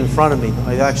right in front of me.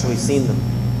 I've actually seen them.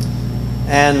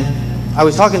 And I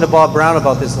was talking to Bob Brown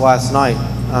about this last night,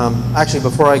 actually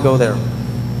before I go there.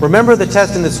 Remember the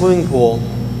test in the swimming pool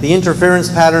The interference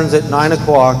patterns at 9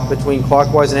 o'clock between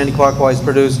clockwise and anti-clockwise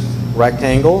produce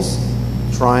rectangles,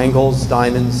 triangles,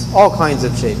 diamonds, all kinds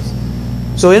of shapes.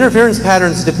 So interference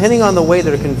patterns, depending on the way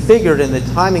they're configured and the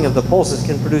timing of the pulses,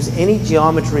 can produce any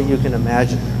geometry you can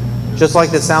imagine. Just like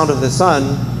the sound of the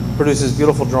sun produces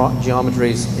beautiful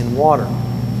geometries in water.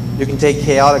 You can take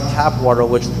chaotic tap water,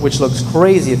 which looks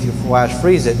crazy if you flash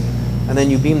freeze it, and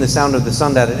then you beam the sound of the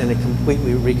sun at it and it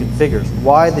completely reconfigures.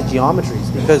 Why the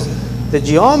geometries? Because the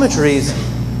geometries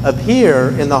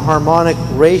appear in the harmonic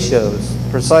ratios,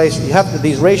 precise.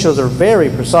 These ratios are very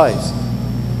precise.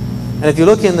 And if you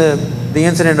look in the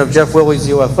incident of Jeff Willey's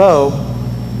UFO,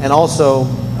 and also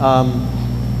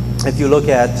if you look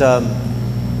at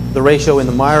the ratio in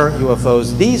the Meyer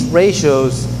UFOs, these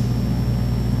ratios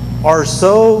are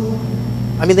so,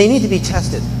 I mean, they need to be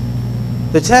tested.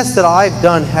 The tests that I've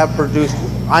done have produced,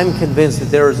 I'm convinced that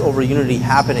there is over unity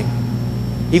happening.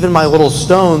 Even my little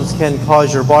stones can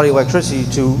cause your body electricity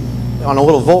to, on a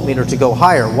little voltmeter, to go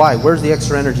higher. Why? Where's the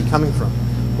extra energy coming from?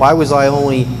 Why was I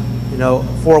only,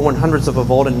 4/100ths of a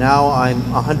volt and now I'm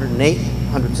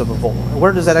 108/100ths of a volt?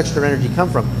 Where does that extra energy come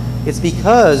from? It's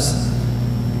because,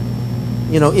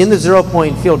 in the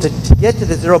 0-point field, to get to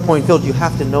the 0-point field, you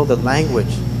have to know the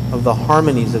language of the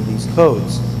harmonies of these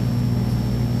codes.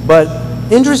 But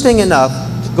interesting enough,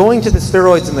 going to the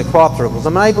spheroids and the crop circles,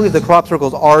 I believe the crop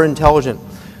circles are intelligent.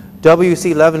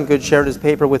 W.C. Levengood shared his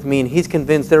paper with me, and he's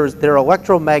convinced there are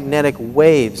electromagnetic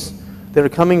waves that are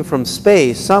coming from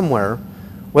space somewhere.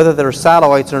 Whether they're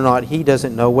satellites or not, he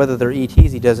doesn't know. Whether they're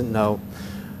ETs, he doesn't know.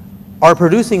 Are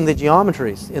producing the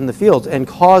geometries in the fields and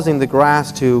causing the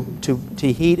grass to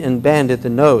heat and bend at the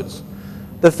nodes.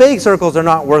 The fake circles are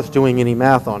not worth doing any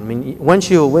math on. I mean, once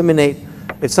you eliminate,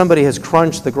 if somebody has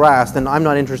crunched the grass, then I'm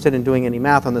not interested in doing any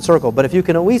math on the circle. But if you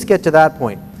can at least get to that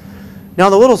point. Now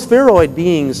the little spheroid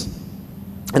beings,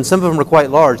 and some of them are quite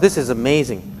large, this is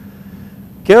amazing.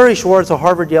 Gary Schwartz, a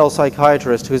Harvard-Yale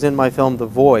psychiatrist who's in my film The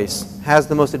Voice, has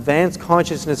the most advanced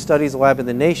consciousness studies lab in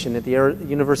the nation at the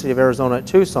University of Arizona at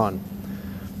Tucson.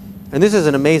 And this is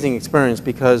an amazing experience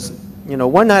because,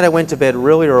 one night I went to bed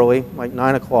really early, like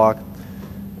 9 o'clock,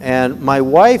 and my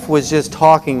wife was just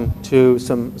talking to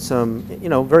some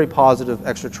very positive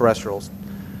extraterrestrials.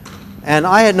 And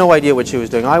I had no idea what she was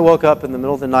doing. I woke up in the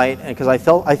middle of the night, and because I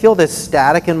feel this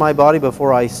static in my body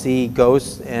before I see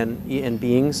ghosts and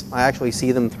beings. I actually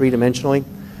see them three-dimensionally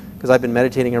because I've been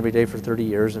meditating every day for 30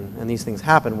 years, and these things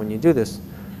happen when you do this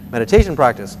meditation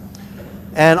practice.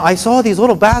 And I saw these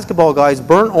little basketball guys,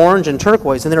 burnt orange and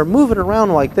turquoise, and they were moving around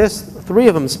like this, 3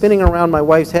 of them spinning around my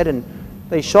wife's head, and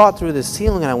they shot through the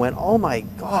ceiling, and I went, oh my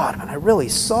God, man, I really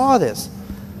saw this.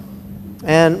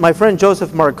 And my friend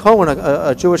Joseph Mark Cohen,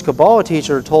 a Jewish Kabbalah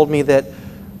teacher, told me that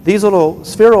these little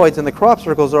spheroids in the crop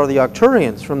circles are the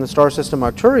Arcturians from the star system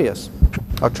Arcturus.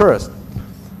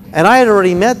 And I had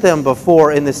already met them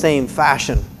before in the same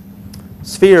fashion.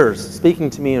 Spheres,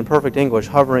 speaking to me in perfect English,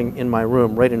 hovering in my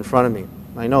room right in front of me.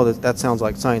 I know that sounds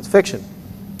like science fiction.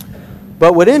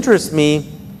 But what interests me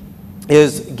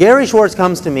is Gary Schwartz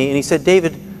comes to me and he said,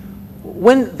 David,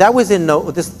 when that was in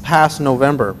this past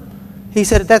November, he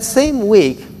said that same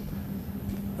week,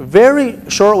 very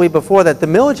shortly before that, the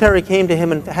military came to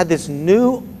him and had this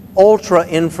new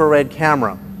ultra-infrared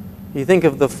camera. You think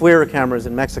of the FLIR cameras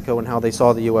in Mexico and how they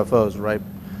saw the UFOs, right?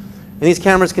 And these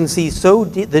cameras can see so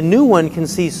deep, the new one can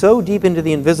see so deep into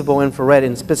the invisible infrared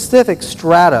in specific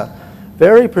strata,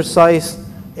 very precise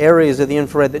areas of the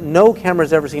infrared that no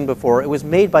camera's ever seen before. It was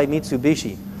made by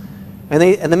Mitsubishi.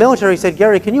 And the military said,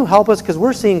 Gary, can you help us? Because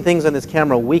we're seeing things on this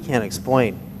camera we can't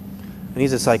explain. And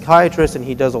he's a psychiatrist, and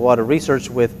he does a lot of research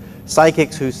with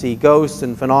psychics who see ghosts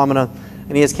and phenomena.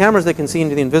 And he has cameras that can see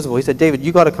into the invisible. He said, David,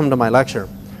 you got to come to my lecture.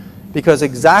 Because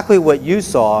exactly what you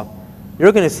saw,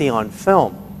 you're going to see on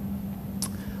film.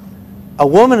 A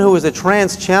woman who was a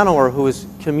trance channeler who was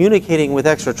communicating with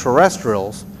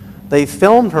extraterrestrials, they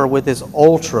filmed her with this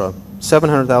ultra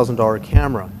 $700,000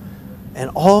 camera.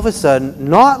 And all of a sudden,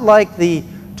 not like the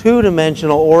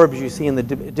two-dimensional orbs you see in the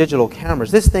digital cameras,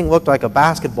 this thing looked like a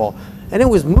basketball. And it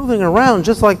was moving around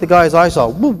just like the guys I saw,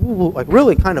 woo, woo, woo, like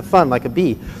really kind of fun, like a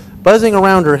bee, buzzing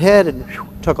around her head and whew,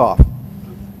 took off.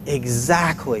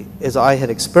 Exactly as I had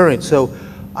experienced. So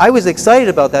I was excited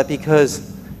about that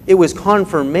because it was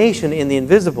confirmation in the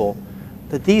invisible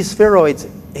that these spheroids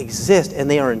exist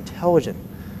and they are intelligent.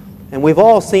 And we've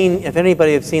all seen, if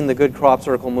anybody has seen the good crop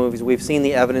circle movies, we've seen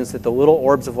the evidence that the little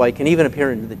orbs of light can even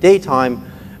appear in the daytime,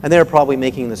 and they're probably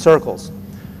making the circles.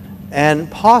 And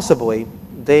possibly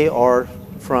they are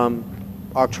from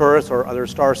Arcturus or other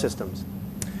star systems.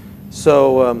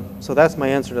 So, so that's my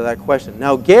answer to that question.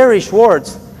 Now, Gary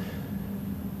Schwartz,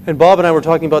 And Bob and I were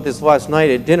talking about this last night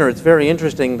at dinner. It's very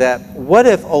interesting that what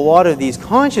if a lot of these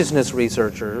consciousness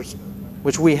researchers,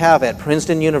 which we have at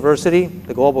Princeton University,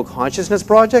 the Global Consciousness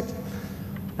Project,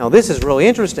 now this is really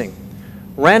interesting.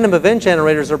 Random event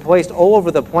generators are placed all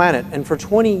over the planet, and for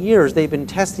 20 years they've been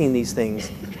testing these things,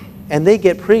 and they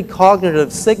get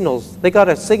precognitive signals. They got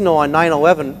a signal on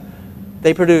 9/11.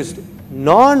 They produced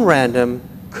non-random,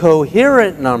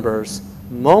 coherent numbers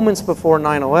moments before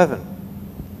 9/11.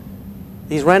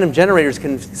 These random generators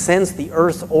can sense the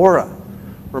Earth's aura.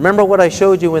 Remember what I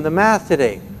showed you in the math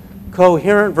today?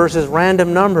 Coherent versus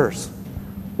random numbers.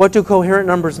 What do coherent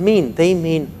numbers mean? They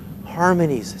mean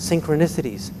harmonies,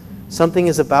 synchronicities. Something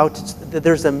is about to,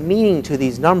 there's a meaning to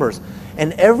these numbers.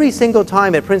 And every single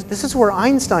time at Princeton, this is where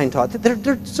Einstein taught.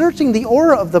 They're searching the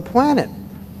aura of the planet.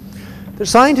 The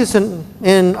scientists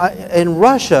in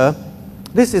Russia,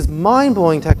 this is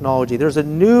mind-blowing technology. There's a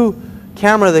new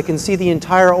camera that can see the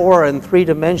entire aura in 3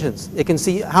 dimensions. It can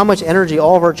see how much energy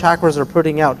all of our chakras are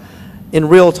putting out in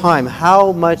real time,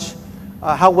 how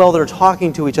well they're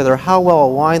talking to each other, how well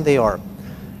aligned they are.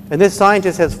 And this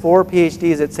scientist has 4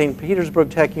 PhDs at St. Petersburg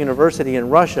Tech University in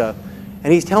Russia,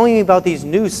 and he's telling me about these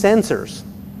new sensors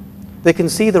that can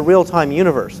see the real-time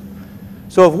universe.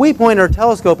 So if we point our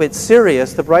telescope at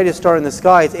Sirius, the brightest star in the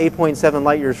sky, it's 8.7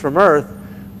 light years from Earth,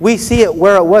 we see it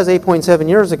where it was 8.7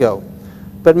 years ago.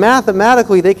 But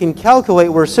mathematically, they can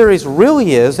calculate where Sirius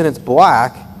really is, and it's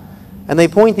black, and they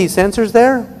point these sensors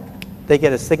there, they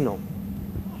get a signal.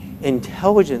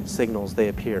 Intelligent signals, they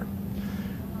appear.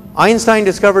 Einstein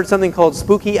discovered something called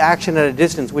spooky action at a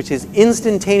distance, which is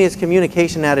instantaneous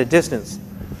communication at a distance.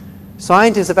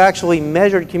 Scientists have actually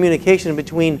measured communication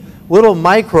between little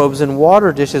microbes in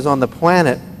water dishes on the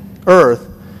planet Earth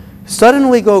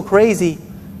suddenly go crazy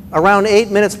around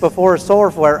 8 minutes before a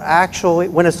solar flare actually,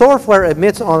 when a solar flare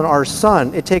emits on our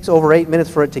sun, it takes over 8 minutes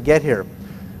for it to get here.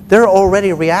 They're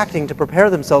already reacting to prepare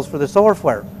themselves for the solar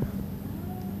flare.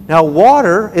 Now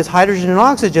water is hydrogen and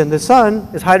oxygen. The sun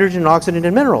is hydrogen, oxygen,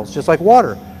 and minerals, just like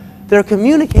water. They're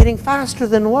communicating faster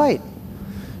than light.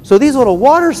 So these little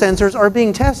water sensors are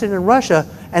being tested in Russia,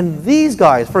 and these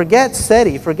guys, forget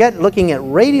SETI, forget looking at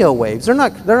radio waves. They're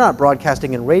not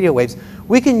broadcasting in radio waves.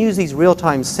 We can use these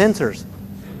real-time sensors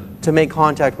to make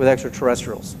contact with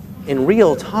extraterrestrials in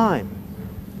real time.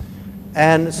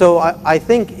 And so I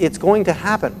think it's going to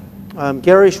happen.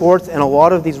 Gary Schwartz and a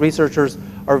lot of these researchers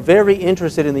are very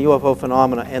interested in the UFO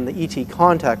phenomena and the ET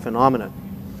contact phenomena.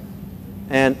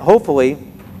 And hopefully,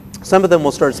 some of them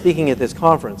will start speaking at this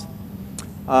conference.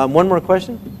 One more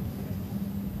question?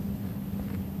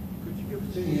 Could you give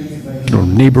us any information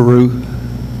on Nibiru?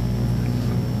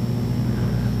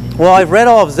 Well, I've read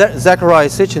all of Zecharia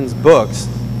Sitchin's books.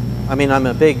 I mean, I'm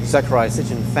a big Zecharia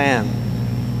Sitchin fan.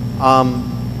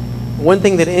 One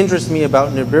thing that interests me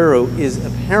about Nibiru is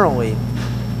apparently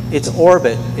its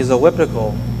orbit is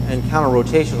elliptical and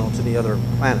counter-rotational to the other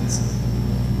planets.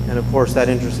 And of course that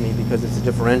interests me because it's a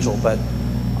differential, but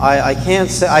I can't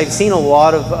say, I've seen a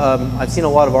lot of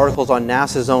articles on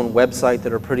NASA's own website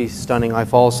that are pretty stunning. I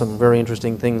follow some very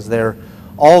interesting things there.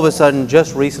 All of a sudden,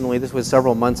 just recently, this was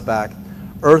several months back,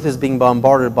 Earth is being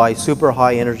bombarded by super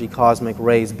high energy cosmic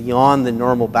rays beyond the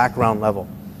normal background level.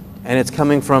 And it's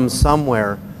coming from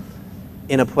somewhere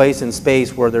in a place in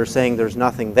space where they're saying there's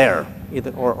nothing there.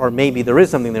 Or maybe there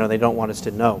is something there they don't want us to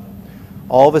know.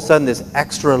 All of a sudden, this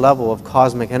extra level of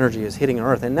cosmic energy is hitting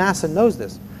Earth, and NASA knows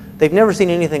this. They've never seen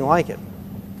anything like it.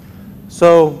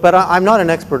 So, but I'm not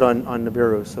an expert on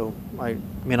Nibiru, so I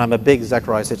mean, I'm a big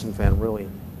Zecharia Sitchin fan, really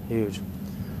huge.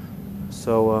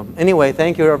 So anyway,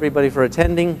 thank you everybody for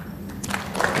attending,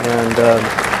 and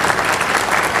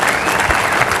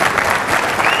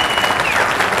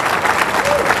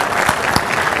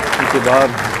thank you, Bob.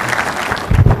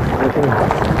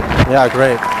 Yeah,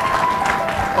 great.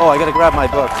 Oh, I got to grab my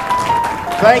book.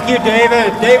 Thank you,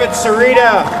 David. David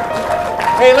Sereda.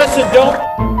 Hey, listen, don't